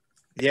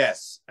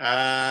 Yes.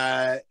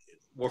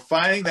 We're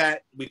finding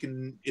that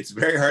it's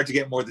very hard to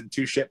get more than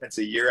 2 shipments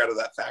a year out of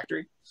that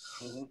factory.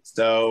 Mm-hmm.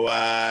 So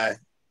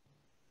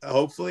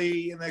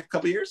hopefully in a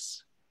couple of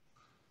years.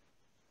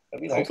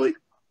 That'd be nice.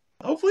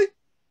 Hopefully.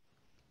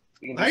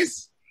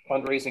 Nice.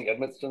 Fundraising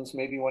Edmonton's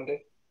maybe one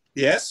day.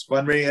 Yes,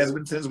 fundraising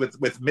Edmonton's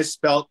with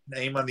misspelt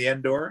name on the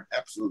end door.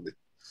 Absolutely.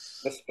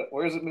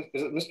 Where is it?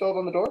 Is it misspelled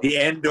on the door? The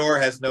end door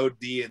has no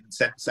D in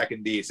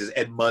second D. It says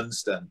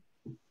Edmundston.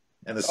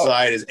 And the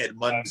side is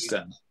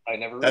Edmundston. I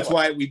never realized. That's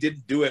why we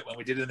didn't do it when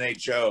we did an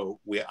HO.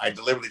 I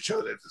deliberately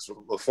chose it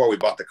before we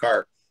bought the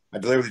car. I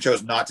deliberately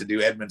chose not to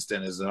do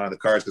Edmundston as one of the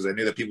cars because I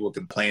knew that people would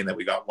complain that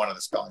we got one of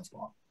the spellings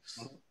wrong.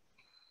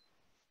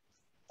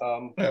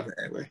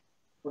 Anyway.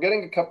 We're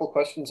getting a couple of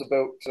questions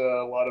about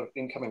a lot of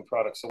incoming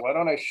products. So why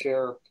don't I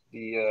share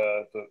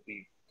the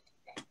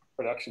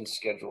production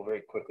schedule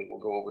very quickly. We'll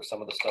go over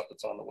some of the stuff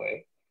that's on the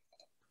way.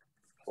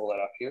 Pull that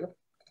up here.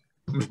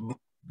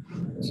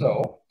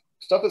 So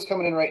stuff that's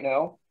coming in right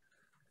now.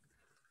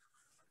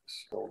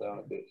 Scroll down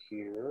a bit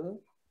here.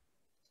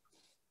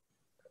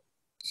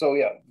 So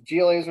yeah,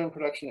 GLAs are in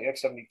production, the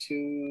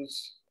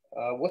X72s.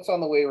 What's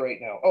on the way right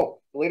now?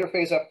 Oh, the later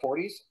phase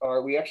F40s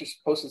are, we actually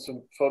posted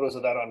some photos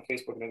of that on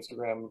Facebook and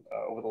Instagram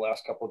over the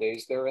last couple of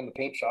days. They're in the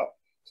paint shop,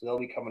 so they'll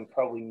be coming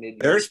probably mid-year.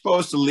 They're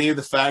supposed to leave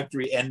the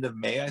factory end of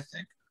May, I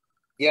think.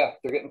 Yeah,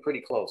 they're getting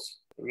pretty close.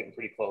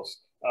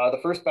 The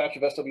first batch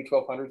of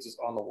SW1200s is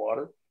on the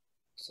water.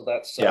 So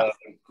that's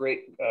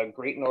Great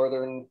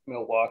Northern,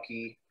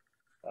 Milwaukee,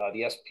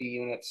 the SP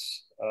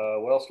units.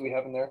 What else do we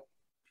have in there?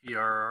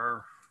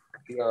 PRR.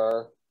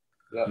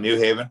 Yeah. New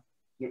Haven.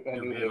 New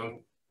Haven.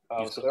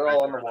 So they're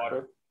all on the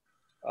water.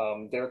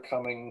 They're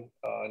coming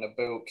in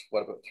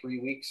about 3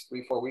 weeks,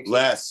 4 weeks?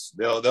 Less.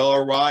 They'll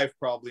arrive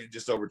probably in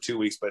just over 2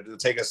 weeks, but it'll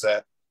take us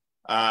no,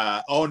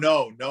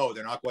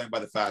 they're not going by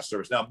the fast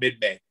service. Now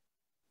mid-May.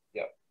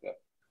 Yeah.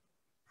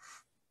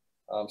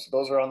 So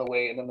those are on the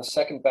way. And then the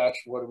second batch,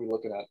 what are we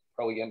looking at?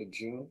 Probably end of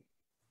June?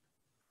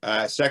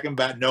 Second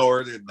batch, no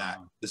earlier than that.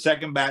 The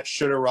second batch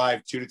should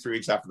arrive 2 to 3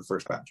 weeks after the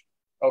first batch.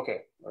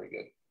 Okay, very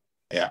good.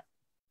 Yeah.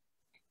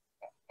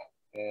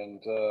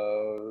 And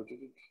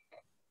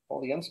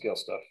all the N scale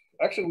stuff.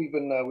 Actually, we've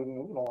been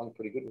moving along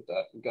pretty good with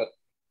that. We've got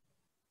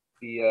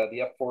the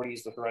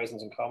F40s, the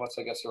Horizons, and Comets.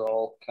 I guess are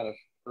all kind of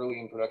early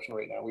in production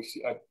right now.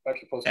 I've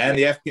actually posted. And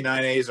the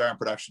FP9As are in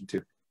production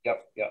too.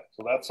 Yep.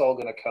 So that's all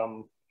going to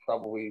come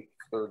probably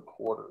third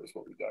quarter is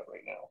what we got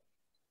right now.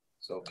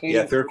 So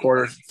Canadian third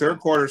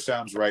quarter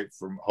sounds right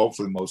for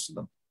hopefully most of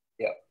them.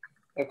 Yeah.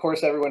 And of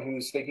course, everyone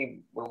who's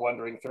thinking, we're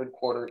wondering, third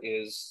quarter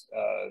is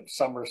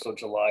summer, so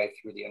July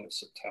through the end of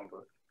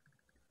September.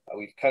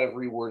 We've kind of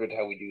reworded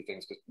how we do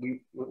things because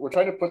we're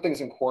trying to put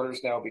things in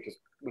quarters now because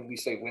when we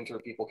say winter,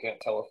 people can't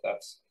tell if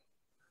that's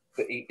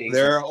the 8 days.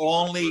 There are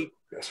only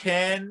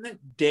 10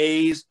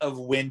 days of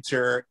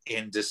winter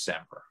in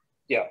December.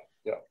 Yeah.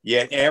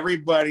 Yet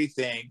everybody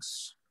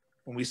thinks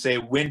when we say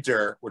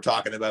winter, we're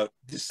talking about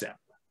December.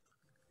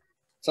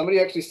 Somebody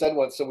actually said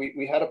once, so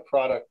we had a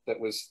product that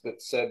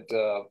said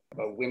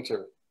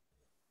winter,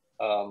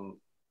 and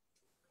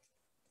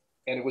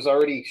it was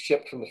already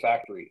shipped from the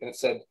factory, and it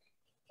said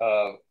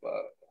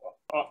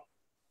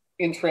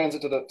in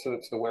transit to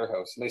the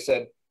warehouse, and they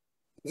said,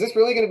 "Is this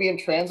really going to be in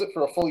transit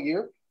for a full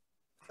year?"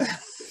 It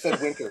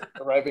said winter,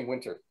 arriving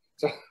winter.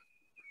 So,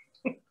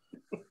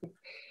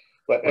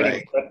 but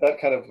anyway, that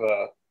kind of.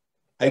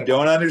 I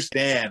don't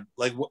understand.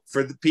 Like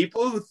for the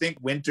people who think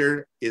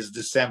winter is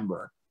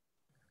December.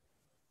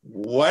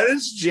 What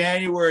is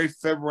January,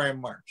 February,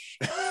 March?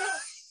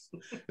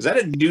 Is that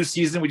a new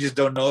season we just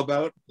don't know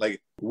about?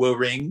 Like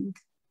ring?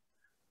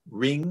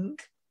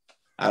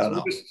 I don't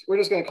know. We're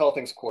just going to call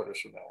things quarters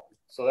from now on.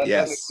 So that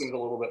makes things a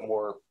little bit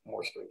more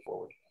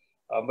straightforward.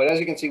 But as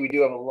you can see, we do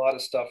have a lot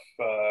of stuff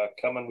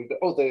coming. We've got,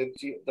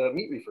 the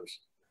meat reefers.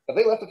 Have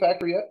they left the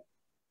factory yet?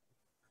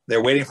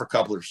 They're waiting for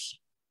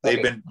couplers.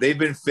 Okay. They've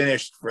been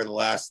finished for the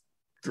last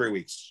 3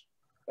 weeks.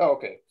 Oh,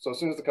 okay. So as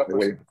soon as the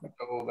couplers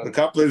the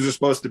couplers are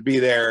supposed to be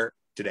there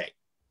today.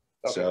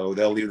 Okay. So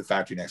they'll leave the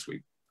factory next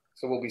week.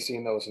 So we'll be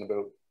seeing those in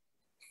about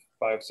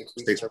 5-6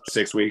 weeks.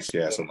 6 weeks,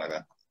 yeah, something like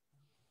that.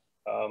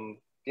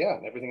 Yeah,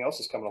 and everything else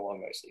is coming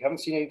along nicely. Haven't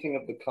seen anything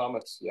of the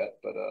Comets yet,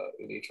 but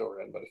in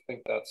HORN, but I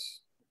think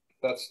that's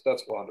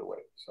well underway.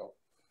 So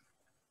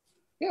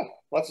yeah,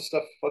 lots of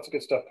stuff, lots of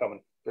good stuff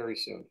coming very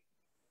soon.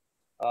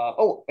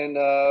 And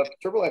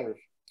turboliner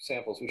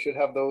samples. We should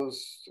have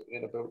those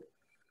in about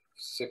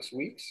 6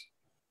 weeks.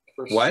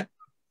 First What?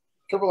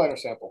 Turboliner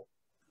sample.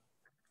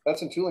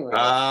 That's in tooling right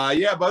now.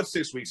 Yeah, about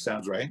 6 weeks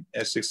sounds right.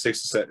 Yeah, six.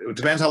 It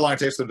depends how long it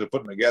takes them to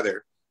put them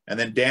together. And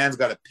then Dan's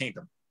got to paint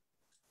them.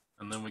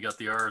 And then we got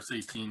the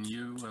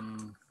RS18U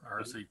and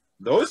RS8.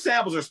 Those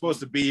samples are supposed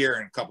to be here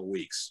in a couple of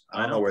weeks.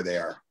 I don't know where they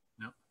are.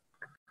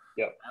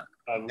 Yep.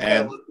 And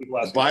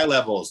the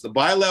bi-levels. The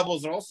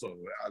bi-levels are also,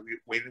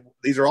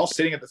 these are all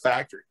sitting at the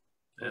factory.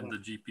 And the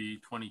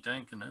GP20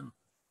 tank and then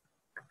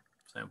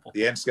sample.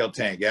 The N-scale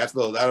tank. Yeah, that's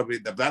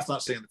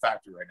not sitting in the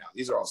factory right now.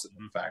 These are all sitting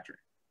in the factory.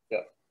 Yeah.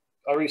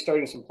 Already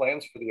starting some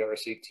plans for the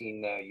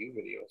RS18U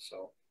video.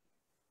 So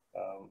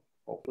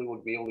hopefully we'll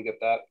be able to get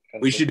that.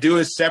 We should do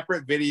a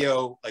separate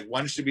video. Like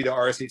one should be the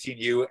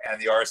RS18U and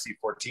the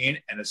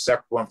RC14 and a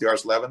separate one for the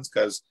RS11s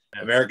because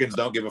Americans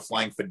don't give a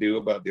flying fadoo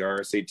about the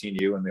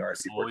RS18U and the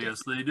RC14. Oh,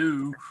 yes, they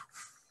do.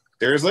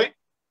 Seriously?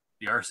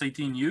 The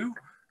RS18U?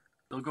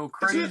 They'll go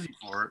crazy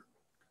for it.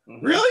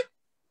 Mm-hmm. Really?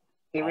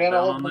 They ran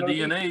all all on the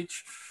DNH.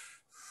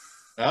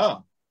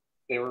 Oh.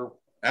 They were all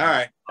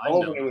right.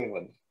 All over New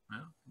England.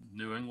 Yeah.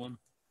 New England.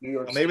 New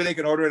York. Well, maybe they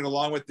can order it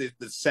along with the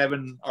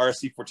 7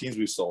 RSC14s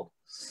we've sold.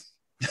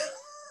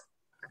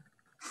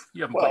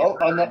 Well,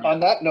 on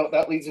that note,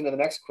 that leads into the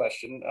next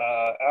question.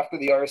 After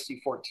the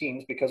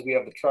RSC14s, because we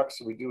have the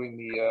trucks, are we doing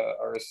the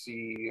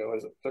RSC, what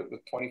is it, the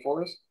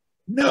 24s?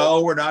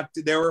 No, we're not.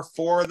 There were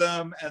 4 of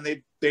them, and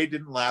they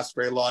didn't last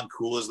very long,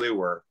 cool as they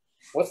were.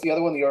 What's the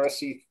other one, the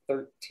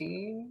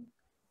RSC13?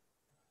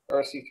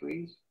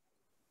 RSC3s?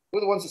 Who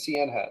are the ones the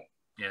CN had?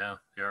 Yeah,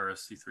 the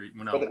RSC3.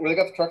 No. Where they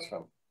got the trucks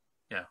from?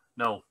 Yeah,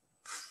 no.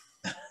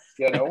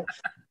 Yeah, no?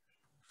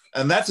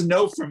 And that's a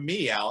no from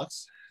me,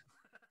 Alex.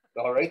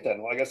 All right,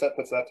 then. Well, I guess that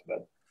puts that to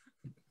bed.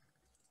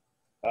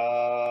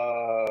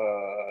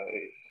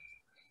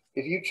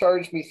 If you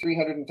charged me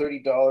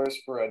 $330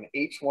 for an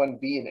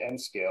H1B and N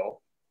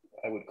scale,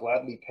 I would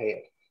gladly pay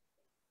it.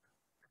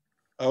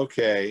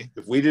 Okay.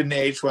 If we did an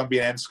H1B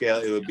and N scale,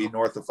 it would be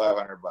north of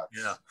 $500.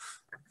 Yeah.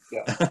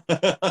 Yeah.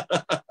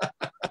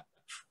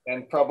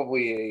 And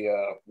probably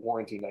a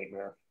warranty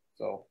nightmare.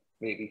 So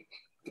maybe,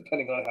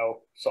 depending on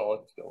how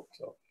solid it's built.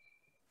 So.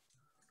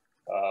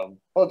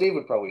 Well, Dave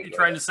would probably. What are you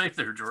trying to say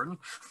there, Jordan?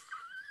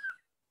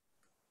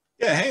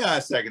 Yeah, hang on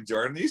a second,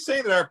 Jordan. Are you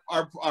saying that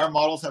our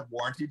models have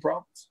warranty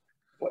problems?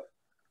 What?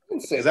 I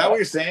didn't say Is that what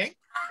you're saying?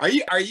 Are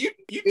you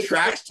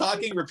trash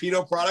talking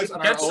Rapido products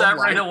on our own? Catch that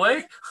right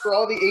away. For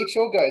all the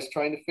HO guys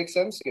trying to fix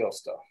N scale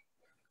stuff.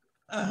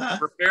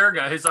 Repair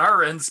guys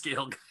are N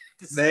scale guys.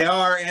 They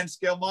are N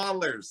scale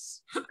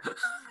modelers.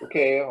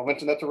 Okay, I'll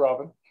mention that to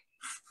Robin.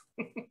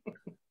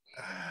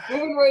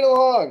 Moving right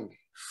along.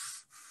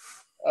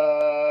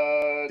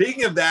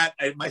 Speaking of that,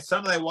 my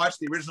son and I watched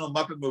the original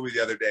Muppet movie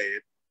the other day.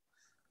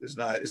 It's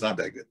not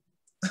that good.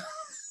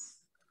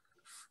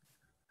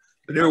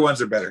 The newer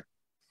ones are better.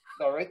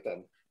 All right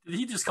then. Did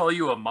he just call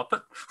you a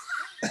Muppet?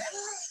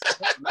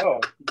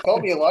 No, he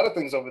called me a lot of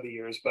things over the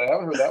years, but I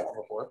haven't heard that one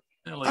before.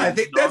 Yeah, like I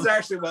think that's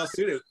actually well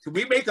suited. Can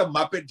we make a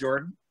Muppet,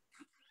 Jordan?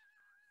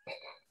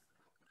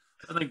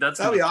 I think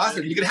that'd be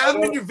awesome. You can have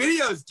them in your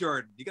videos,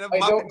 Jordan. You can have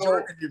Muppet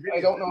Jordan in your videos.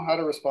 I don't know how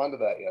to respond to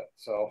that yet,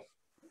 so.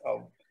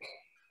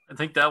 I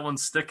think that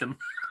one's sticking.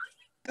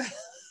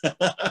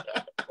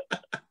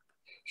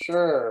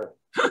 Sure.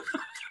 All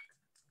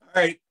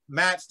right,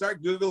 Matt,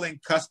 start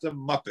Googling custom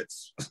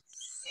Muppets.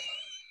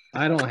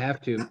 I don't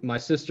have to. My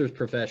sister's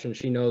profession.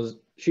 She knows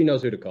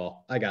who to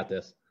call. I got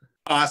this.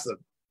 Awesome.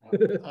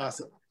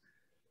 Awesome.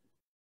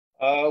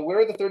 Where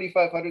are the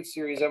 3500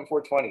 series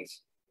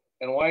M420s?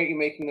 And why aren't you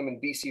making them in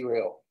BC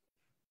Rail?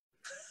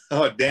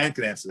 Oh, Dan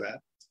can answer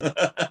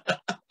that.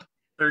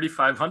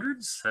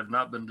 3500s have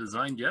not been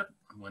designed yet.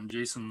 When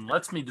Jason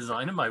lets me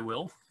design them, I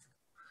will.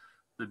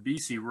 The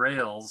BC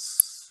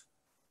rails,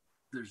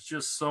 there's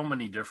just so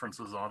many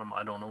differences on them.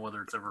 I don't know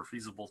whether it's ever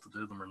feasible to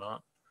do them or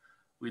not.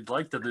 We'd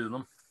like to do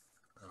them.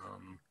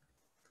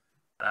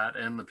 That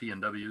and the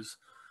P&Ws.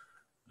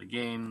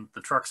 Again,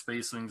 the truck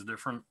spacing's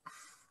different.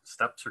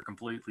 Steps are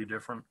completely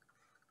different.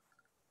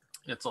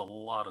 It's a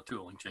lot of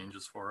tooling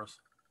changes for us.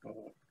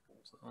 So,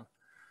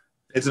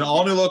 it's an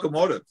all-new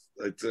locomotive.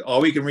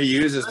 All we can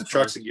reuse is the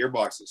trucks and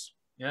gearboxes.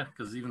 Yeah,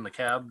 because even the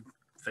cab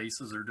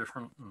faces are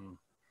different, and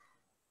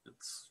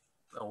it's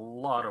a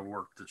lot of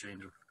work to change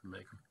them and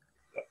make them.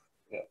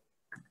 Yeah.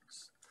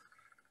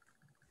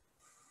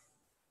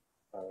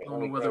 All right, I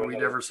don't know whether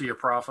we'd ever see a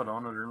profit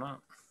on it or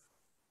not.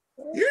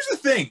 Here's the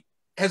thing.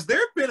 Has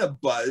there been a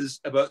buzz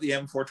about the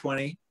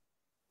M420?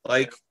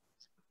 Like,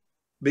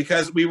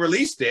 because we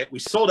released it, we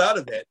sold out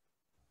of it,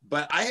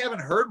 but I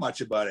haven't heard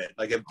much about it.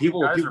 Like, if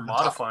people guys are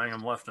modifying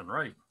them left and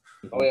right.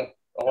 Oh yeah.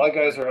 A lot of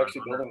guys are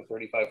actually building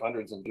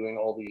 3500s and doing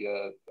all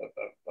the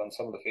on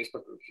some of the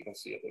Facebook groups. You can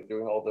see it. They're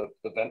doing all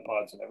the vent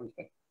mods and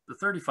everything. The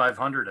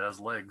 3500 has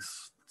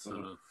legs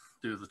to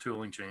do the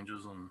tooling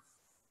changes and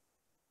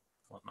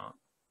whatnot.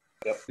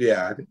 Yep.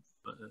 Yeah.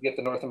 You get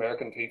the North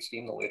American paint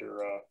scheme, the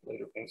later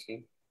paint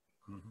scheme.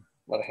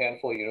 About a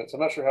handful of units. I'm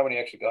not sure how many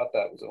actually got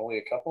that. Was it only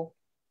a couple?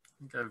 I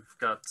think I've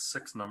got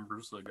 6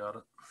 numbers that got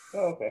it.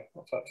 Oh, okay.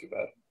 That's not too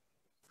bad.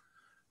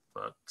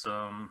 But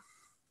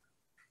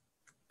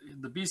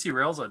the BC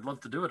rails, I'd love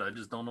to do it. I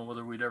just don't know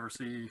whether we'd ever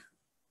see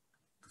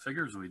the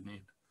figures we'd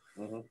need.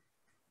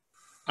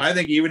 I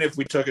think even if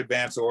we took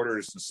advance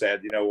orders and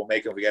said, we'll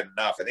make it if we get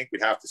enough, I think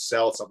we'd have to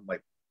sell something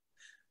like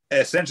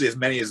essentially as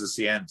many as the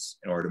CNs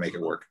in order to make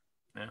it work.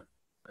 Yeah.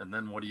 And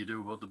then what do you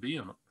do about the B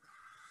unit?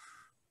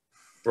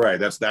 Right.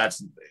 That's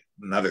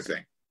another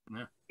thing.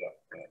 Yeah.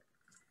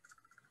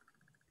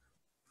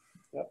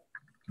 Yeah.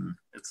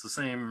 It's the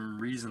same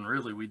reason,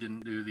 really, we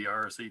didn't do the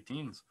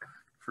RS-18s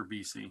for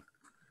BC.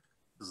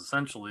 Because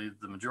essentially,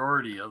 the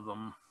majority of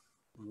them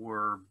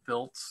were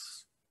built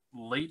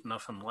late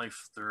enough in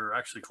life. They're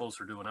actually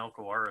closer to an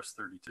Elco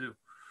RS-32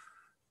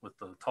 with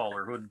the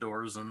taller hood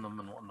doors in them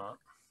and whatnot.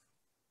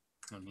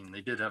 I mean,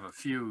 they did have a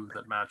few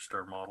that matched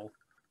our model,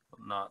 but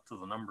not to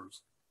the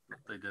numbers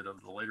that they did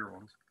of the later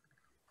ones.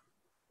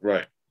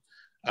 Right.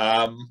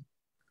 Why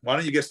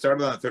don't you get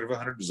started on the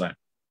 3500 design?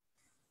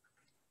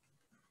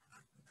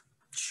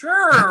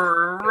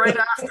 Sure. Right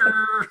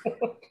after.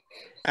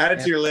 Add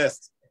it to your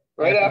list.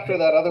 Right after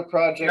that other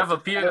project. We have a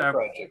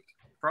project.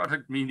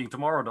 Project meeting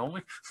tomorrow, don't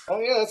we? Oh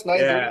yeah, that's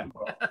 9:30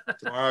 tomorrow.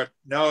 Tomorrow.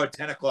 No,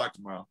 10 o'clock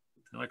tomorrow.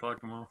 10 o'clock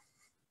tomorrow.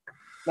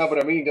 No, but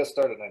our meeting does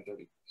start at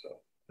 9:30.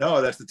 So.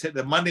 No, that's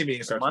the Monday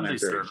meeting starts Monday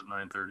at 9:30. starts at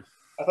 9:30.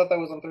 I thought that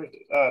was on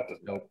Thursday.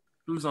 No.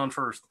 Who's on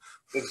first?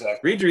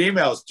 Exactly. Read your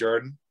emails,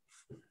 Jordan.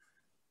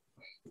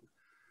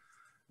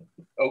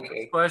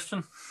 Okay.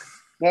 Question.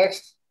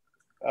 Next.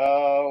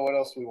 What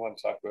else do we want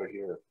to talk about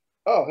here?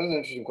 Oh, here's an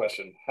interesting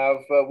question. Have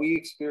we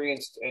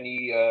experienced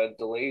any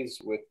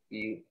delays with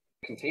the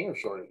container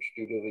shortage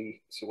due to the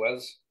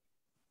Suez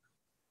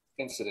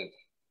incident?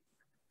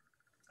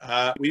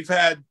 We've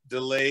had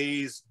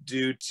delays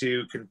due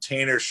to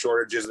container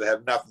shortages that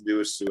have nothing to do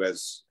with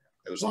Suez.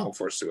 It was long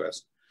before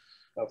Suez.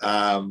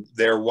 Okay.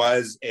 There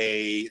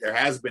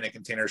has been a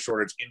container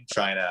shortage in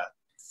China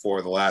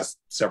for the last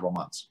several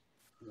months.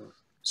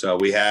 So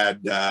we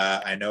had,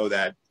 I know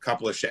that a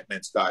couple of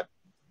shipments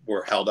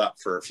were held up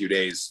for a few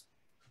days,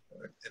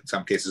 in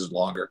some cases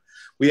longer.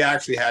 We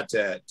actually had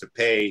to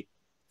pay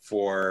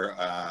for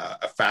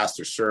a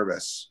faster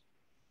service.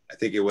 I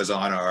think it was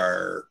on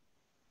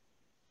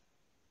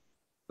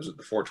was it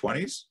the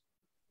 420s?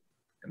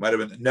 It might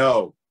have been,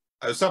 no,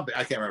 it was something,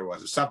 I can't remember what it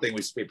was. It was something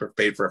we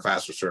paid for a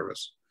faster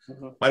service.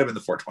 Might have been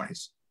the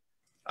 420s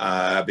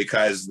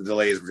because the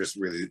delays were just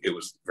really, it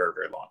was very,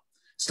 very long.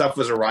 Stuff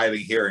was arriving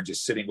here and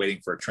just sitting waiting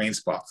for a train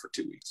spot for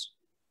 2 weeks.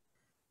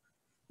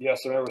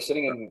 Yes, I remember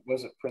sitting in,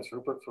 was it Prince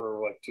Rupert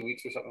for like 2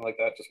 weeks or something like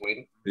that, just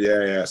waiting?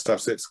 Yeah.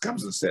 Stuff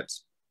comes and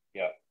sits.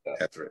 Yeah.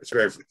 That's right. It's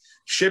very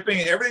shipping.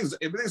 Everything's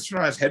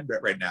turned on its head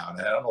right now,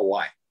 and I don't know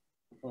why.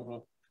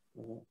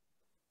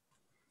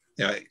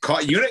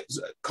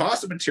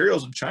 Cost of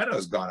materials in China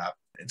has gone up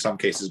in some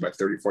cases by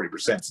 30-40%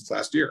 since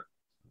last year.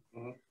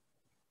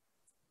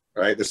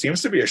 Right? There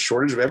seems to be a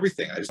shortage of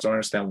everything. I just don't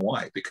understand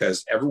why.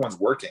 Because everyone's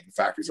working,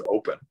 factories are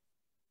open.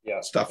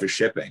 Yeah. Stuff is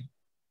shipping.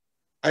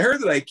 I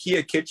heard that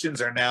IKEA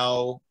kitchens are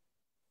now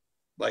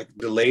like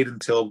delayed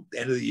until the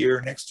end of the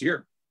year next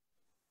year.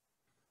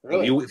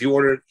 Really? If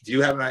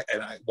you have an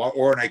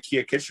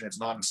IKEA kitchen, it's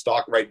not in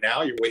stock right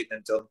now. You're waiting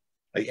until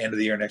like end of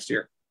the year next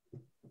year.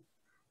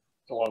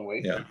 It's a long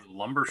wait. Yeah.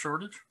 Lumber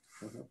shortage.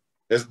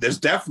 There's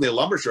definitely a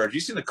lumber shortage. You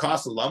seen the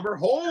cost of lumber?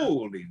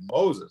 Holy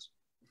Moses!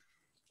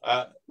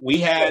 We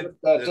had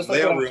just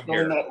like when I was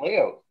building that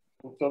layout.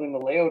 Building the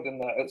layout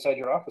outside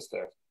your office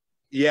there.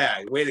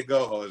 Yeah, way to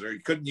go, Hoser.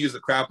 You couldn't use the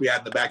crap we had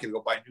in the back and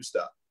go buy new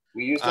stuff.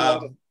 We used a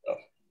lot of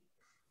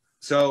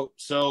stuff.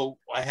 So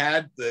I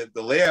had the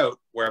layout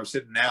where I'm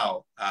sitting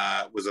now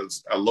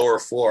was a lower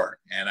floor,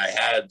 and I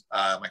had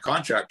my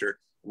contractor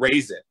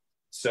raise it.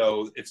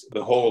 So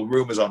the whole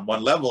room is on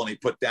one level, and he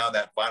put down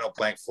that vinyl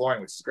plank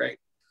flooring, which is great.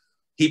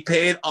 He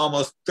paid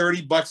almost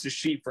 $30 a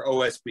sheet for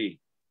OSB.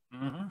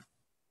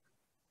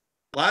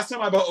 Last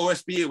time I bought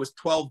OSB, it was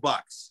 $12.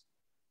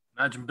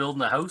 Imagine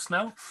building a house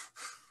now.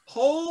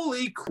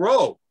 Holy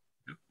crow!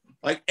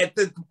 Like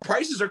the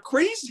prices are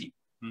crazy.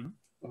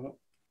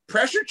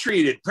 Pressure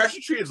treated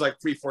is like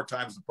 3-4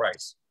 times the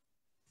price.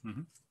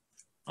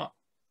 Oh,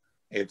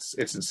 it's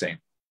insane.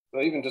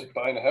 Well, even just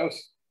buying a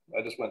house,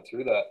 I just went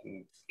through that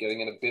and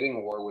getting in a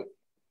bidding war with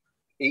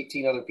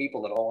 18 other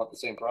people that all want the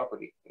same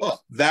property.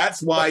 Well,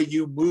 that's why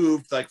you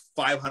moved like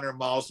 500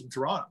 miles from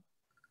Toronto.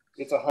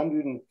 It's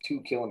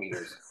 102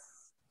 kilometers.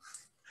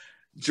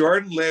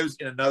 Jordan lives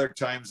in another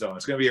time zone.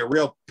 It's going to be a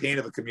real pain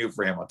of a commute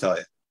for him, I'll tell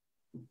you.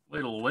 Wait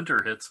till winter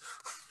hits.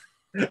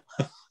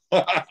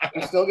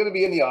 I'm still going to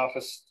be in the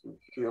office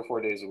 3 or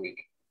 4 days a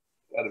week.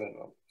 at a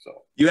minimum.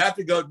 So you have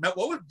to go.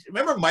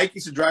 Remember Mike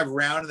used to drive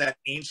around in that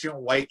ancient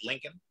white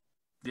Lincoln?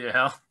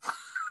 Yeah.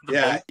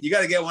 Yeah, boat. you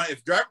got to get one.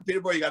 If you're driving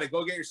Peterborough, you got to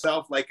go get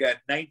yourself like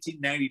a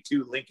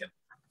 1992 Lincoln.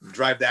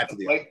 Drive that to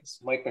the office.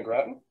 Mike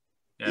McGrattan?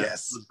 Yeah,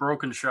 Yes. with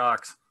broken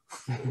shocks.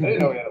 I didn't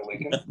know he had a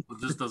Lincoln.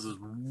 It just does this.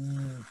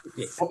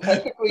 Well,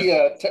 technically,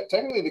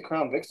 technically, the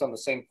Crown Vic's on the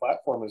same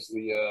platform as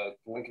the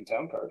Lincoln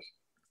Town Cars.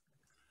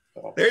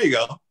 So, There you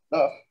go.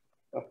 oh,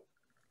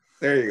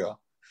 There you go.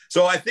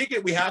 So I think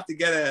we have to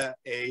get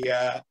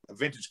a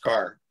vintage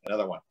car,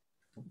 another one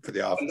for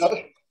the office.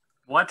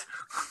 What?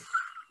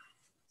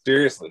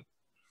 Seriously.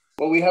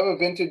 well, we have a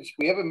vintage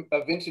Kia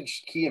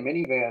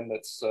minivan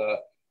that's. Oh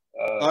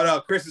no,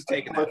 Chris is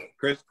taking that.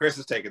 Chris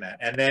is taking that,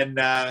 and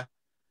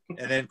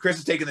then Chris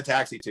is taking the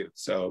taxi too.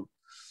 So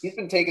he's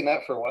been taking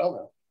that for a while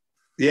now.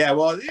 yeah,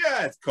 well,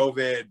 yeah, it's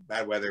COVID,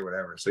 bad weather,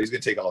 whatever. So he's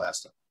gonna take all that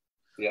stuff.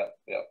 Yeah,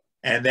 yeah.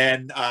 And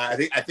then I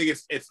think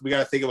it's we got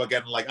to think about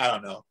getting like, I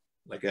don't know,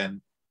 like a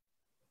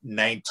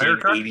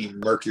 1980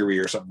 Mercury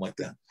or something like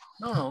that.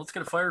 No, let's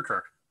get a fire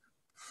truck.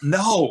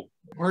 No,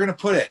 we're gonna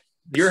put it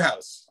your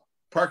house,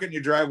 park it in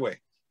your driveway.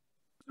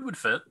 It would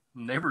fit.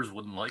 Neighbors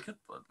wouldn't like it,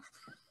 but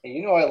And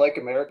you know I like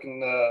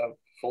American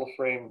full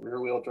frame rear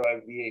wheel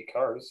drive V8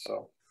 cars.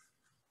 So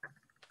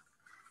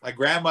My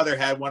grandmother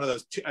had one of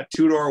those a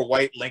two-door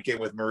white Lincoln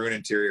with maroon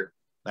interior,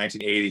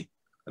 1980.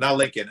 Not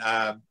Lincoln,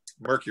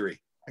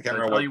 Mercury. I can't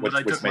remember what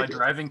I took my make it.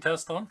 driving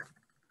test on.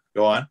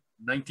 Go on.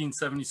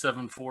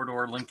 1977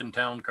 four-door Lincoln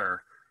Town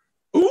Car.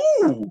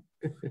 Ooh.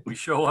 We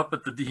show up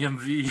at the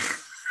DMV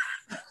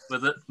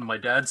with it, and my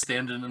dad's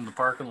standing in the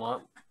parking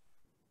lot.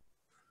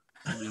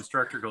 And the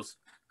instructor goes,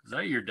 "Is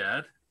that your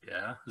dad?"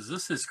 "Yeah." "Is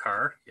this his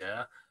car?"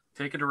 "Yeah."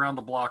 "Take it around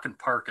the block and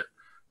park it."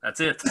 "That's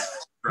it.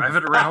 Drive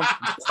it around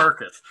and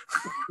park it."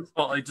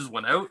 Well, I just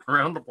went out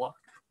around the block,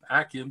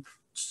 back in.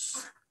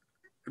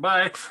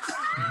 Goodbye.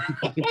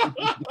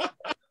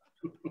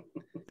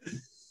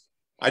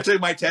 I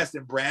took my test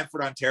in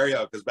Brantford,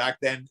 Ontario, because back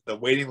then the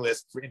waiting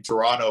list in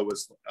Toronto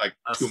was like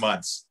 2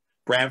 months.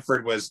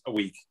 Brantford was a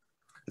week.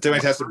 I took my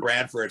test in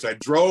Brantford, so I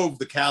drove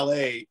the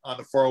Calais on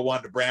the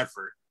 401 to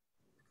Brantford,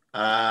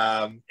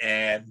 and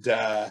then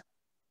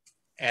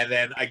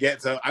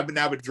I've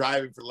now been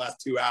driving for the last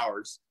 2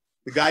 hours.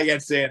 The guy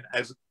gets in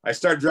as I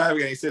start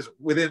driving, and he says,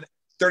 "Within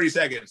 30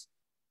 seconds,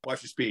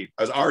 watch your speed."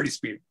 I was already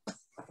speeding.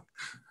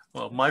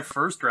 Well, my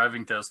first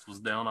driving test was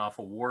down off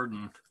of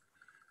Warden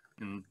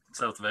in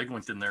south of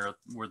Eglinton, there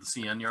where the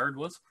CN yard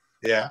was.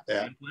 Yeah.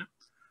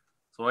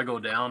 So I go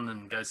down,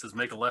 and the guy says,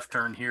 "Make a left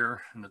turn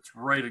here," and it's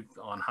right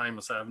on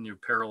Hymas Avenue,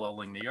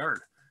 paralleling the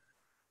yard.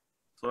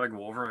 So I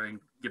go over and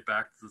get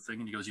back to the thing,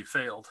 and he goes, "You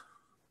failed."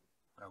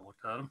 I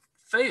looked at him.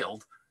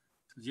 "Failed?"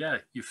 He says, "Yeah,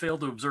 you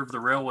failed to observe the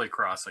railway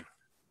crossing.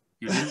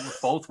 You didn't look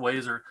both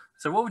ways." I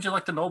said, "What would you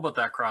like to know about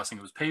that crossing?"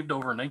 "It was paved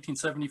over in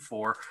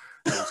 1974.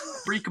 There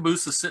was 3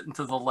 cabooses sitting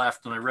to the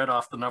left," and I read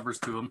off the numbers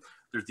to him.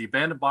 "There's the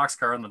abandoned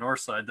boxcar on the north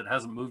side that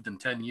hasn't moved in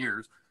 10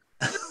 years.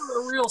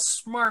 You're a real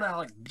smart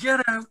aleck.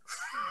 Get out."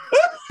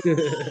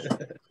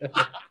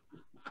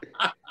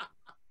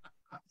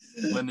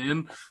 Went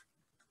in,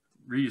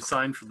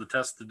 reassigned for the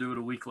test to do it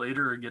a week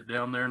later. I get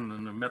down there, and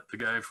then I met the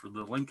guy for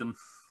the Lincoln.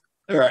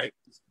 All right.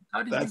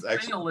 "How did you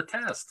fail the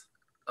test?"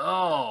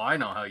 "Oh, I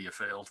know how you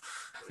failed.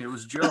 It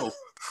was Joe."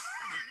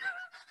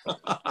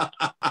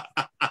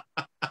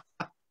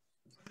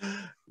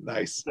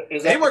 Nice.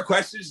 Any more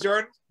questions,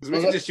 Jordan? Because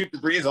we can just shoot the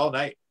breeze all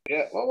night.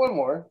 yeah, well, one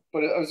more.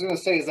 But I was going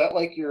to say, is that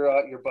like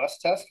your bus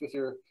test with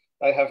your?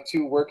 I have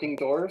 2 working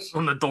doors.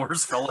 When the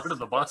doors fell out of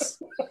the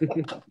bus.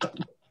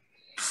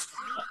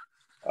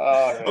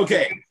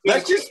 Okay,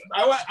 let's just.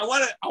 I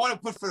want to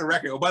put for the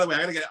record. Oh, by the way,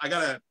 I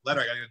got a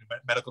letter. I got to get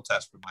a medical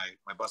test for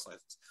my bus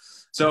license.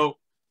 So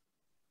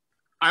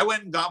I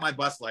went and got my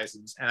bus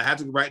license, and I had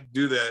to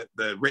do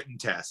the written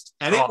test,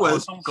 and it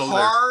was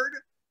hard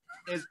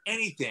as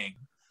anything.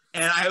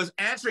 And I was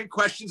answering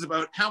questions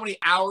about how many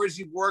hours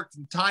you've worked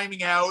and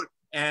timing out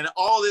and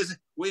all this,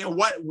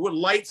 what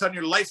lights on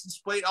your license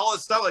plate, all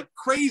this stuff, like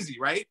crazy,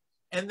 right?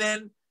 And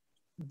then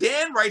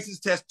Dan writes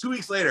his test 2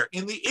 weeks later.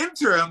 In the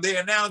interim, they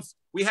announced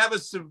we have a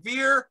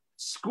severe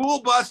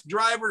school bus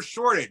driver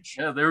shortage.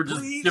 Yeah, they were just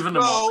Please giving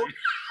them go away.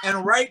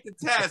 and write the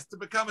test to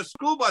become a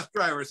school bus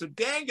driver. So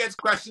Dan gets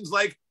questions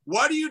like,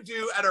 "What do you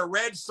do at a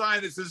red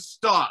sign that says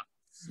stop?"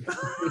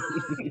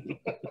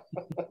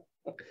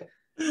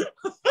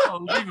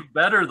 Oh, even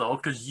better though,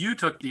 because you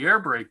took the air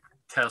brake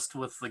test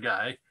with the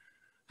guy.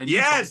 And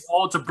Yes.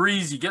 Oh, it's a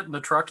breeze. You get in the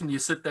truck and you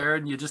sit there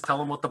and you just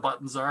tell him what the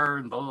buttons are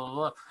and blah, blah,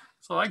 blah.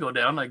 So I go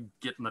down, I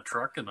get in the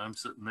truck, and I'm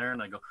sitting there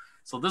and I go,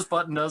 "So this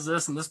button does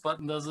this and this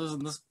button does this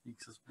and this." He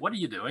says, "What are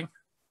you doing?"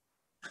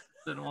 I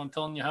said, "Well, I'm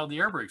telling you how the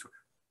air brakes work."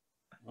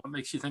 "What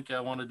makes you think I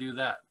want to do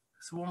that?"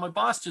 I said, "Well, my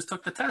boss just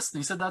took the test and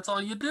he said that's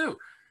all you do."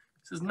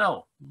 He says,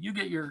 "No, you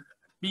get your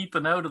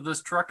beeping out of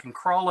this truck and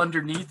crawl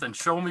underneath and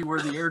show me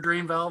where the air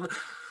drain valve is."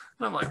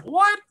 And I'm like,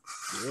 "What?"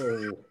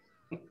 Whoa.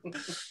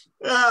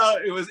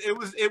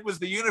 It was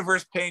the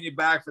universe paying you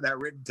back for that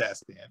written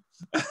test, Dan.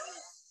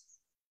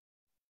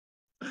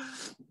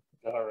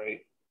 All right.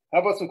 How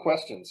about some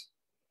questions?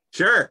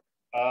 Sure.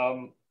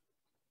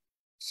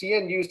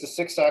 CN used a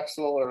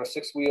 6-axle or a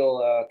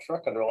 6-wheel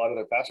truck under a lot of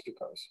their passenger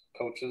cars,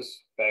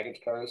 coaches, baggage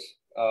cars.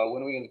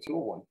 When are we going to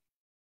tool one?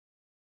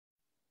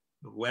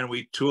 When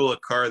we tool a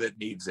car that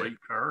needs it.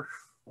 Late car.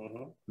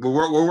 Mm-hmm.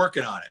 We're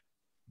working on it.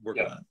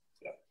 Working Yeah. on it.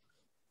 Yeah.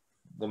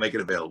 We'll make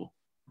it available.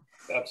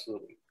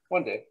 Absolutely.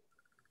 One day.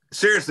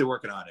 Seriously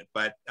working on it.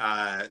 But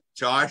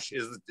Josh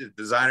is the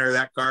designer of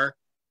that car,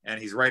 and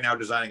he's right now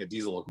designing a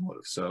diesel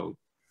locomotive. So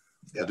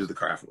he'll do the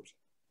car afterwards.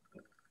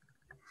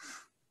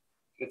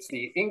 It's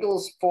the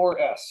Ingalls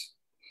 4S.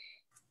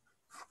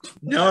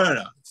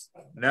 No.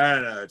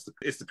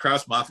 It's the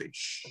Kraus Mafia.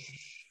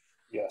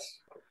 Yes.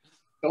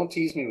 Don't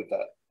tease me with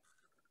that.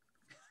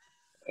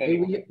 Hey,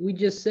 Anyway. we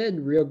just said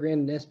Rio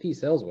Grande SP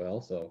sells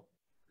well, so.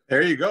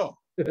 There you go.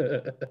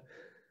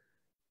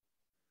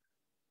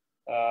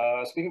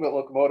 Speaking about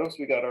locomotives,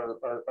 we got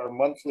our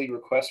monthly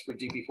request for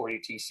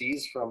GP40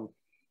 TCs from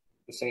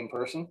the same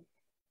person.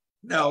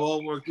 No,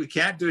 well, we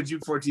can't do a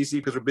G4TC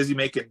because we're busy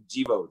making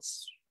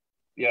G-Votes.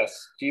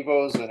 Yes,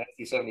 Gevos and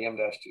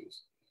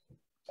ST70M-2s.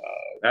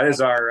 That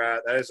is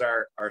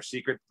our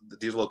secret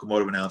diesel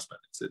locomotive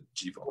announcement. It's a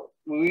G-Vote.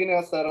 We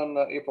announced that on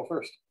April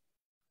 1st.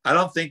 I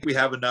don't think we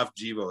have enough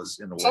G-Vos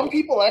in the world. Some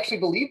people actually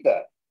believe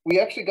that. We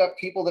actually got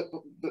people that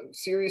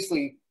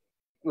seriously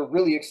were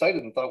really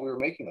excited and thought we were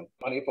making them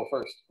on April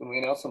 1st when we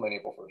announced them on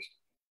April 1st.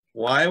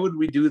 Why would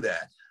we do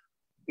that?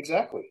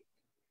 Exactly.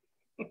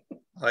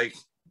 Like,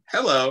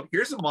 hello,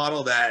 here's a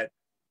model that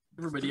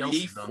Everybody else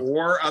has done.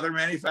 4 other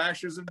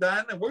manufacturers have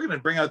done, and we're going to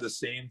bring out the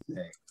same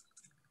thing.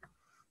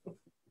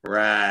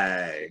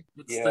 Right.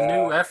 It's the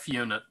new F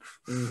unit.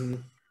 Mm-hmm.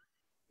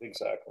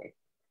 Exactly.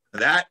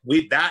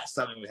 That's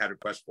something we had a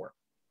request for.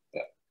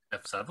 Yeah.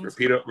 F7s?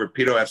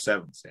 Rapido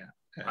F7s,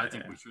 yeah. I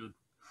think we should.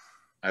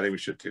 I think we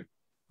should too.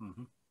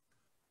 Mm-hmm.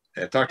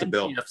 Yeah, talk to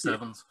Bill.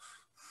 F7s.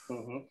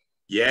 Mm-hmm.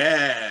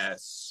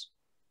 Yes.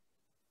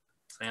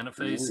 Santa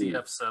Fe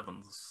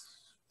CF7s.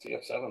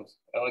 CF7s.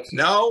 I like CF7s.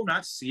 No,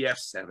 not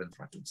CF7.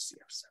 Fucking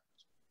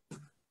CF7.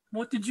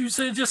 What did you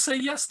say? Just say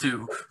yes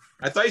to.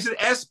 I thought you said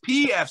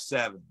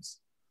SPF7s.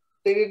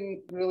 They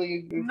didn't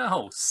really.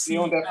 No. They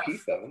owned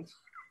FP7s.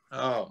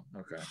 Oh,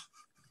 okay.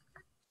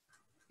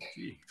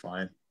 Gee.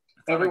 Fine.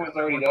 Everyone's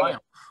already done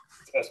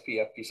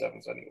SP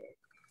FP7s anyway.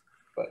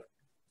 But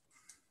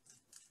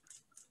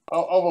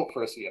I'll vote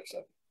for a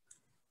CF7.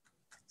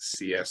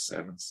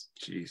 CF7s.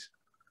 Jeez.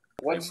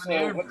 What's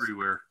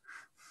everywhere?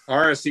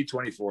 RSC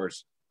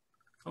 24s.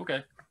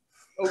 Okay.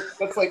 Oh,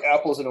 that's like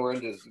apples and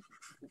oranges.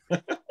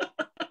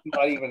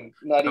 not even.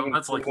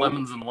 That's like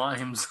lemons and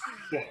limes.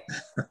 Yeah.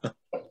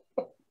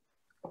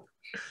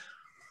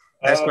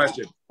 Next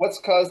question. What's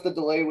caused the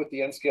delay with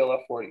the N-scale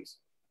F40s?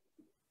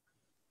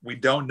 We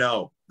don't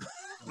know.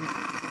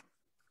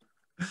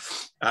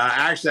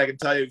 Actually, I can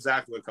tell you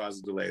exactly what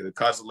caused the delay. The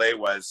cause of the delay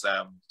was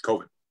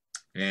COVID.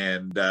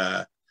 And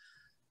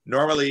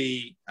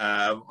normally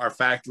our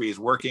factory is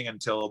working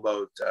until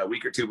about a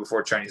week or two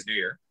before Chinese New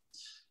Year.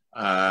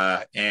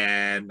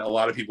 And a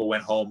lot of people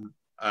went home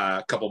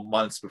a couple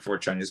months before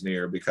Chinese New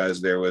Year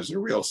because there was a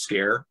real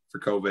scare for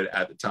COVID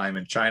at the time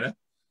in China.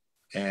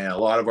 And a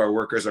lot of our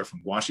workers are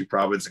from Guangxi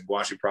province, and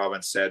Guangxi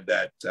province said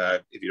that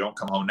if you don't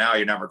come home now,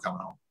 you're never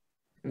coming home.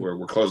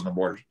 We're closing the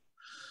borders.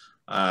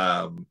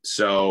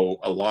 So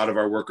a lot of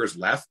our workers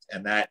left,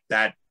 and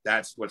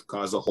that's what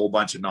caused a whole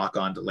bunch of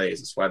knock-on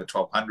delays. That's why the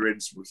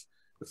 1200s was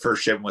the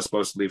first shipment was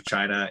supposed to leave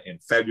China in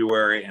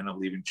February, ended up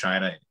leaving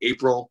China in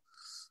April,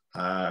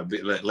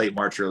 late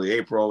March, early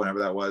April, whenever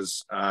that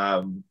was.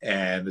 And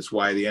that's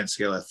why the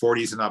N-scale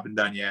F40s have not been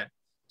done yet.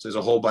 So there's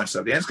a whole bunch of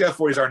stuff. The N-scale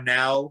F40s are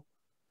now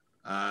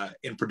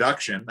in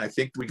production. I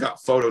think we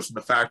got photos from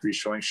the factory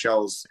showing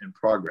shells in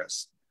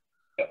progress.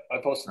 Yeah, I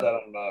posted that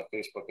on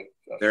Facebook.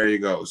 There you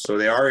go. So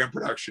they are in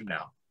production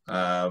now,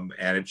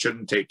 and it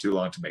shouldn't take too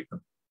long to make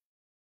them.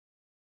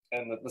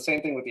 And the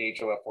same thing with the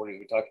HOF40s.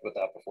 We talked about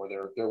that before.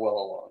 They're well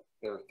along.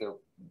 They're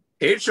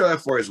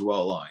HOF4 is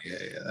well along.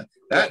 Yeah.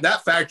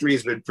 That factory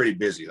has been pretty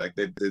busy. Like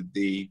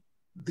the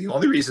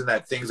only reason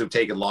that things have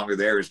taken longer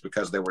there is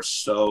because there were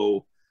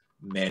so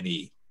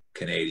many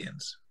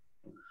Canadians.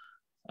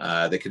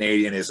 The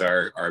Canadian is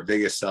our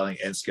biggest selling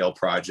N-scale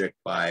project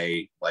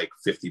by like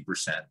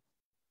 50%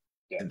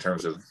 in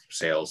terms of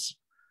sales,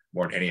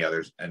 more than any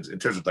others, and in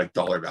terms of like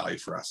dollar value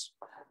for us,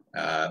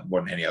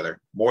 more than any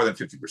other, more than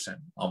 50%,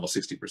 almost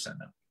 60%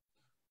 now.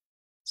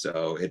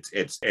 So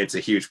it's a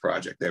huge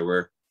project. There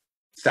were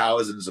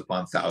thousands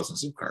upon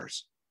thousands of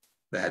cars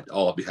that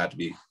all had to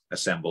be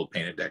assembled,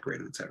 painted,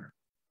 decorated, etc.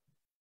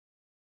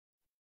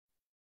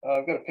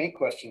 I've got a paint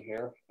question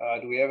here.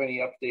 Do we have any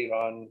update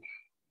on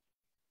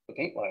the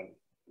paint line,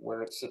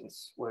 where it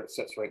sits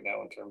right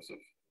now in terms of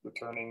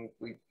returning,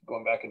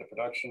 going back into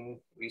production,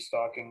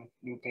 restocking,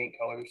 new paint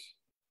colors?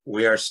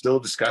 We are still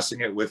discussing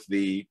it with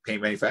the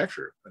paint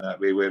manufacturer.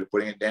 We were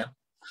putting it down.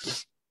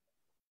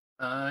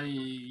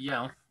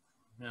 Yeah,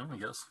 I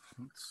guess.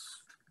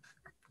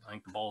 I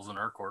think the ball's in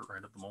our court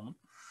right at the moment.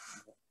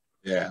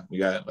 Yeah,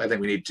 I think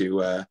we need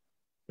to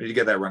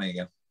get that running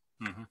again.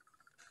 Mm-hmm.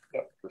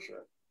 Yep, for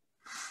sure.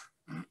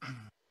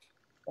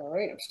 All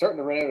right, I'm starting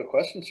to run out of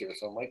questions here,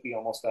 so it might be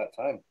almost that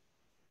time.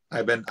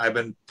 I've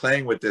been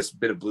playing with this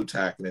bit of blue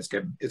tack, and it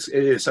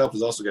itself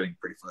is also getting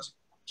pretty fuzzy,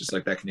 just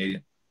like that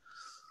Canadian.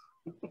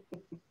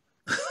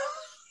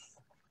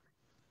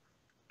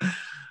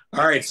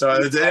 All right, so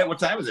what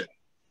time is it?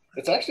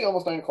 It's actually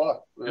almost 9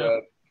 o'clock.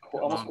 We're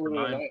almost on quarter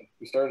for to 9. 9.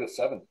 We started at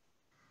 7.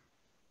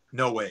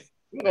 No way.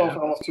 We've been going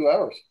for almost 2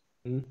 hours.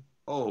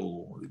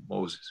 Oh,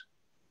 Moses!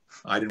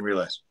 I didn't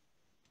realize.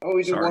 Oh,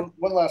 we do Sorry.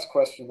 one last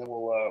question, then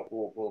we'll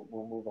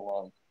move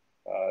along.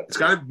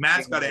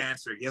 Matt's got to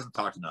answer. He hasn't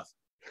talked enough.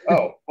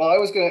 Oh, well, I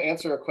was going to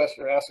answer a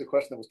question or ask a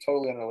question that was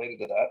totally unrelated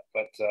to that,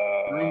 but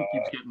Screen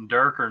keeps getting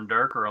darker and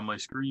darker on my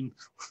screen.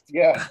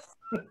 yeah.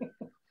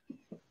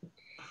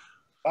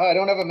 I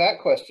don't have a Matt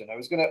question. I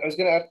was gonna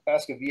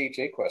ask a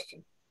VHA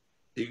question.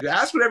 You can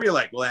ask whatever you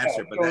like. We'll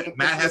answer, but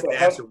Matt has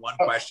to answer one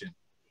question.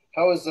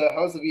 How's the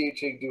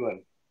VHA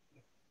doing?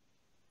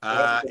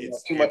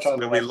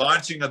 We'll be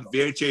launching the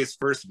VHA's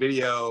first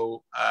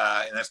video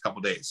in the next couple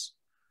of days.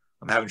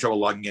 I'm having trouble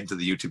logging into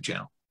the YouTube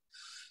channel.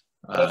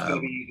 That's going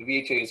to be, the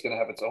VHA is going to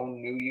have its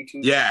own new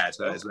YouTube? Yeah, it's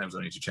going to have its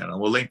own YouTube channel.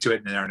 We'll link to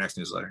it in our next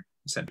newsletter.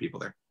 Send people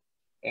there.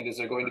 And is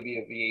there going to be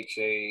a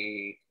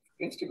VHA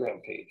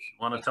Instagram page?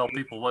 Want to tell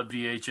people what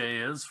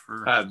VHA is?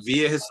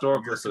 Via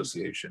Historical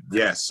Association.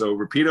 Yes, so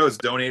Rapido has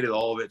donated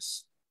all of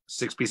its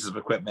 6 pieces of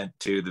equipment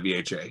to the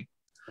VHA.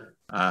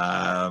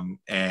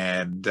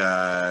 And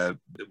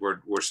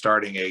we're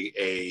starting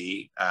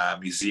a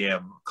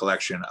museum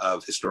collection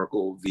of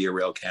historical Via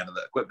Rail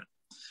Canada equipment.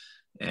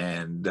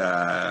 And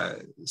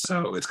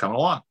so it's coming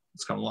along.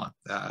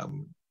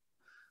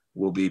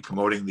 We'll be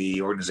promoting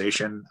the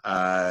organization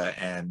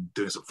and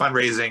doing some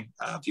fundraising.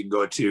 If you can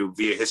go to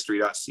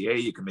viahistory.ca,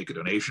 you can make a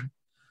donation.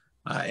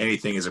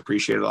 Anything is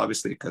appreciated,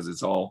 obviously, because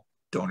it's all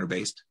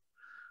donor-based.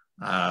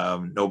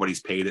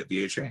 Nobody's paid at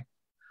VHA.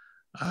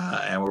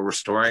 And we're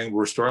restoring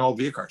old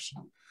Via cars.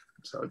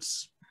 So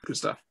it's good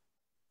stuff.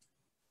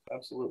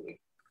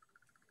 Absolutely.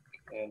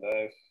 And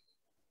I've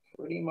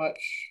pretty much...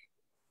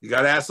 You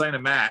got to ask something to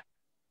Matt.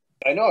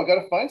 I know, I've got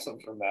to find some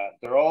for Matt.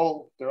 They're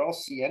all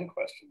CN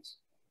questions.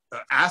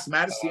 Ask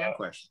Matt a CN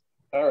question.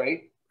 All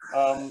right.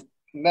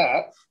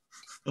 Matt,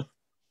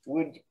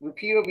 would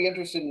Rapido be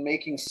interested in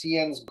making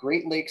CN's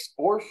Great Lakes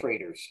ore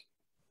freighters?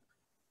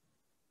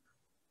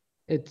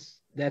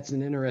 That's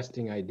an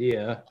interesting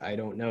idea. I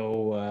don't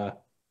know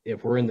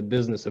if we're in the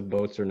business of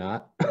boats or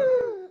not.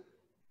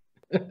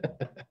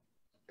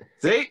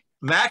 See,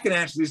 Matt can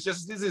answer these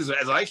just as easy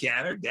as I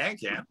can, or Dan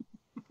can.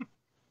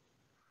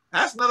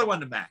 Ask another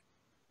one to Matt.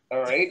 All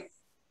right.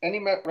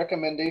 Any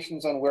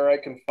recommendations on where I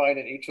can find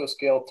an HO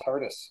scale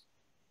TARDIS?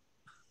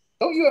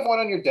 Don't you have one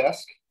on your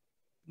desk?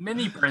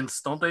 Mini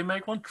prints, don't they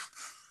make one?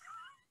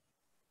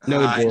 No,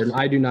 Jordan,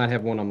 I do not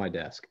have one on my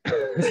desk.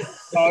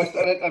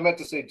 I meant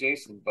to say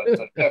Jason, but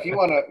yeah, if you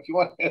want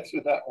to answer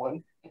that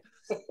one.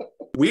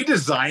 We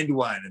designed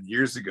one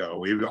years ago.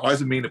 We've always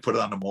been meaning to put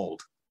it on the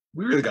mold.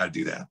 We really got to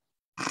do that.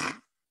 I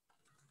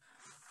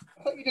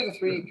thought you did a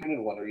 3D printed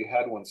one, or you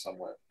had one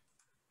somewhere.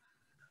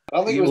 I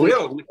don't think it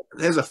was.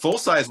 There's a full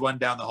size one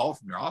down the hall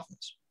from your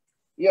office.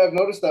 Yeah, I've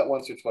noticed that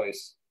once or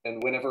twice,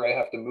 and whenever I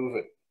have to move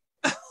it,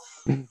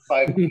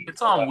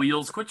 it's on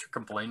wheels. Quit your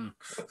complaining.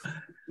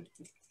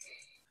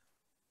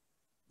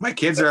 My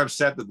kids are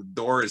upset that the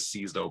door is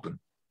seized open.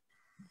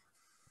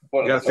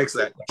 What, you gotta fix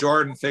that.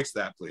 Jordan, fix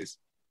that, please.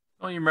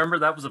 Oh, you remember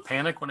that was a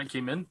panic when it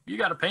came in? You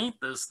got to paint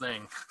this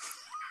thing.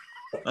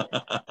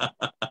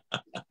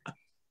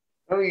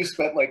 Remember you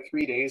spent like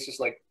 3 days just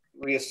like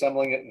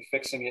reassembling it and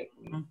fixing it.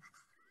 And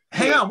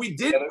hang on, we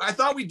did. I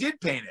thought we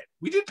did paint it.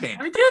 We did paint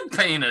it. We did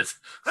paint it.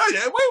 Oh,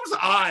 yeah, where was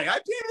I? I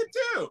painted it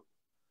too.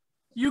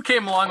 You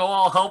came along. Oh,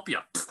 I'll help you.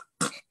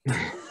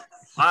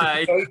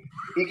 Bye. So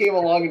he came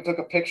along and took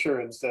a picture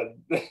and said,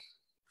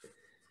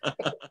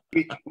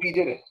 we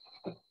did it.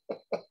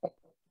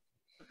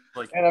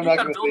 Like, and I'm you not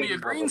got to gonna build me a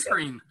green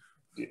screen.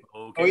 Yeah.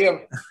 Okay. Oh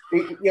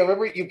yeah.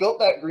 Remember you built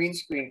that green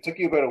screen. It took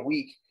you about a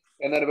week,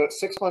 and then about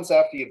 6 months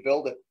after you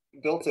built it,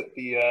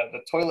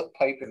 the toilet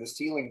pipe in the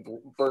ceiling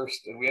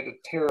burst, and we had to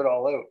tear it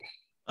all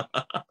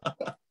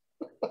out.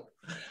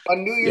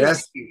 On New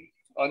Year's Eve.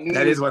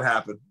 That is what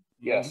happened.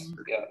 Yes.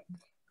 Yeah.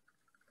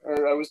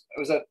 Or I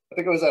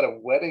think I was at a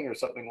wedding or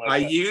something like that. I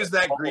used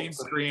that green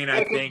screen,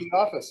 I think,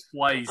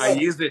 twice. I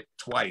used it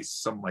twice,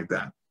 something like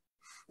that.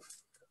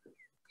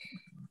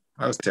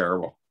 That was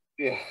terrible.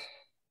 Yeah.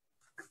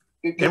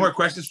 Any more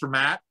questions for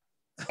Matt?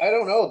 I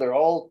don't know. They're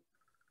all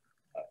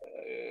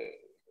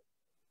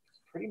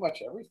pretty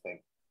much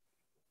everything.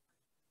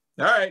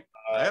 All right.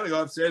 I gotta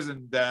go upstairs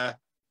and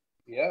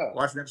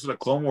watch an episode of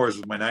Clone Wars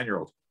with my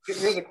 9-year-old.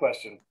 Here's a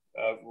question.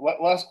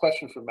 Last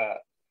question for Matt.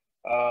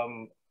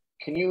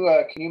 Can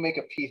you make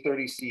a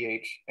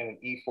P30CH and an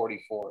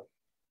E44?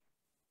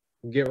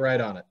 Get right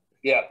on it.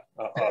 Yeah,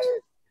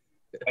 awesome.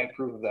 I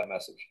approve of that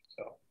message.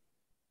 So,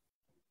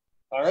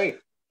 all right.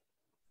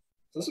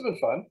 This has been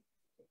fun.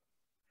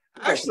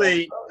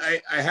 Actually,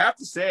 I have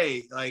to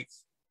say, like,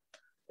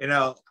 you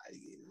know,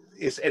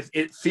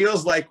 it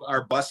feels like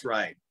our bus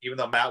ride, even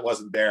though Matt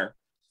wasn't there.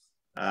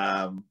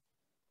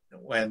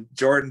 when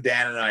Jordan,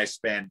 Dan, and I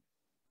spent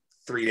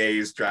 3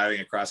 days driving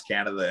across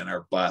Canada in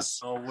our bus.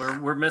 Oh,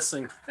 we're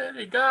missing.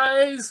 Hey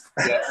guys.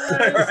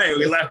 Yeah. Right,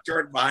 we left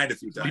Jordan behind a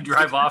few times. We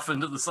drive off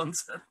into the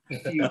sunset.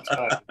 A few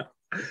times.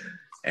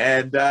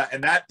 And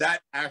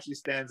that actually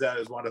stands out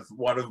as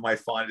one of my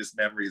fondest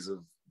memories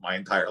of my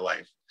entire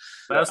life.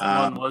 Best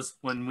one was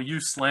when you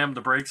slammed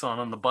the brakes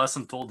on the bus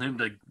and told him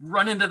to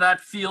run into that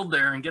field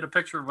there and get a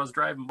picture of us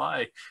driving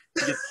by.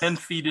 To get 10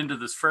 feet into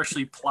this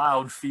freshly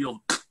plowed field.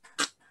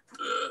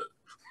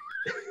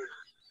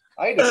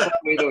 I had to put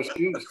away those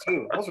shoes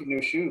too. Those were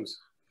new shoes.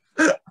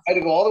 I had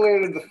to go all the way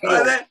into the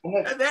field.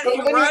 And then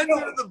he runs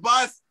into the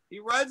bus. He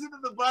runs into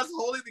the bus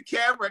holding the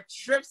camera,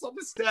 trips on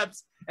the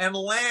steps, and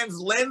lands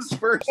lens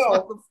first on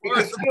the floor.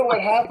 Because you know what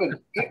happened?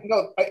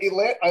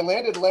 I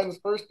landed lens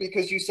first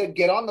because you said,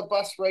 get on the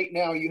bus right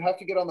now. You have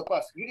to get on the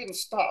bus. You didn't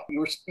stop.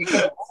 You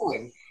kept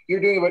rolling. You're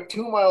doing about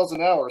 2 miles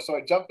an hour. So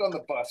I jumped on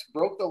the bus,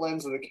 broke the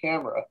lens of the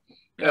camera.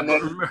 Yeah,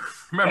 but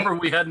remember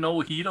we had no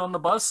heat on the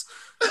bus?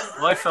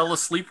 Well, I fell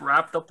asleep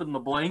wrapped up in the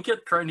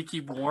blanket trying to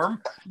keep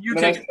warm. You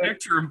take a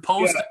picture and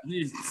post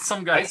it.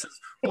 Some guy says,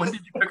 when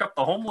did you pick up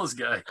the homeless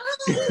guy?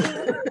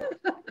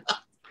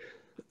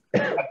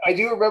 I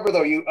do remember,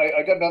 though,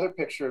 I got another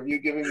picture of you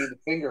giving me the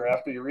finger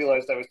after you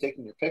realized I was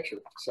taking your picture.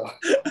 So.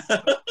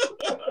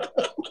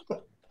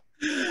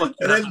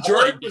 And then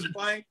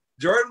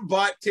Jordan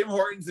bought Tim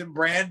Hortons in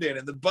Brandon,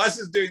 and the bus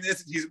is doing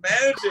this, and he's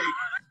managing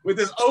with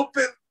this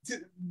open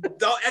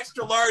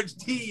extra large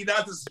tea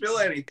not to spill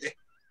anything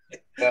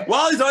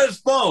while he's on his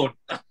phone.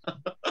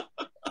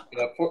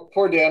 Yeah,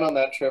 poor Dan on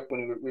that trip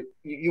when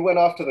you went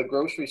off to the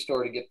grocery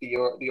store to get the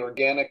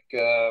organic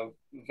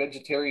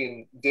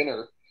vegetarian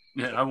dinner.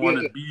 Yeah, I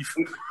wanted beef.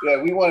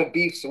 We wanted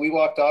beef, so we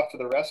walked off to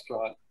the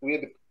restaurant. We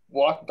had to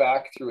walk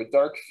back through a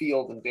dark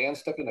field, and Dan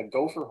stepped in a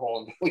gopher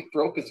hole and nearly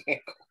broke his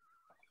ankle.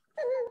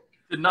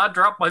 Did not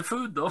drop my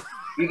food, though.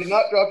 You did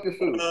not drop your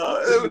food.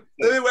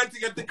 Then we went to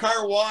get the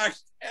car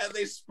washed, and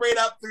they sprayed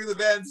up through the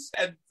vents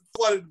and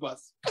flooded the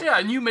bus. Yeah,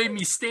 and you made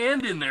me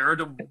stand in there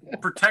to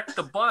protect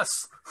the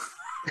bus.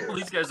 Well,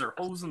 these guys are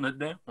hosing it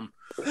down.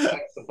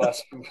 Protect the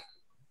bus from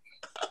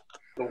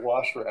the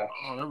wash rack.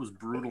 Oh, that was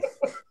brutal.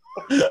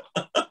 It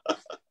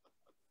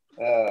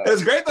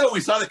was great, though, when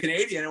we saw the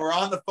Canadian, and we're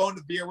on the phone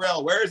to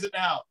BRL. Where is it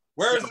now?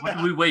 Where is it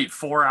now? We wait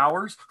 4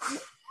 hours?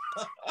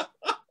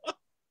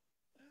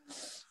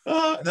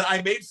 And then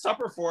I made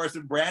supper for us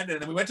in Brandon,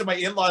 and we went to my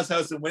in-laws'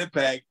 house in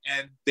Winnipeg,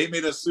 and they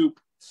made us soup.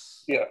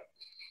 Yeah,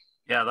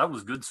 that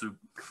was good soup.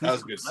 That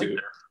was good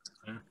soup.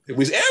 Yeah.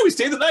 We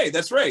stayed the night.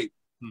 That's right.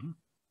 Mm-hmm.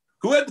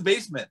 Who had the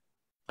basement?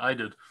 I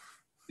did.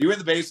 You were in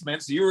the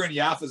basement, so you were in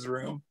Yafa's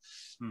room.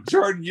 Mm-hmm.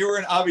 Jordan, you were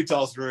in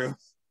Avital's room,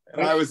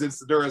 and I was in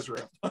Sadura's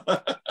room.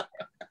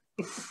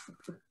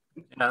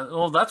 Yeah,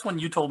 well, that's when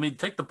you told me to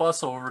take the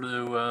bus over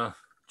to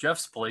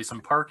Jeff's place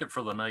and park it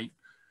for the night.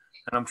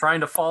 And I'm trying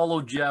to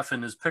follow Jeff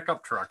in his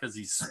pickup truck as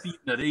he's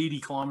speeding at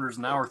 80 kilometers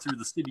an hour through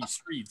the city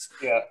streets.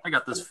 Yeah. I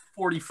got this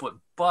 40-foot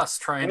bus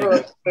trying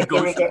to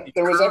go.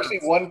 There was actually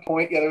one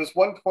point. Yeah, there was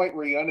one point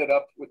where you ended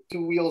up with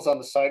 2 wheels on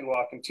the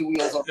sidewalk and 2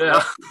 wheels on the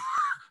road.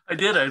 I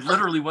did. I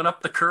literally went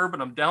up the curb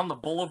and I'm down the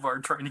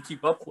boulevard trying to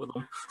keep up with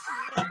him.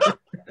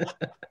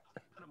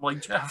 I'm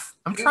like, Jeff,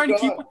 I'm trying to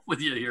keep up with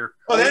you here.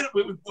 Well, then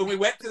when we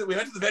went to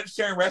the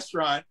vegetarian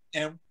restaurant,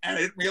 and I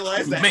didn't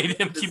realize that made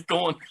him keep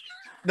going.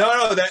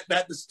 No,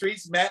 that the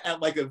streets met at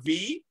like a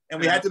V,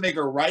 and we had to make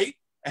a right.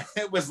 And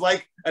it was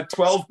like a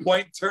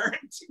 12-point turn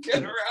to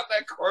get around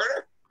that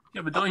corner.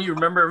 Yeah, but don't you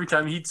remember every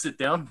time he'd sit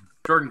down,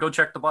 Jordan, go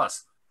check the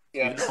bus.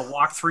 Yeah. He'd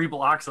walk 3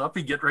 blocks up,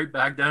 he'd get right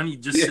back down,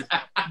 he'd just sit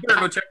down. You better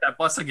go check that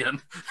bus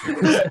again.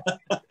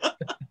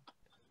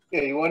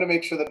 Yeah, you want to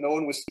make sure that no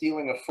one was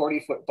stealing a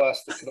 40-foot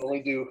bus that could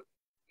only do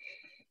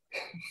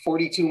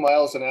 42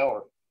 miles an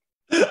hour.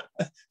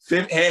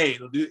 Hey,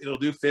 it'll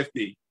do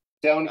 50.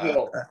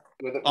 Downhill.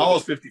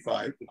 Almost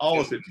 55.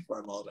 Almost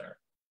 55 miles an hour.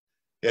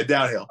 Yeah,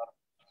 downhill.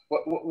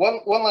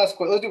 One last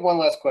question. Let's do one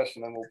last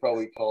question, and we'll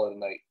probably call it a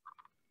night.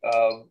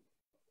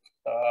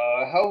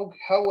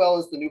 How well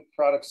is the new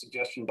product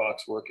suggestion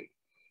box working?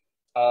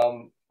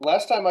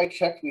 Last time I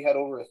checked, we had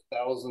over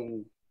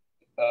 1,000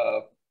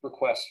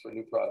 requests for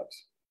new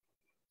products.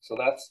 So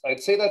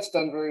I'd say that's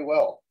done very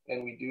well,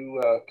 and we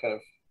do kind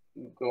of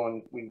go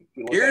on. We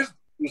look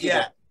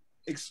at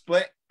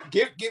explain.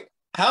 Give.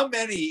 How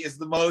many is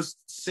the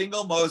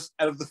single most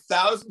out of the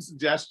 1,000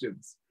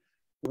 suggestions?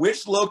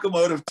 Which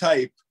locomotive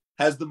type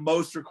has the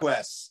most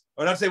requests?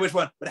 Or not say which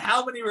one, but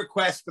how many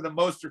requests for the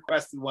most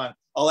requested one?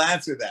 I'll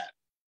answer that.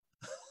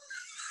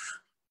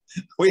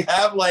 We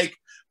have like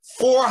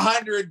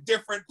 400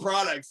 different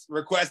products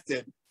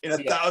requested in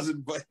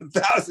 1,000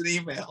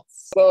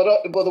 emails. Well,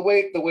 the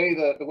way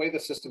the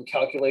system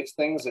calculates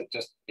things,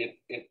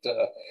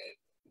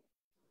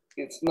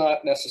 it's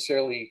not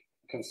necessarily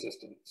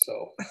consistent.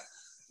 So.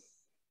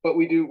 But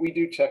we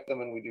do check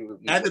them and we do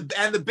review.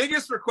 And the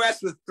biggest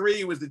request with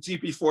 3 was the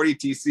GP40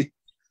 TC.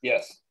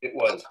 Yes, it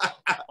was.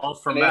 All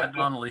from Matt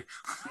Donnelly.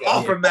 Yeah,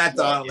 all from Matt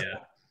Donnelly. Yeah.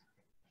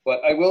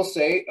 But I will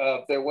say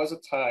there was a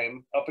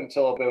time up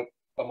until about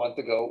a month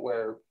ago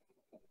where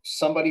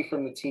somebody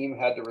from the team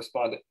had to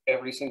respond to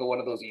every single one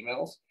of those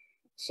emails.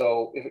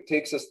 So if it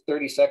takes us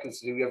 30 seconds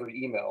to do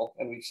every email,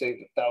 and we've saved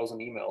 1,000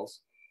 emails,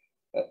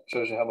 that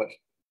shows you how much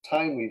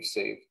time we've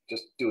saved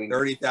just doing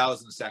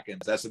 30,000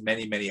 seconds. That's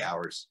many, many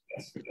hours.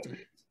 Yes.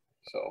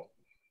 So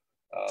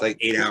it's like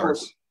 8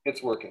 hours.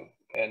 It's working,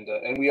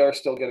 and we are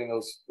still getting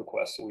those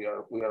requests. So we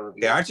are reviewing.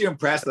 Yeah, aren't you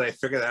impressed that I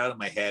figured that out in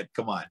my head?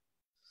 Come on.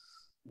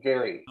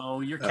 Very.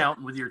 Oh, you're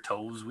counting with your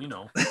toes. We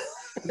know.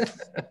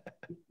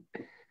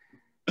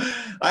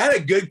 I had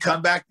a good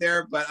comeback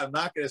there, but I'm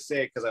not going to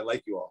say it because I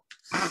like you all.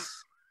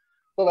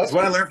 Well, that's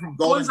what I learned from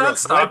Golden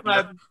Girls.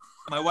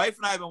 My wife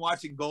and I have been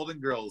watching Golden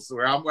Girls.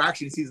 We're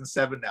actually in season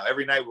 7 now.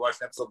 Every night we watch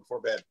an episode before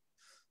bed.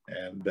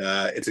 And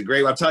it's a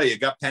great one. I'll tell you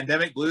got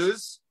pandemic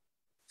blues,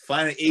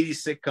 find an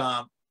 80s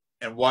sitcom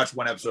and watch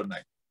one episode a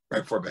night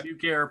right before bed.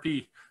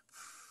 UKRP.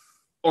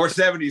 Or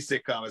 70s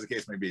sitcom, as the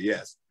case may be,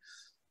 yes.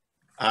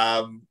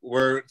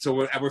 We're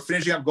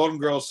finishing up Golden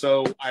Girls,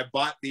 so I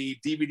bought the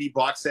DVD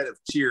box set of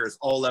Cheers,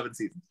 all 11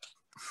 seasons.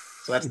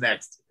 So that's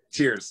next.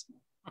 Cheers.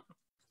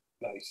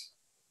 Nice.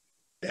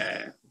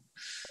 Yeah.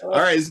 All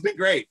right, this has been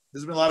great.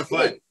 This has been a lot of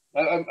fun.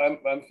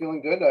 I'm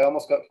feeling good. I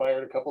almost got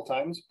fired a couple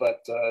times,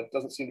 but it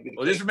doesn't seem to be the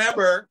case. Just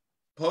remember,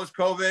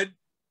 post-COVID,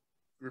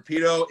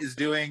 Rapido is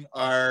doing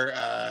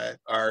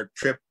our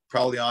trip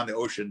probably on the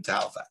ocean to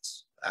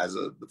Halifax as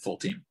the full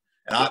team,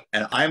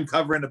 and I'm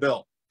covering the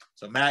bill.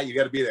 So Matt, you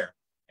got to be there.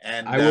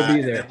 And I will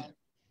be there.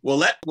 We'll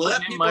let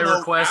people my know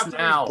request after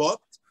now. we've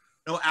booked.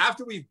 No,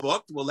 after we've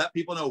booked, we'll let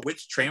people know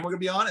which train we're gonna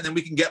be on, and then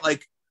we can get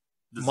like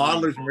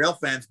modelers and rail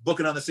fans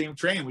booking on the same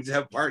train. We just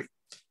have a party.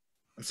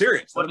 I'm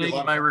serious. Let me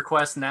get my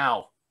request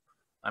now.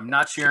 I'm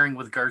not sharing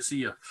with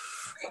Garcia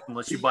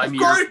unless you buy me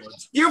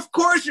earplugs. Of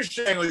course you're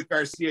sharing with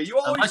Garcia. You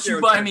always unless you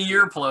buy me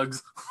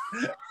earplugs.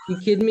 You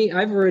kidding me?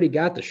 I've already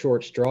got the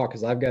short straw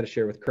because I've got to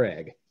share with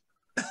Craig.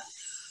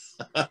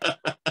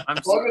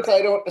 As long as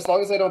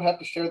I don't have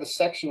to share the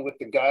section with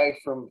the guy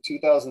from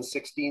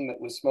 2016 that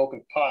was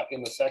smoking pot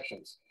in the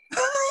sections.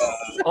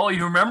 Oh,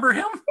 you remember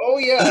him? Oh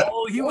yeah.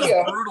 Oh, he was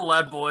brutal,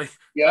 that boy.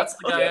 Yeah, that's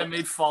the guy I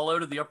made fall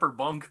out of the upper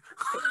bunk.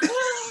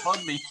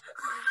 Bugged me.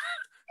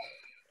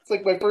 It's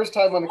like my first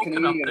time on the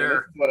Canadian.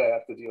 That's what I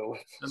have to deal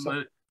with.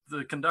 And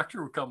the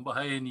conductor would come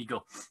by and he'd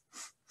go,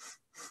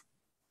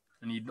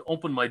 and he'd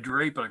open my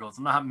drape, and I go, "It's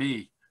not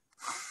me."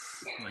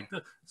 Like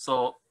this.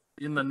 So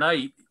in the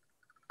night,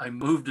 I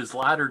moved his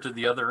ladder to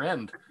the other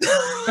end.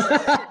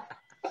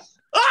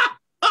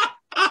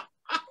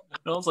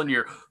 All of a sudden,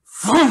 you're.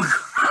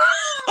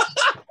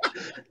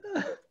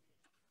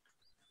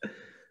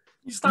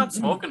 He stopped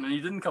smoking and he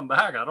didn't come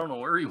back. I don't know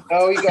where he went.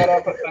 Oh, he got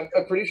off.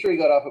 I'm pretty sure he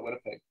got off at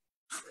Winnipeg.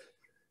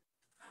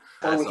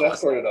 Or was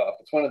escorted off.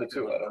 It's one of the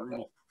two. I don't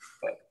know.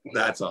 But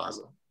that's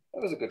awesome.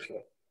 That was a good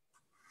trip.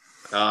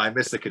 I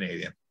miss the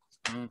Canadian.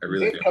 I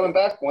really do. Coming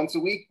back once a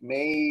week.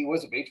 May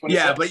 27th?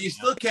 Yeah, but you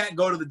still can't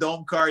go to the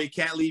dome car. You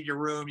can't leave your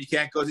room. You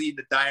can't go to eat in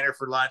the diner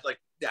for lunch. Like,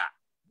 yeah,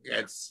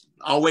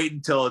 I'll wait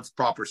until it's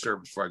proper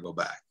service before I go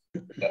back.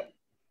 Yeah.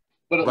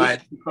 But at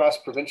least you cross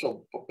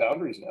provincial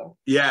boundaries now.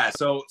 Yeah,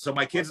 so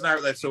my kids and I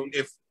are like, so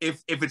if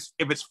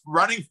it's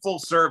running full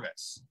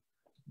service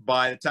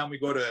by the time we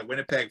go to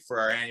Winnipeg for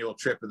our annual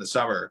trip in the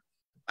summer,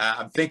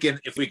 I'm thinking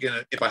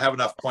if I have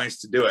enough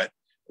points to do it,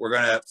 we're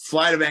gonna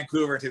fly to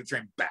Vancouver and take the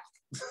train back,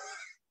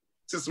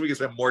 just so we can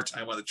spend more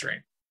time on the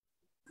train.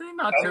 Did they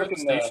not tear the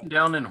station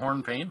down in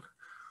Hornpain?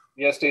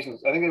 Yeah,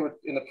 stations. I think they were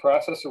in the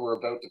process or were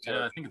about to tear.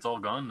 Yeah, I think it's all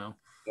gone now.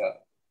 Yeah.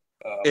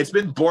 It's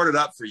been boarded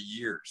up for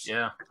years.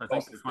 Yeah, I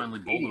think they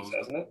finally bulldozed,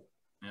 hasn't it?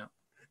 Yeah.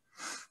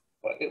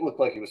 But it looked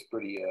like it was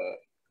pretty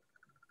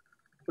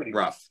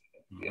rough.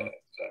 Mm-hmm. Yeah,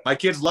 exactly. My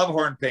kids love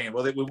Hornpain.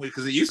 Well,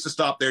 because they used to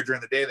stop there during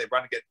the day. They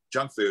run to get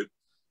junk food.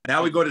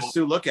 Now we go to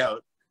Sioux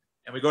Lookout,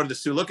 and we go to the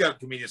Sioux Lookout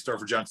convenience store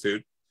for junk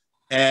food,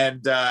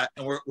 and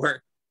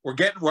we've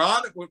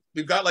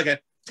got like a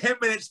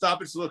 10-minute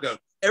stop at Sioux Lookout.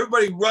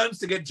 Everybody runs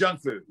to get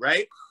junk food,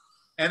 right?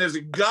 And there's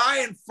a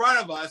guy in front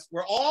of us.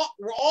 We're all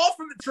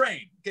from the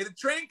train. Okay, the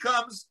train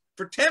comes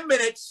for 10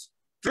 minutes,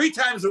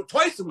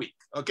 twice a week.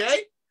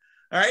 Okay,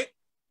 all right.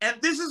 And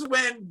this is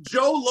when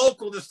Joe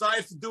Local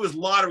decides to do his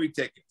lottery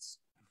tickets.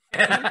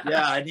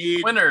 Yeah, I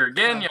need winner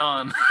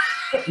Gagnon.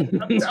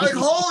 Like,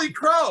 holy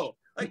crow!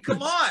 Like,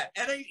 come on!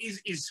 And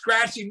he's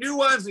scratching new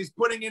ones. He's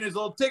putting in his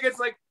old tickets.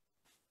 Like,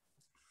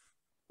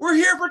 we're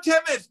here for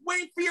 10 minutes.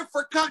 Wait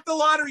for the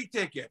lottery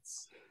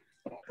tickets.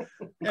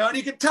 And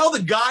you can tell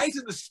the guys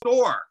in the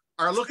store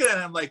are looking at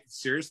him like,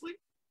 seriously?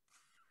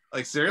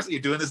 Like, seriously,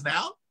 you're doing this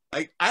now?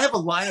 Like, I have a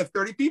line of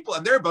 30 people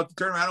and they're about to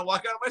turn around and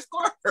walk out of my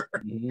store.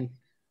 Mm-hmm.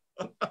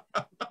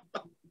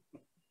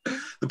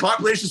 The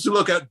population to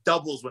look out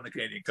doubles when the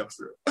Canadian comes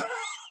through.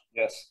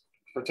 Yes,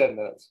 for 10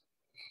 minutes.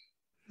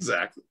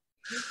 Exactly.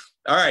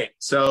 All right.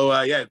 So,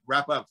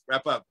 wrap up.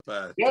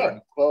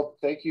 Jordan. Well,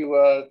 thank you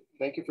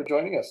for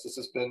joining us. This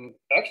has been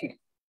actually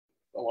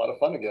a lot of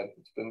fun again.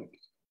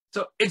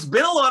 It's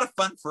been a lot of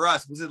fun for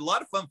us. Was it a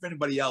lot of fun for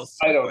anybody else?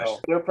 I don't know.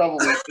 They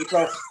probably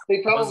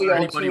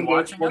all tuned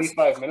in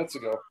 45 minutes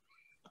ago.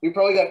 We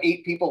probably got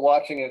 8 people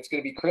watching it. It's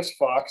going to be Chris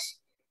Fox,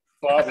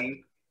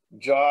 Bobby,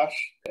 Josh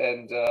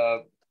and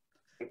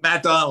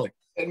Matt Donnelly.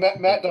 And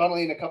Matt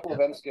Donnelly and a couple of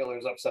N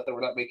scalers upset that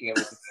we're not making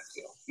everything N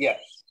scale. Yeah.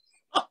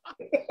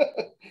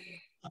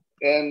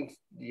 And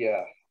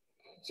yeah.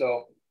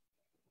 So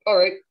all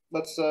right,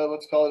 let's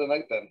call it a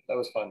night then. That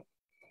was fun.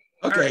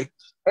 Okay.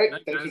 All right,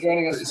 thanks for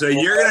joining us. So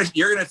you're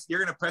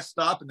gonna press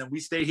stop and then we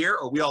stay here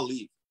or we all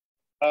leave?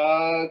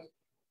 I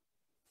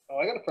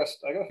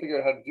gotta figure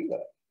out how to do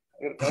that.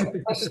 I gotta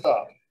press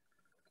stop.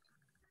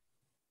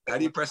 How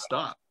do you press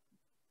stop?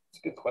 It's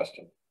a good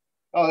question.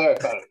 Oh, there, I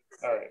found it.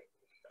 All right.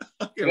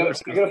 Okay,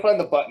 You gotta find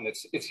the button.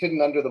 It's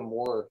hidden under the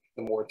more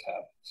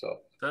tab.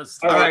 So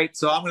all right.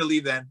 So I'm gonna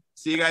leave then.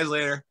 See you guys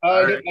later.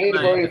 I need to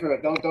borrow you for a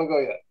minute. Don't go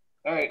yet.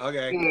 All right.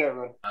 Okay. See you later,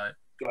 everyone. All right.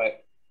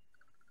 Goodbye.